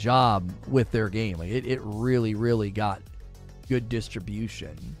excellent job with their game. Like, it really, really got good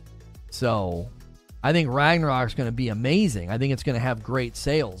distribution. So, I think Ragnarok's going to be amazing. I think it's going to have great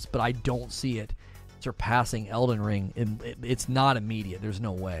sales, but I don't see it surpassing Elden Ring. It's not immediate. There's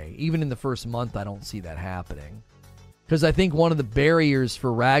no way. Even in the first month, I don't see that happening. Because I think one of the barriers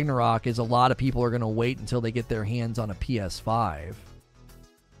for Ragnarok is a lot of people are going to wait until they get their hands on a PS5.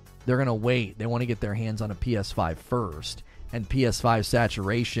 They're going to wait. They want to get their hands on a PS5 first. And PS5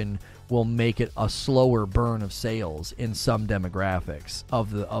 saturation will make it a slower burn of sales in some demographics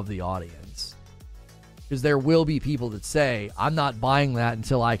of the audience. Because there will be people that say, I'm not buying that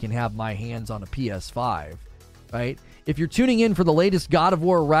until I can have my hands on a PS5, right? If you're tuning in for the latest God of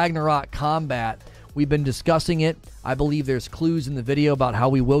War Ragnarok combat, we've been discussing it. I believe there's clues in the video about how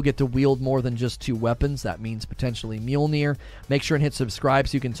we will get to wield more than just 2 weapons. That means potentially Mjolnir. Make sure and hit subscribe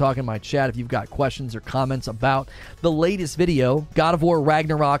so you can talk in my chat if you've got questions or comments about the latest video. God of War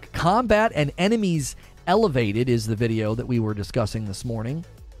Ragnarok Combat and Enemies Elevated is the video that we were discussing this morning.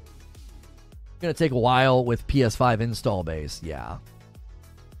 Going to take a while with PS5 install base. Yeah.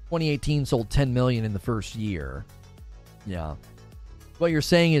 2018 sold 10 million in the first year. Yeah. What you're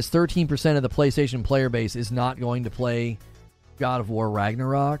saying is 13% of the PlayStation player base is not going to play God of War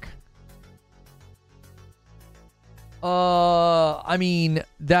Ragnarok. I mean,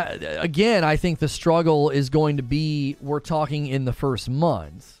 that again, I think the struggle is going to be, we're talking in the first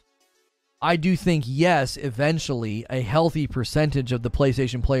month. I do think, yes, eventually a healthy percentage of the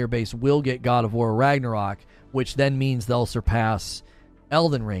PlayStation player base will get God of War Ragnarok, which then means they'll surpass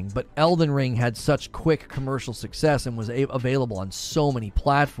Elden Ring. But Elden Ring had such quick commercial success and was available on so many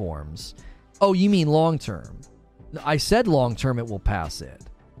platforms. Oh, you mean long term? I said long term it will pass it.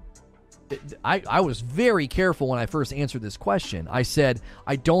 I was very careful when I first answered this question. I said,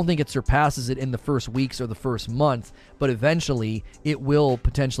 I don't think it surpasses it in the first weeks or the first month, but eventually it will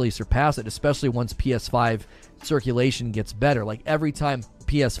potentially surpass it, especially once PS5 circulation gets better. Like, every time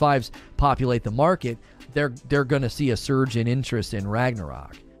PS5s populate the market, they're going to see a surge in interest in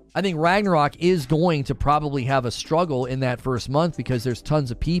Ragnarok. I think Ragnarok is going to probably have a struggle in that first month because there's tons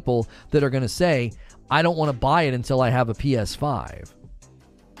of people that are going to say, I don't want to buy it until I have a PS5.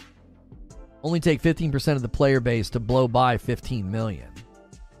 Only take 15% of the player base to blow by 15 million.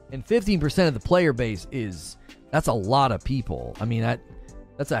 And 15% of the player base that's a lot of people. I mean,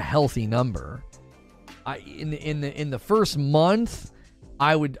 that's a healthy number. In the first month,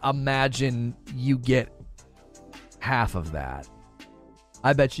 I would imagine you get half of that.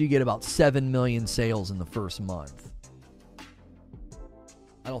 I bet you get about 7 million sales in the first month.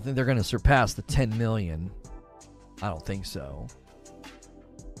 I don't think they're going to surpass the 10 million. I don't think so.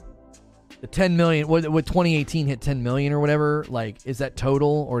 The 10 million, would 2018 hit 10 million or whatever? Like, is that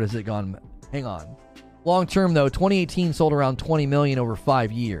total or has it gone? Hang on. Long term, though, 2018 sold around 20 million over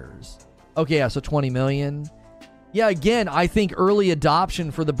 5 years. Okay, yeah, so 20 million. Yeah, again, I think early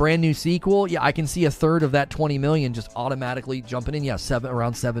adoption for the brand new sequel, yeah, I can see a third of that 20 million just automatically jumping in. Yeah,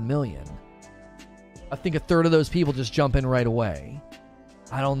 around 7 million. I think a third of those people just jump in right away.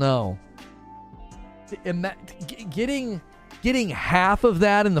 I don't know. Getting half of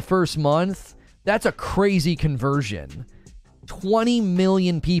that in the first month, that's a crazy conversion. 20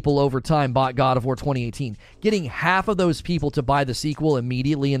 million people over time bought God of War 2018. Getting half of those people to buy the sequel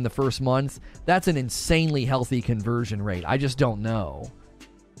immediately in the first month, that's an insanely healthy conversion rate. I just don't know.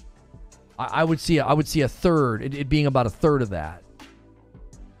 I would see a third, it being about a third of that.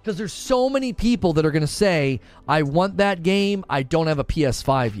 Because there's so many people that are going to say, I want that game, I don't have a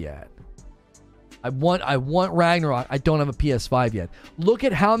PS5 yet. I want Ragnarok. I don't have a PS5 yet. Look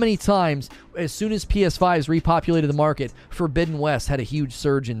at how many times, as soon as PS5s repopulated the market, Forbidden West had a huge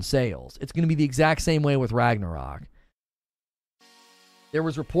surge in sales. It's going to be the exact same way with Ragnarok. There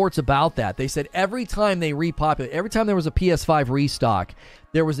was reports about that. They said every time they repopulated, every time there was a PS5 restock,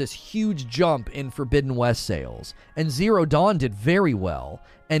 there was this huge jump in Forbidden West sales. And Zero Dawn did very well,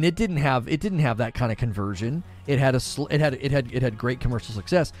 and it didn't have that kind of conversion. It had great commercial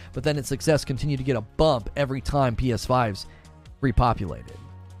success, but then its success continued to get a bump every time PS5s repopulated.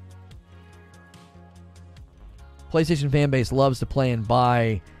 PlayStation fanbase loves to play and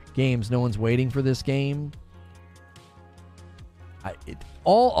buy games. No one's waiting for this game.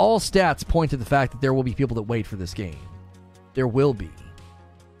 All stats point to the fact that there will be people that wait for this game. There will be.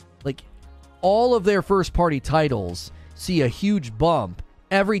 Like, all of their first-party titles see a huge bump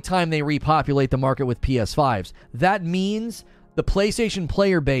every time they repopulate the market with PS5s. That means the PlayStation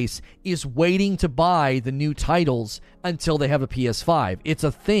player base is waiting to buy the new titles until they have a PS5. It's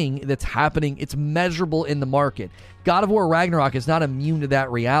a thing that's happening. It's measurable in the market. God of War Ragnarok is not immune to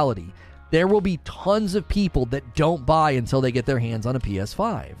that reality. There will be tons of people that don't buy until they get their hands on a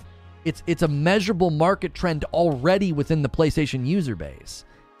PS5. It's a measurable market trend already within the PlayStation user base.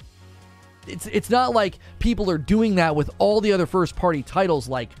 It's not like people are doing that with all the other first-party titles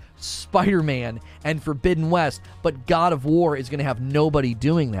like Spider-Man and Forbidden West, but God of War is going to have nobody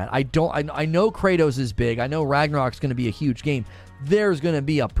doing that. I know Kratos is big. I know Ragnarok's going to be a huge game. There's going to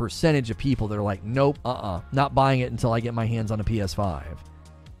be a percentage of people that are like, nope, not buying it until I get my hands on a PS5.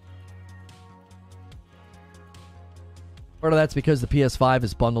 Part of that's because the PS5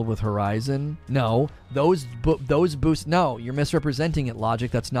 is bundled with Horizon. No, those boosts. No, you're misrepresenting it,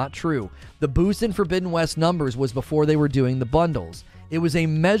 Logic. That's not true. The boost in Forbidden West numbers was before they were doing the bundles. It was a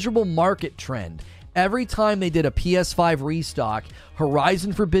measurable market trend. Every time they did a PS5 restock,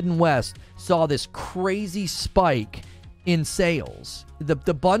 Horizon Forbidden West saw this crazy spike in sales. The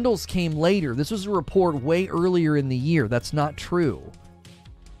bundles came later. This was a report way earlier in the year. That's not true.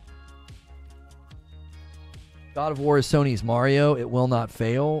 God of War is Sony's Mario. It will not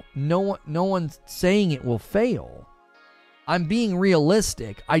fail. No one's saying it will fail. I'm being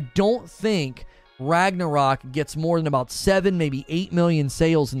realistic. I don't think Ragnarok gets more than about 7, maybe 8 million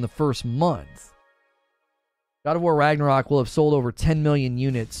sales in the first month. God of War Ragnarok will have sold over 10 million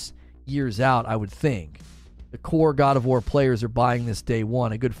units years out, I would think. The core God of War players are buying this day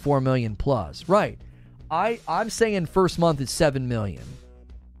one, a good 4 million plus. Right. I'm saying first month is 7 million.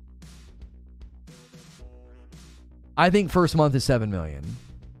 I think first month is 7 million.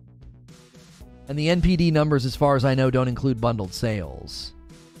 And the NPD numbers, as far as I know, don't include bundled sales.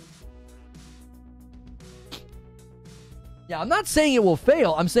 Yeah, I'm not saying it will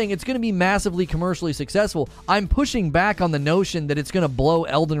fail. I'm saying it's going to be massively commercially successful. I'm pushing back on the notion that it's going to blow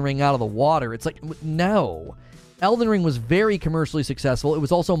Elden Ring out of the water. It's like, no. Elden Ring was very commercially successful. It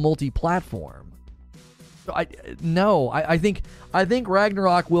was also multi-platform. So I think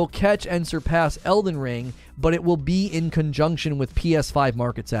Ragnarok will catch and surpass Elden Ring, but it will be in conjunction with PS5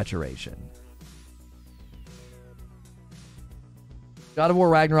 market saturation. God of War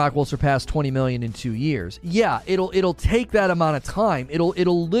Ragnarok will surpass 20 million in 2 years. Yeah, it'll take that amount of time.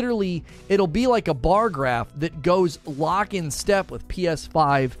 It'll be like a bar graph that goes lock in step with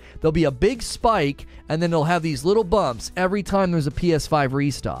PS5. There'll be a big spike, and then they'll have these little bumps every time there's a PS5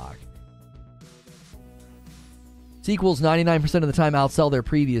 restock. Sequels 99% of the time outsell their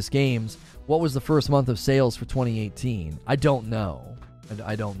previous games. What was the first month of sales for 2018? I don't know.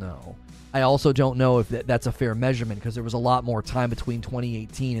 I don't know. I also don't know if that's a fair measurement because there was a lot more time between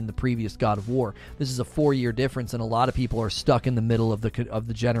 2018 and the previous God of War. This is a 4-year difference, and a lot of people are stuck in the middle of the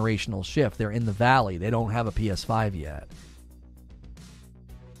generational shift. They're in the valley. They don't have a PS5 yet.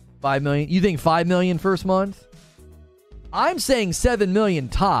 5 million? You think 5 million first month? I'm saying 7 million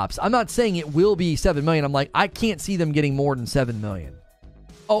tops. I'm not saying it will be 7 million. I'm like, I can't see them getting more than 7 million.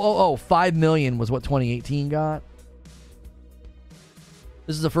 5 million was what 2018 got?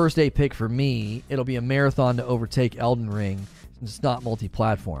 This is a first day pick for me. It'll be a marathon to overtake Elden Ring since it's not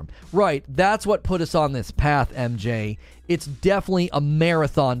multi-platform. Right, that's what put us on this path, MJ. It's definitely a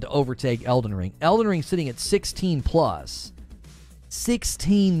marathon to overtake Elden Ring. Elden Ring's sitting at 16 plus.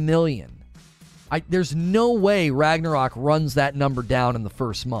 16 million. There's no way Ragnarok runs that number down in the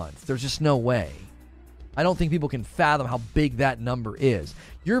first month. There's just no way. I don't think people can fathom how big that number is.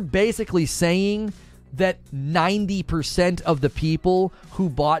 You're basically saying that 90% of the people who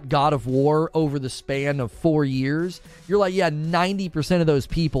bought God of War over the span of 4 years, you're like, yeah, 90% of those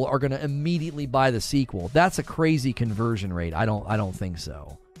people are going to immediately buy the sequel. That's a crazy conversion rate. I don't think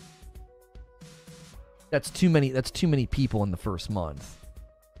so. That's too many people in the first month.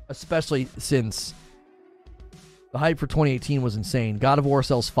 Especially since the hype for 2018 was insane. God of War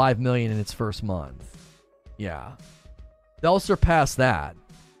sells 5 million in its first month. Yeah. They'll surpass that.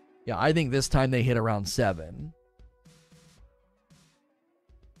 Yeah, I think this time they hit around 7.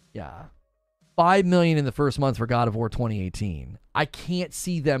 Yeah. 5 million in the first month for God of War 2018. I can't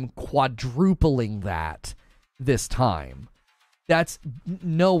see them quadrupling that this time. That's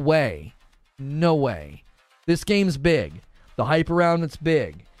no way. No way. This game's big. The hype around it's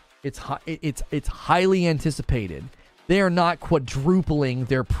big. It's highly anticipated. They are not quadrupling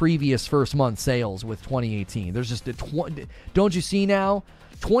their previous first month sales with 2018. There's just don't you see now?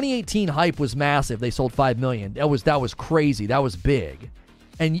 2018 hype was massive. They sold 5 million. That was crazy. That was big.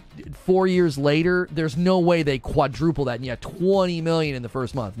 And 4 years later, there's no way they quadruple that. And yeah, 20 million in the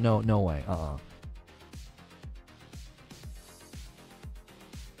first month. No way.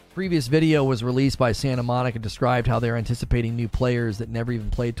 Previous video was released by Santa Monica, described how they're anticipating new players that never even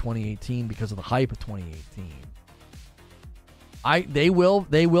played 2018 because of the hype of 2018. They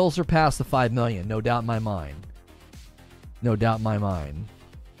will surpass the 5 million, no doubt in my mind. No doubt in my mind.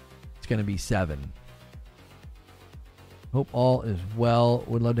 It's going to be 7. Hope all is well.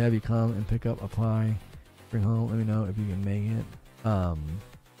 Would love to have you come and pick up a pie. Bring home. Let me know if you can make it.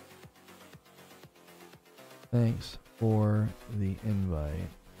 Thanks for the invite.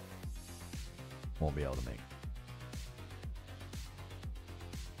 Won't be able to make it.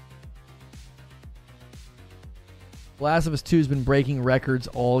 Last of Us 2 has been breaking records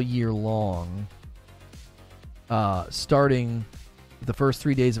all year long. Starting the first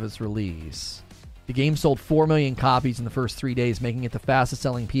 3 days of its release. The game sold 4 million copies in the first 3 days, making it the fastest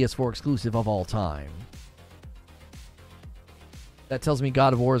selling PS4 exclusive of all time. That tells me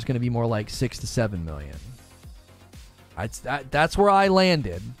God of War is going to be more like 6 to 7 million. That's where I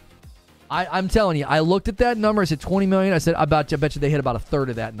landed. I'm telling you, I looked at that number. I said 20 million. I said, I bet you they hit about a third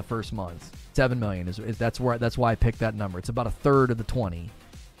of that in the first month. 7 million that's why I picked that number. It's about a third of the 20.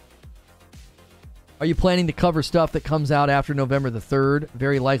 Are you planning to cover stuff that comes out after November the 3rd?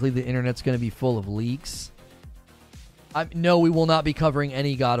 Very likely the internet's going to be full of leaks. No, we will not be covering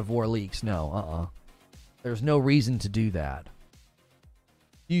any God of War leaks. No, There's no reason to do that.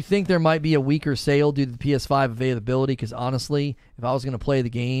 Do you think there might be a weaker sale due to the PS5 availability? Because honestly, if I was going to play the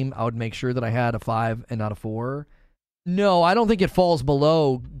game, I would make sure that I had a 5 and not a 4. No, I don't think it falls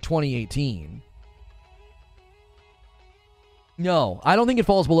below 2018. No, I don't think it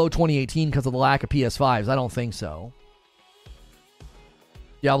falls below 2018 because of the lack of PS5s. I don't think so.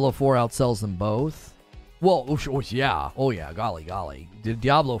 Diablo 4 outsells them both. Well, yeah. Oh, yeah. Golly.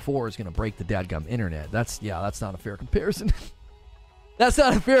 Diablo 4 is going to break the dadgum internet. That's not a fair comparison. That's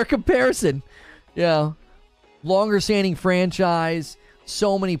not a fair comparison. Yeah. Longer standing franchise.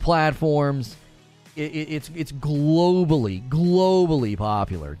 So many platforms. It's globally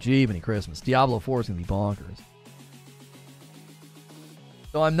popular. Jiminy Christmas. Diablo 4 is going to be bonkers.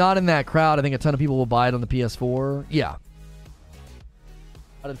 So I'm not in that crowd. I think a ton of people will buy it on the PS4. Yeah.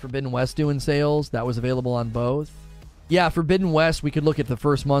 How did Forbidden West do in sales? That was available on both. Yeah, Forbidden West, we could look at the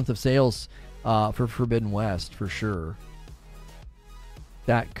first month of sales for Forbidden West for sure.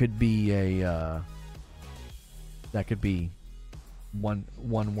 That could be a one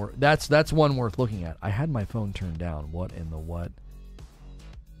worth. That's one worth looking at. I had my phone turned down. What in the what?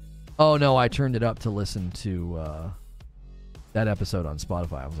 Oh no, I turned it up to listen to that episode on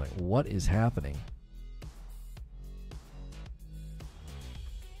Spotify. I was like, what is happening?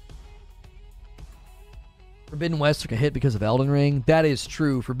 Forbidden West took a hit because of Elden Ring. That is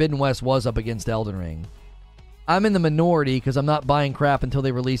true. Forbidden West was up against Elden Ring. I'm in the minority because I'm not buying crap until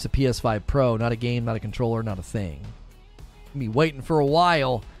they release a PS5 Pro. Not a game, not a controller, not a thing. I'll be waiting for a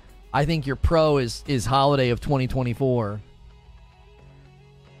while. I think your Pro is holiday of 2024.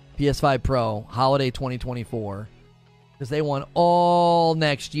 PS5 Pro, holiday 2024. Because they want all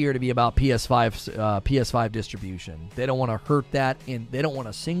next year to be about PS5 distribution. They don't want to hurt that. They don't want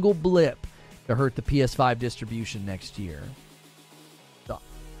a single blip to hurt the PS5 distribution next year. So,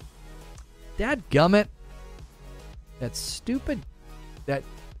 dadgummit. That's stupid. That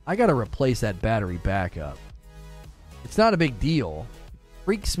I gotta replace that battery backup. It's not a big deal. It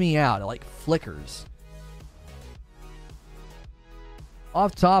freaks me out. It like flickers.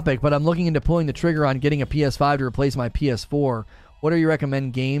 Off topic, but I'm looking into pulling the trigger on getting a PS5 to replace my PS4. What do you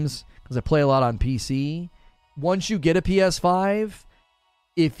recommend games? Because I play a lot on PC. Once you get a PS5,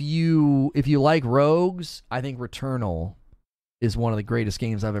 if you like Rogues, I think Returnal is one of the greatest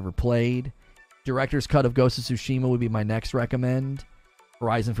games I've ever played. Director's Cut of Ghost of Tsushima would be my next recommend.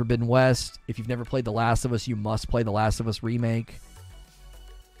 Horizon Forbidden West. If you've never played The Last of Us, you must play The Last of Us Remake.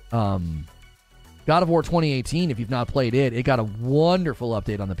 God of War 2018, if you've not played it, it got a wonderful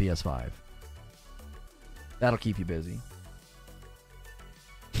update on the PS5. That'll keep you busy.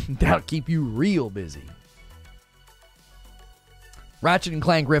 That'll keep you real busy. Ratchet and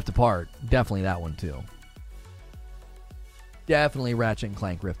Clank Rift Apart. Definitely that one, too. Definitely Ratchet and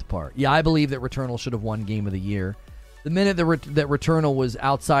Clank Rift Apart. Yeah, I believe that Returnal should have won Game of the Year. The minute that Returnal was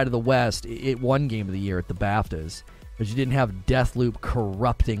outside of the West, it won Game of the Year at the BAFTAs. Because you didn't have Deathloop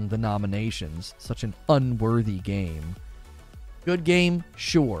corrupting the nominations. Such an unworthy game. Good game?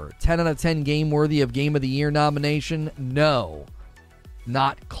 Sure. 10 out of 10 game worthy of Game of the Year nomination? No.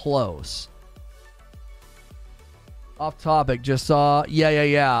 Not close. Off topic, just saw,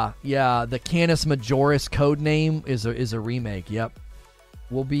 yeah. The Canis Majoris code name is a remake. Yep,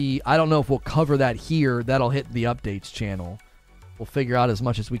 I don't know if we'll cover that here. That'll hit the updates channel. We'll figure out as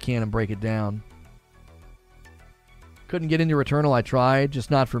much as we can and break it down. Couldn't get into Returnal. I tried,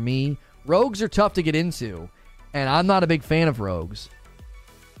 just not for me. Rogues are tough to get into, and I'm not a big fan of Rogues.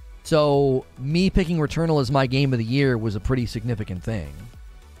 So me picking Returnal as my game of the year was a pretty significant thing.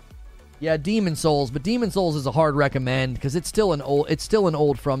 Yeah, Demon Souls, but Demon Souls is a hard recommend because it's still an old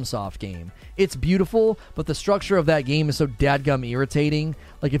FromSoft game. It's beautiful, but the structure of that game is so dadgum irritating.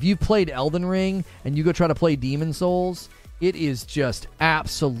 Like if you've played Elden Ring and you go try to play Demon Souls, it is just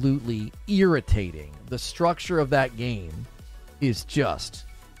absolutely irritating. The structure of that game is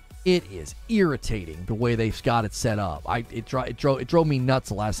irritating the way they've got it set up. It drove me nuts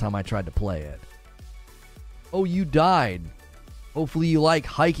the last time I tried to play it. Oh, you died. Hopefully you like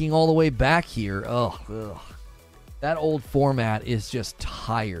hiking all the way back here. Ugh. That old format is just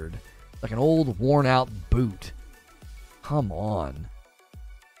tired. Like an old worn out boot. Come on.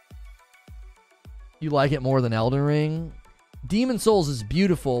 You like it more than Elden Ring? Demon Souls is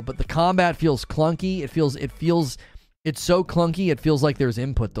beautiful, but the combat feels clunky. It's so clunky it feels like there's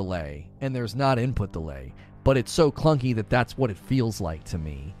input delay. And there's not input delay. But it's so clunky that that's what it feels like to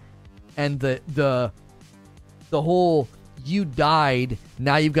me. And the whole... You died,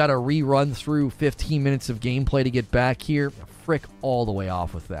 now you've got to rerun through 15 minutes of gameplay to get back here. Frick all the way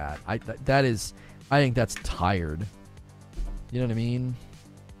off with that. I think that's tired. You know what I mean?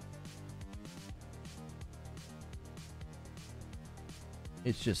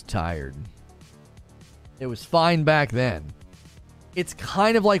 It's just tired. It was fine back then. It's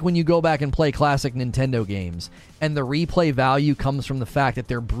kind of like when you go back and play classic Nintendo games, and the replay value comes from the fact that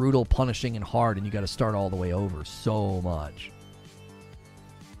they're brutal, punishing, and hard, and you got to start all the way over so much.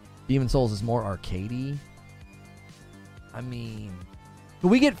 Demon Souls is more arcadey. I mean, can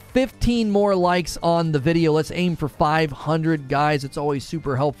we get 15 more likes on the video? Let's aim for 500, guys. It's always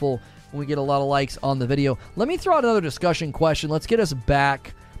super helpful when we get a lot of likes on the video. Let me throw out another discussion question. Let's get us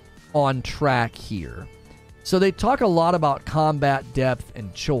back on track here. So they talk a lot about combat depth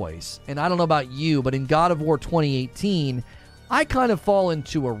and choice. And I don't know about you, but in God of War 2018, I kind of fall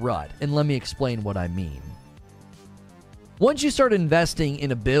into a rut. And let me explain what I mean. Once you start investing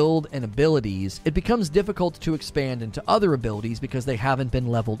in a build and abilities, it becomes difficult to expand into other abilities because they haven't been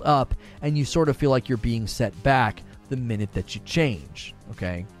leveled up, and you sort of feel like you're being set back the minute that you change,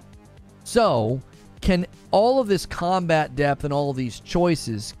 okay? So, can all of this combat depth and all of these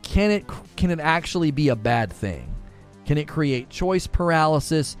choices, can it actually be a bad thing? Can it create choice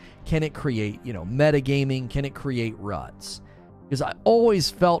paralysis? Can it create, metagaming? Can it create ruts? Because I always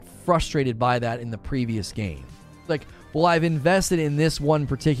felt frustrated by that in the previous game. Like, well, I've invested in this one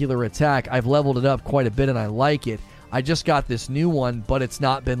particular attack. I've leveled it up quite a bit and I like it. I just got this new one, but it's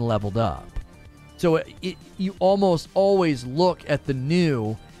not been leveled up. So you almost always look at the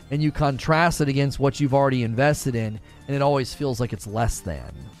new and you contrast it against what you've already invested in, and it always feels like it's less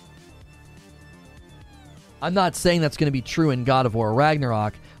than. I'm not saying that's going to be true in God of War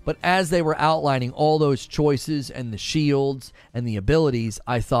Ragnarok, but as they were outlining all those choices and the shields and the abilities,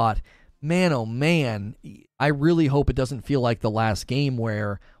 I thought, man, oh man, I really hope it doesn't feel like the last game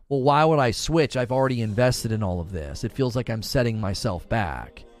where, well, why would I switch? I've already invested in all of this. It feels like I'm setting myself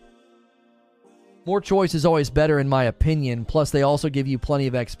back. More choice is always better in my opinion, plus they also give you plenty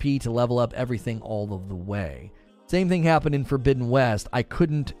of XP to level up everything all of the way. Same thing happened in Forbidden West. I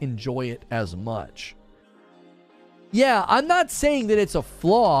couldn't enjoy it as much. Yeah, I'm not saying that it's a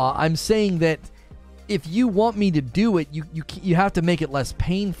flaw. I'm saying that if you want me to do it, you have to make it less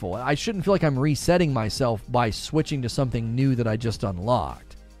painful. I shouldn't feel like I'm resetting myself by switching to something new that I just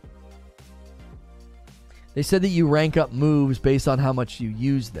unlocked. They said that you rank up moves based on how much you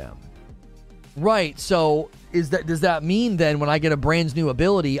use them. Right, so does that mean then when I get a brand new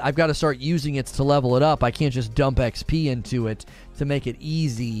ability, I've got to start using it to level it up? I can't just dump XP into it to make it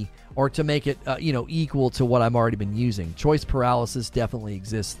easy or to make it equal to what I've already been using. Choice paralysis definitely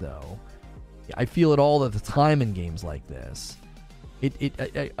exists, though. I feel it all the time in games like this.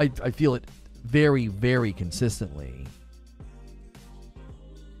 I feel it very, very consistently.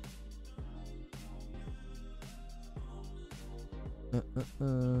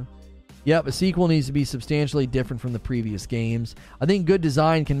 Yep, a sequel needs to be substantially different from the previous games. I think good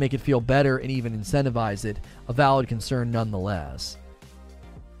design can make it feel better and even incentivize it. A valid concern nonetheless.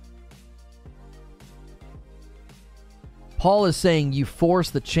 Paul is saying you force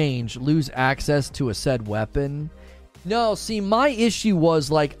the change, lose access to a said weapon. No, see, my issue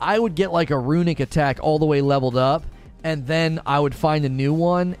was like I would get like a runic attack all the way leveled up, and then I would find a new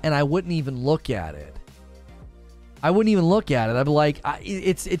one, and I wouldn't even look at it. I'd be like,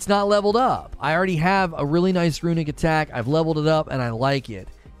 it's not leveled up. I already have a really nice runic attack. I've leveled it up, and I like it.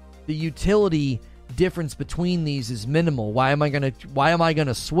 The utility difference between these is minimal. Why am I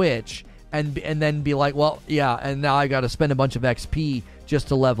gonna switch and then be like, well, yeah, and now I got to spend a bunch of XP just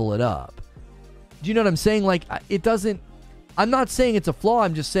to level it up? Do you know what I'm saying? Like, it doesn't. I'm not saying it's a flaw.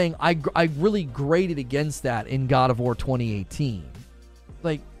 I'm just saying I really graded against that in God of War 2018.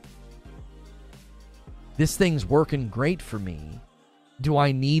 Like, this thing's working great for me. Do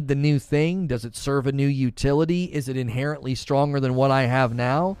I need the new thing? Does it serve a new utility? Is it inherently stronger than what I have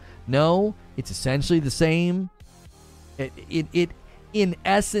now? No, it's essentially the same. It in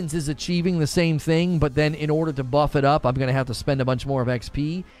essence is achieving the same thing, but then in order to buff it up, I'm going to have to spend a bunch more of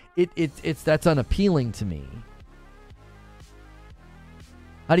XP. That's unappealing to me.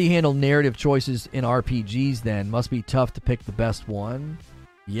 How do you handle narrative choices in RPGs then? Must be tough to pick the best one.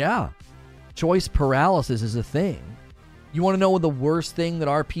 Yeah. Choice paralysis is a thing. You want to know what the worst thing that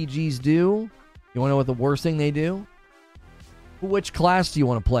RPGs do? You want to know what the worst thing they do? Which class do you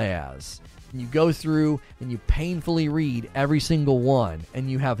want to play as? And you go through and you painfully read every single one, and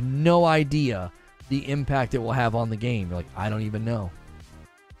you have no idea the impact it will have on the game. You're like, I don't even know.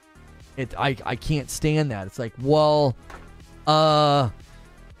 I can't stand that. It's like, well, and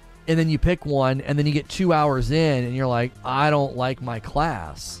then you pick one, and then you get 2 hours in, and you're like, I don't like my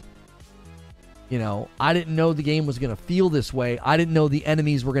class. I didn't know the game was going to feel this way. I didn't know the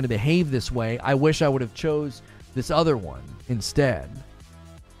enemies were going to behave this way. I wish I would have chose this other one instead.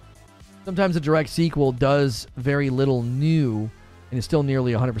 Sometimes a direct sequel does very little new and is still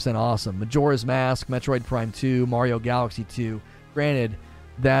nearly 100% awesome. Majora's Mask, Metroid Prime 2, Mario Galaxy 2. Granted,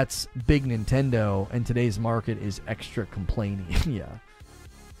 that's big Nintendo, and today's market is extra complaining. Yeah.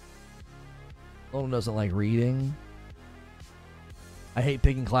 Lola doesn't like reading. I hate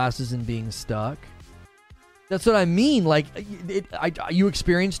picking classes and being stuck. That's what I mean. Like, you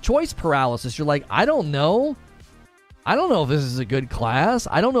experience choice paralysis. You're like, I don't know. I don't know if this is a good class.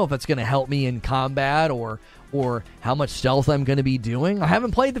 I don't know if it's going to help me in combat or how much stealth I'm going to be doing. I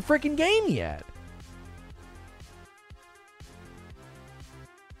haven't played the freaking game yet.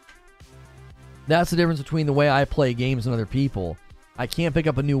 That's the difference between the way I play games and other people. I can't pick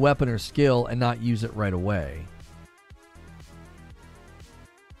up a new weapon or skill and not use it right away.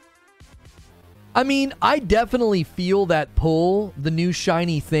 I mean, I definitely feel that pull, the new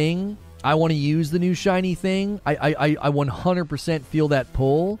shiny thing. I want to use the new shiny thing. I 100% feel that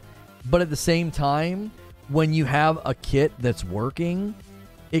pull. But at the same time, when you have a kit that's working,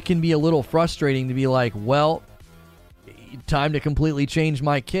 it can be a little frustrating to be like, well, time to completely change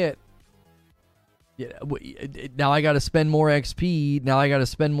my kit. Now I got to spend more XP. Now I got to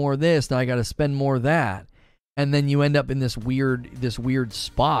spend more this. Now I got to spend more that. And then you end up in this weird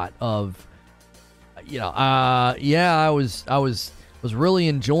spot of, I was really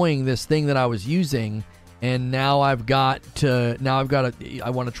enjoying this thing that I was using, and I want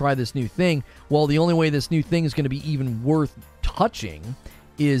to try this new thing. Well, the only way this new thing is going to be even worth touching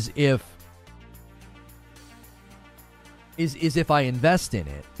is if I invest in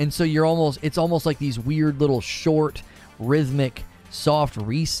it. And so it's almost like these weird little short, rhythmic, soft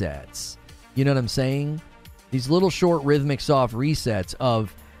resets. You know what I'm saying? These little short, rhythmic, soft resets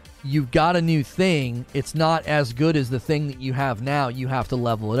of, you've got a new thing. It's not as good as the thing that you have now. You have to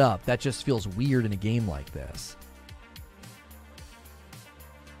level it up. That just feels weird in a game like this.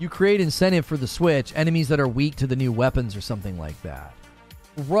 You create incentive for the Switch, enemies that are weak to the new weapons or something like that.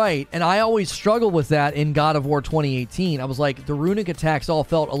 Right, and I always struggled with that in God of War 2018. I was like, the runic attacks all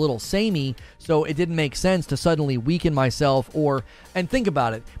felt a little samey, so it didn't make sense to suddenly weaken myself and think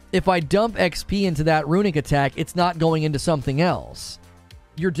about it. If I dump XP into that runic attack, it's not going into something else.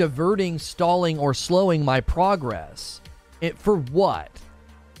 You're diverting, stalling, or slowing my progress. For what?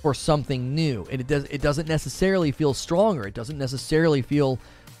 For something new. And it doesn't necessarily feel stronger. It doesn't necessarily feel,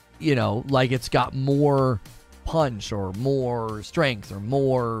 like it's got more punch or more strength or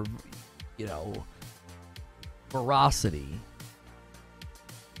more, ferocity.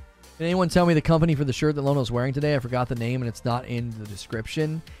 Can anyone tell me the company for the shirt that Lono's wearing today? I forgot the name and it's not in the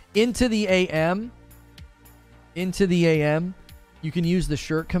description. Into the AM. You can use the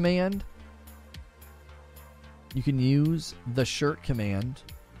shirt command.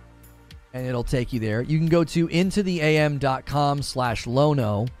 And it'll take you there. You can go to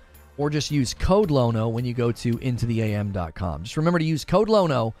intotheam.com/Lono, or just use code Lono when you go to intotheam.com. Just remember to use code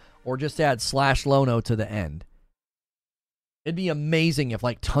Lono, or just add /Lono to the end. It'd be amazing if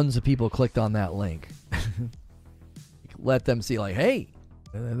tons of people clicked on that link. Let them see hey,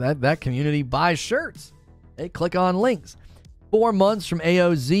 that community buys shirts. They click on links. 4 months from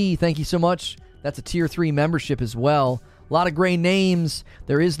AOZ. Thank you so much. That's a tier 3 membership as well. A lot of great names.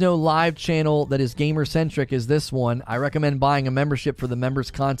 There is no live channel that is gamer-centric as this one. I recommend buying a membership for the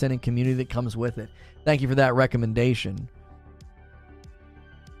members' content and community that comes with it. Thank you for that recommendation.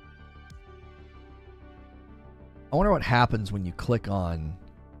 I wonder what happens when you click on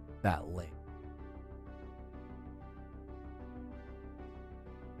that link.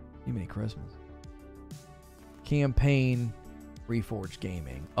 Mini Christmas. Campaign, Reforged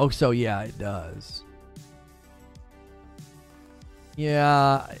Gaming. Oh, so yeah, it does.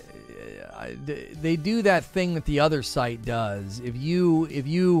 Yeah, they do that thing that the other site does. If you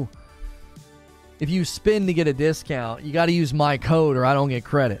spin to get a discount, you got to use my code or I don't get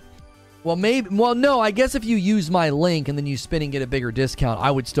credit. Well, no, I guess if you use my link and then you spin and get a bigger discount,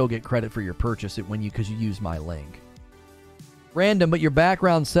 I would still get credit for your purchase because you use my link. Random, but your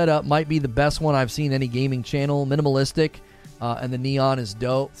background setup might be the best one I've seen any gaming channel. Minimalistic, and the neon is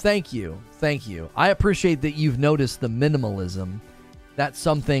dope. Thank you. I appreciate that you've noticed the minimalism. That's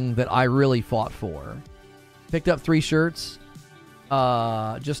something that I really fought for. Picked up 3 shirts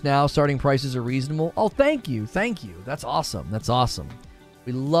just now. Starting prices are reasonable. Oh, thank you. That's awesome.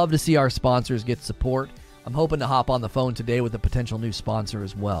 We love to see our sponsors get support. I'm hoping to hop on the phone today with a potential new sponsor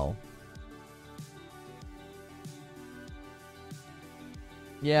as well.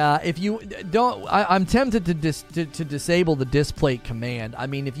 Yeah, if you don't, I'm tempted to disable the displate command. I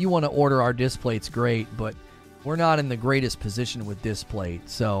mean, if you want to order our displates, great, but we're not in the greatest position with displate,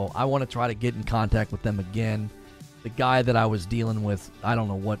 so I want to try to get in contact with them again. The guy that I was dealing with, I don't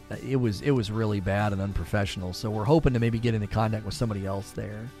know what, it was really bad and unprofessional, so we're hoping to maybe get into contact with somebody else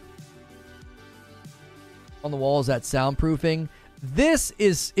there. On the wall is that soundproofing. This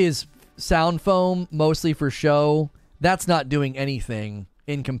is sound foam, mostly for show. That's not doing anything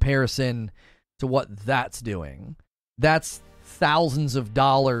in comparison to what that's doing. That's thousands of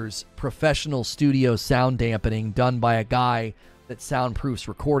dollars professional studio sound dampening done by a guy that soundproofs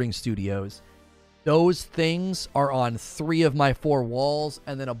recording studios. Those things are on 3 of my 4 walls,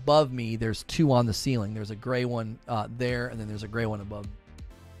 and then above me there's 2 on the ceiling. There's a gray one there, and then there's a gray one above.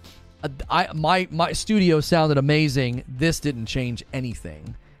 My studio sounded amazing. This didn't change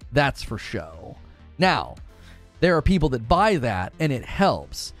anything. That's for show. Now, there are people that buy that, and it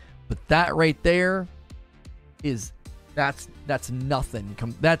helps. But that right there that's nothing.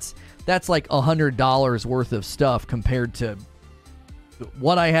 That's like $100 worth of stuff compared to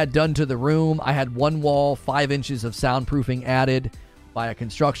what I had done to the room. I had one wall, 5 inches of soundproofing added, by a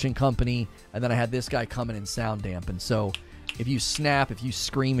construction company, and then I had this guy come in and sound dampen. So if you snap, if you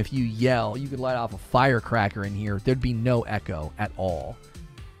scream, if you yell, you could light off a firecracker in here. There'd be no echo at all.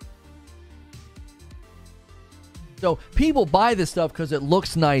 So people buy this stuff because it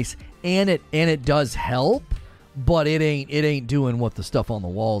looks nice and it does help, but it ain't doing what the stuff on the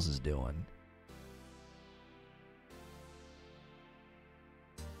walls is doing.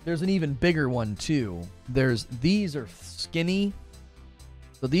 There's an even bigger one too. These are skinny.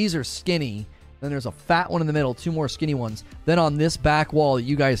 So these are skinny. Then there's a fat one in the middle, 2 more skinny ones. Then on this back wall that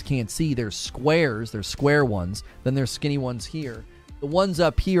you guys can't see, there's squares. There's square ones. Then there's skinny ones here. The ones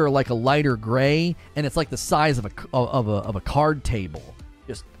up here are like a lighter gray, and it's like the size of a card table,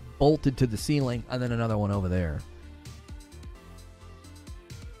 just bolted to the ceiling. And then another one over there.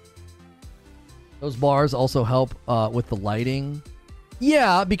 Those bars also help with the lighting.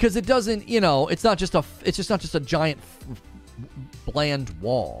 Yeah, because it doesn't, it's just not just a giant bland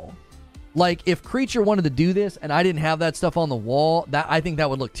wall. Like, if Creature wanted to do this and I didn't have that stuff on the wall, I think that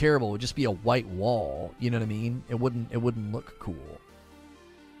would look terrible. It would just be a white wall. You know what I mean? It wouldn't look cool.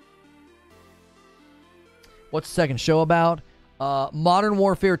 What's the second show about? Modern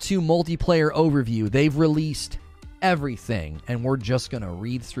Warfare 2 multiplayer overview. They've released everything, and we're just going to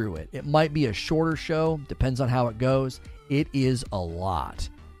read through it. It might be a shorter show. Depends on how it goes. It is a lot.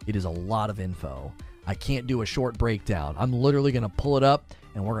 It is a lot of info. I can't do a short breakdown. I'm literally going to pull it up,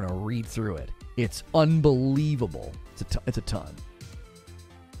 and we're going to read through it. It's unbelievable. It's a ton.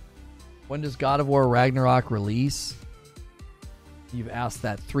 When does God of War Ragnarok release? You've asked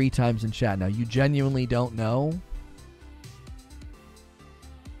that 3 times in chat. Now, you genuinely don't know?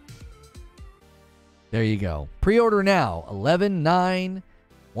 There you go. Pre-order now.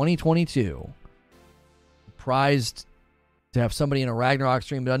 11/9/2022. Surprised to have somebody in a Ragnarok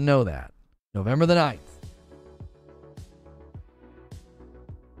stream doesn't know that. November the 9th.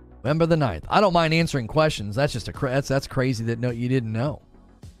 November the 9th. I don't mind answering questions. That's just that's crazy that you didn't know.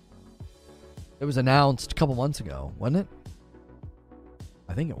 It was announced a couple months ago, wasn't it?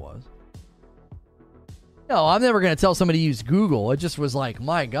 I think it was. No, I'm never going to tell somebody to use Google. It just was like,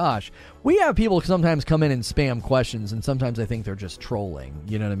 my gosh. We have people sometimes come in and spam questions, and sometimes I think they're just trolling.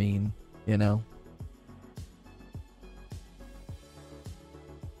 You know what I mean?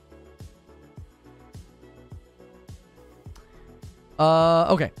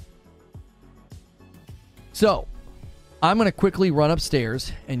 Okay. So, I'm going to quickly run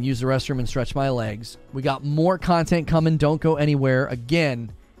upstairs and use the restroom and stretch my legs. We got more content coming. Don't go anywhere.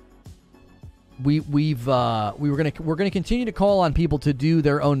 Again, we're going to continue to call on people to do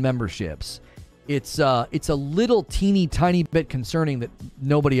their own memberships. It's a little teeny tiny bit concerning that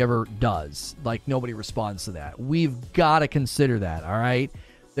nobody ever does. Like, nobody responds to that. We've got to consider that, all right?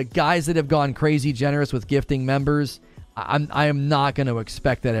 The guys that have gone crazy generous with gifting members, I am not going to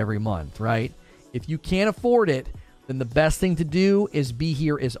expect that every month, right? If you can't afford it, then the best thing to do is be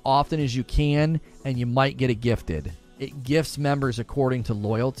here as often as you can, and you might get it gifted. It gifts members according to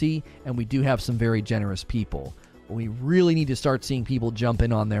loyalty, and we do have some very generous people. But we really need to start seeing people jump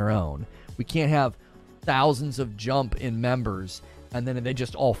in on their own. We can't have thousands of jump in members, and then they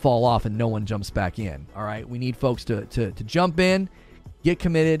just all fall off and no one jumps back in, all right? We need folks to jump in, get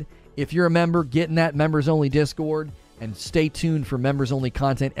committed. If you're a member, get in that members-only Discord, and stay tuned for members-only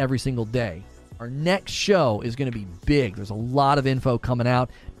content every single day. Our next show is going to be big. There's a lot of info coming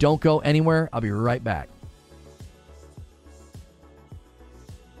out. Don't go anywhere. I'll be right back.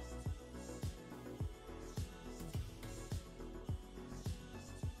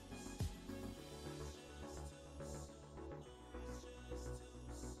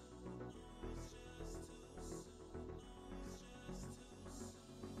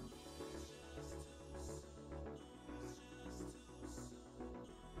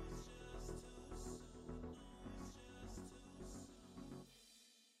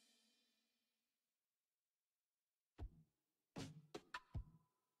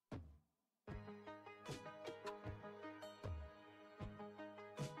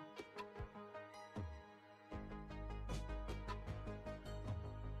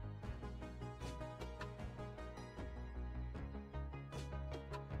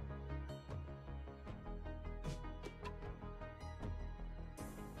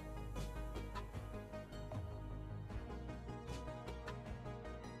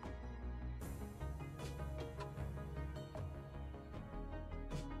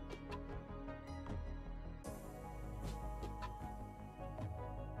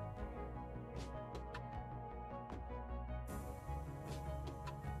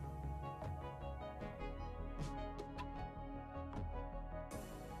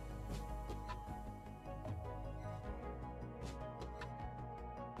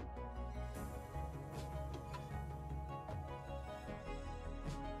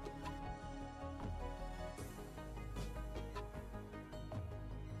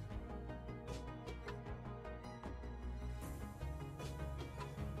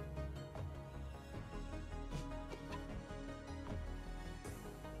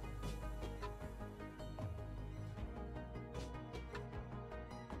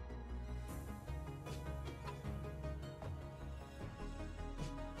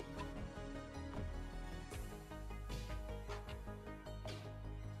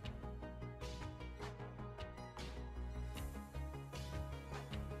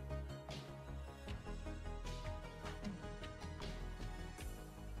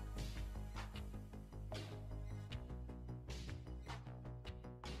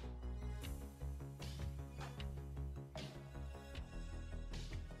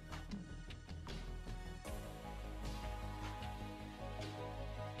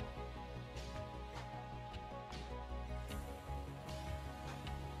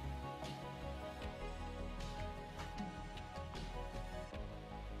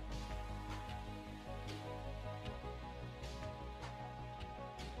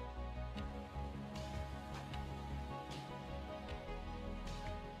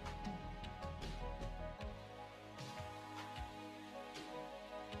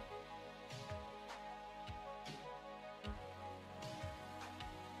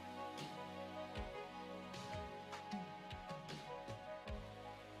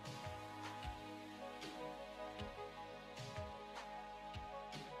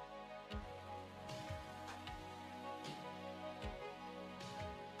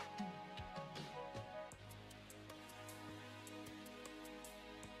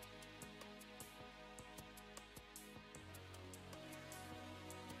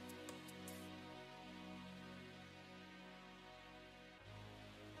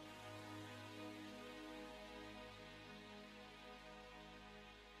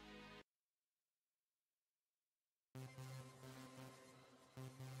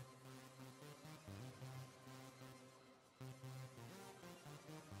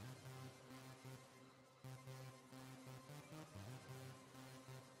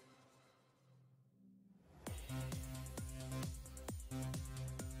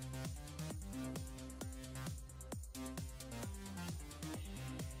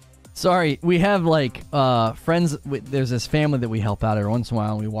 Sorry, we have like friends. There's this family that we help out every once in a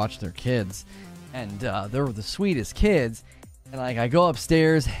while, and we watch their kids, and they're the sweetest kids. And like I go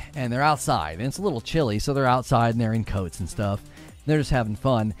upstairs, and they're outside, and it's a little chilly, so they're outside and they're in coats and stuff. And they're just having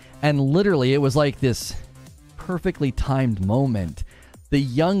fun, and literally, it was like this perfectly timed moment. The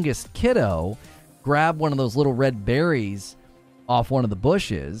youngest kiddo grabbed one of those little red berries off one of the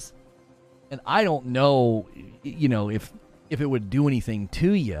bushes, and I don't know, if it would do anything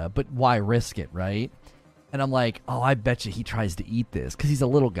to you, but why risk it, right? And I'm like, oh, I bet you he tries to eat this because he's a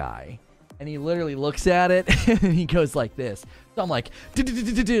little guy. And he literally looks at it and he goes like this. So I'm like,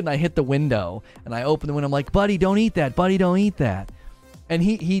 and I hit the window and I open the window. I'm like, buddy, don't eat that. Buddy, don't eat that. And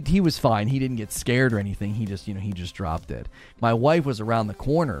he was fine. He didn't get scared or anything. He just dropped it. My wife was around the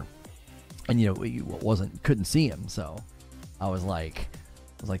corner and, couldn't see him. So I was like,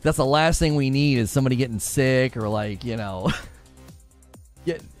 that's the last thing we need is somebody getting sick or like, getting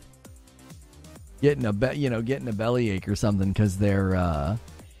a bellyache or something because they're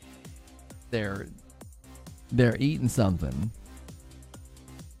eating something.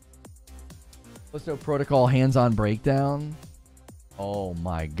 Callisto Protocol hands-on breakdown. Oh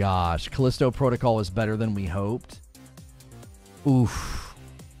my gosh, Callisto Protocol is better than we hoped. Oof,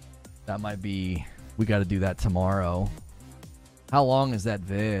 that might be. We got to do that tomorrow. How long is that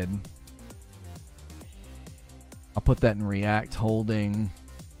vid? I'll put that in React Holding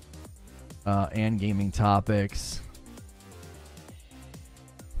and Gaming Topics.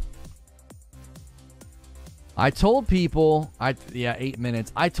 I told people, 8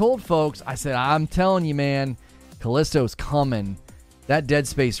 minutes. I told folks, I said, I'm telling you, man, Callisto's coming. That Dead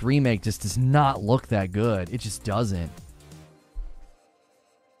Space remake just does not look that good. It just doesn't.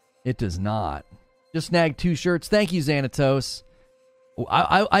 It does not. Just snagged 2 shirts. Thank you, Xanatos.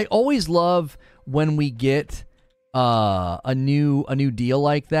 I always love when we get a new deal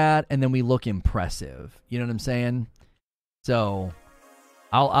like that, and then we look impressive. You know what I'm saying? So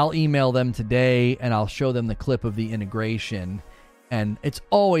I'll email them today, and I'll show them the clip of the integration. And it's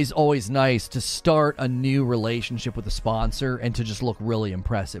always nice to start a new relationship with a sponsor and to just look really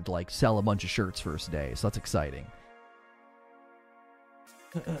impressive, to like sell a bunch of shirts first day. So that's exciting.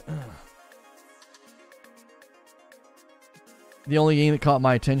 The only game that caught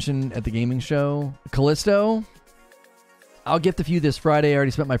my attention at the gaming show, Callisto. I'll get the few this Friday. I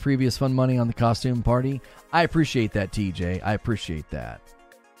already spent my previous fun money on the costume party. I appreciate that, TJ. I appreciate that.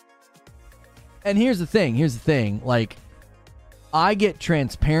 And here's the thing. Like, I get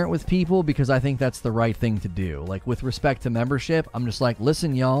transparent with people because I think that's the right thing to do. Like, with respect to membership, I'm just like,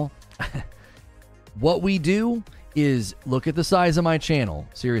 listen, y'all. What we do is look at the size of my channel.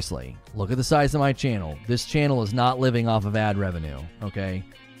 Seriously, look at the size of my channel. This channel is not living off of ad revenue, okay?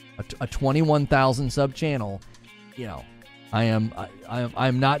 A 21,000 sub channel,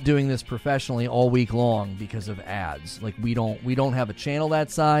 I'm not doing this professionally all week long because of ads. Like, we don't have a channel that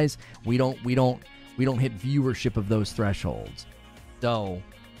size. We don't hit viewership of those thresholds. So,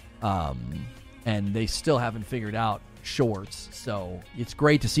 and they still haven't figured out shorts. So it's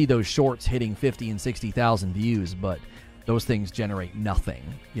great to see those shorts hitting 50 and 60,000 views, but those things generate nothing,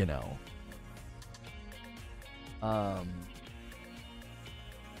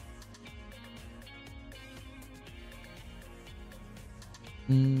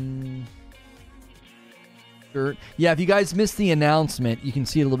 Sure. Yeah, if you guys missed the announcement, you can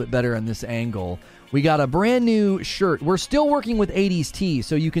see it a little bit better on this angle. We got a brand new shirt. We're still working with 80s Tee,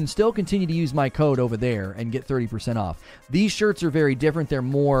 so you can still continue to use my code over there and get 30% off. These shirts are very different. They're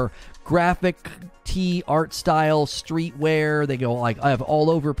more graphic tee art style, streetwear. They go like, I have all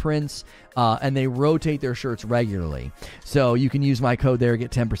over prints, and they rotate their shirts regularly. So you can use my code there,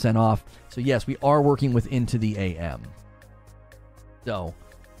 get 10% off. So yes, we are working with Into the AM. So,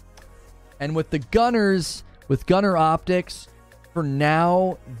 and with the Gunners, with Gunner Optics, for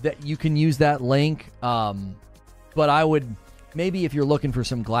now, that you can use that link. But I would, maybe if you're looking for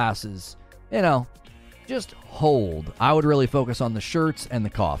some glasses, just hold. I would really focus on the shirts and the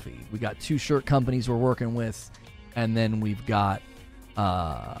coffee. We got 2 shirt companies we're working with, and then we've got,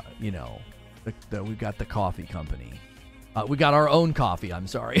 we've got the coffee company. We got our own coffee. I'm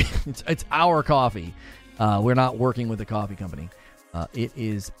sorry, it's our coffee. We're not working with a coffee company. It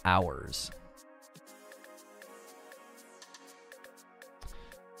is ours.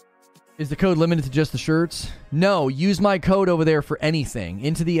 Is the code limited to just the shirts? No, use my code over there for anything.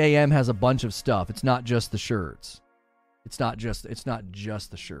 Into the AM has a bunch of stuff. It's not just the shirts. It's not just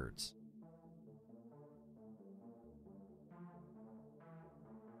the shirts.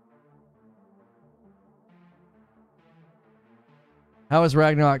 How has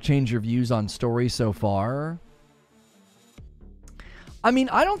Ragnarok changed your views on story so far? I mean,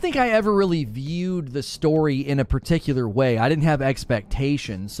 I don't think I ever really viewed the story in a particular way. I didn't have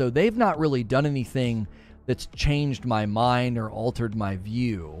expectations, so they've not really done anything that's changed my mind or altered my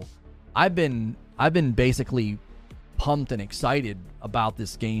view. I've been basically pumped and excited about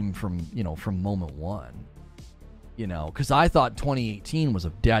this game from moment one. Because I thought 2018 was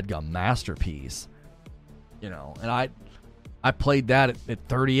a dadgum masterpiece. And I played that at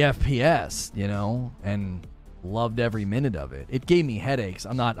 30 FPS, and loved every minute of it. It gave me headaches.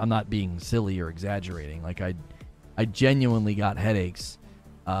 I'm not being silly or exaggerating. Like I genuinely got headaches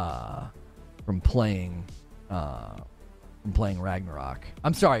from playing Ragnarok.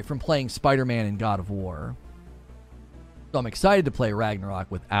 I'm sorry, from playing Spider-Man and God of War. So I'm excited to play Ragnarok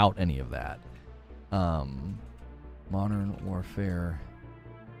without any of that. Modern Warfare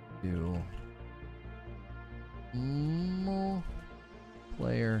 2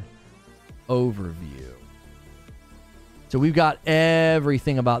 player overview. So we've got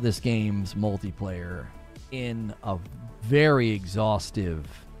everything about this game's multiplayer in a very exhaustive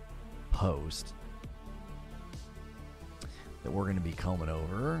post that we're going to be combing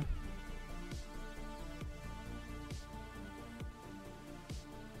over.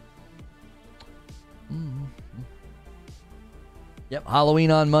 Yep,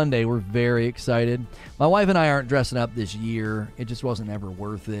 Halloween on Monday. We're very excited. My wife and I aren't dressing up this year. It just wasn't ever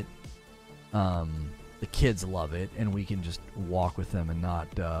worth it. The kids love it, and we can just walk with them and not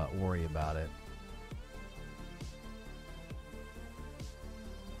worry about it.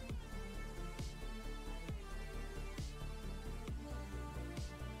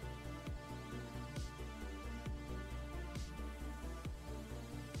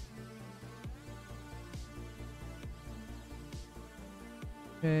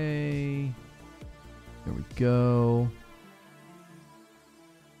 Okay. There we go.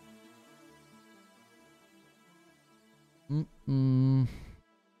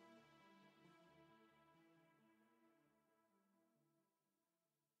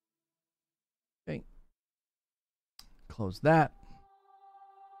 Okay. Close that.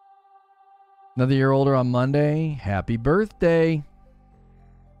 Another year older on Monday. Happy birthday.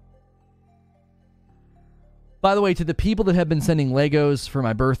 By the way, to the people that have been sending Legos for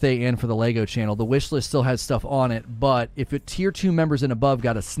my birthday and for the Lego channel, the wish list still has stuff on it, but if it tier 2 members and above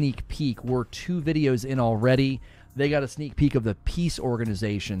got a sneak peek, we're 2 videos in already. They got a sneak peek of the Peace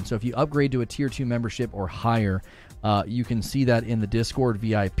Organization. So if you upgrade to a tier 2 membership or higher, you can see that in the Discord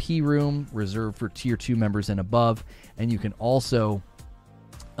VIP room reserved for tier 2 members and above, and you can also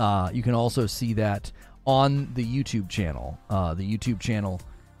see that on the YouTube channel. The YouTube channel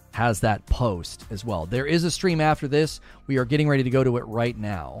has that post as well. There is a stream after this. We are getting ready to go to it right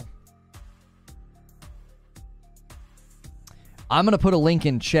now. I'm going to put a link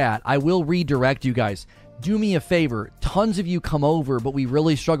in chat. I will redirect you guys. Do me a favor. Tons of you come over, but we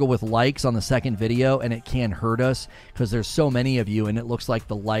really struggle with likes on the second video, and it can hurt us because there's so many of you, and it looks like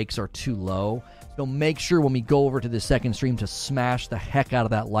the likes are too low. So make sure when we go over to the second stream to smash the heck out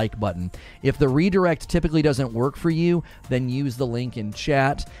of that like button. If the redirect typically doesn't work for you, then use the link in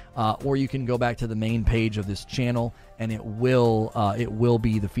chat, or you can go back to the main page of this channel, and it will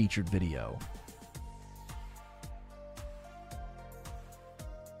be the featured video.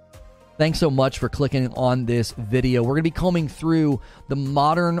 Thanks so much for clicking on this video. We're going to be combing through the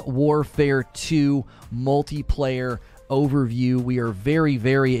Modern Warfare 2 multiplayer overview. We are very,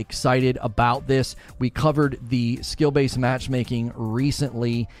 very excited about this. We covered the skill-based matchmaking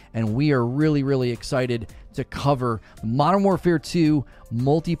recently, and we are really, really excited to cover the Modern Warfare 2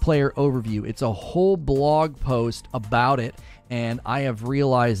 multiplayer overview. It's a whole blog post about it, and I have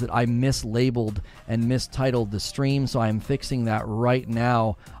realized that I mislabeled and mistitled the stream, so I'm fixing that right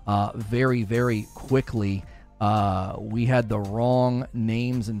now very, very quickly. We had the wrong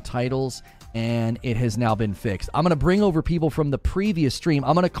names and titles, and it has now been fixed. I'm going to bring over people from the previous stream.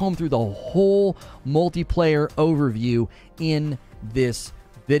 I'm going to comb through the whole multiplayer overview in this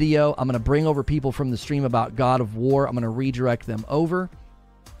video. I'm going to bring over people from the stream about God of War. I'm going to redirect them over,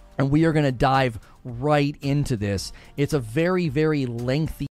 and we are going to dive right into this. It's a very, very lengthy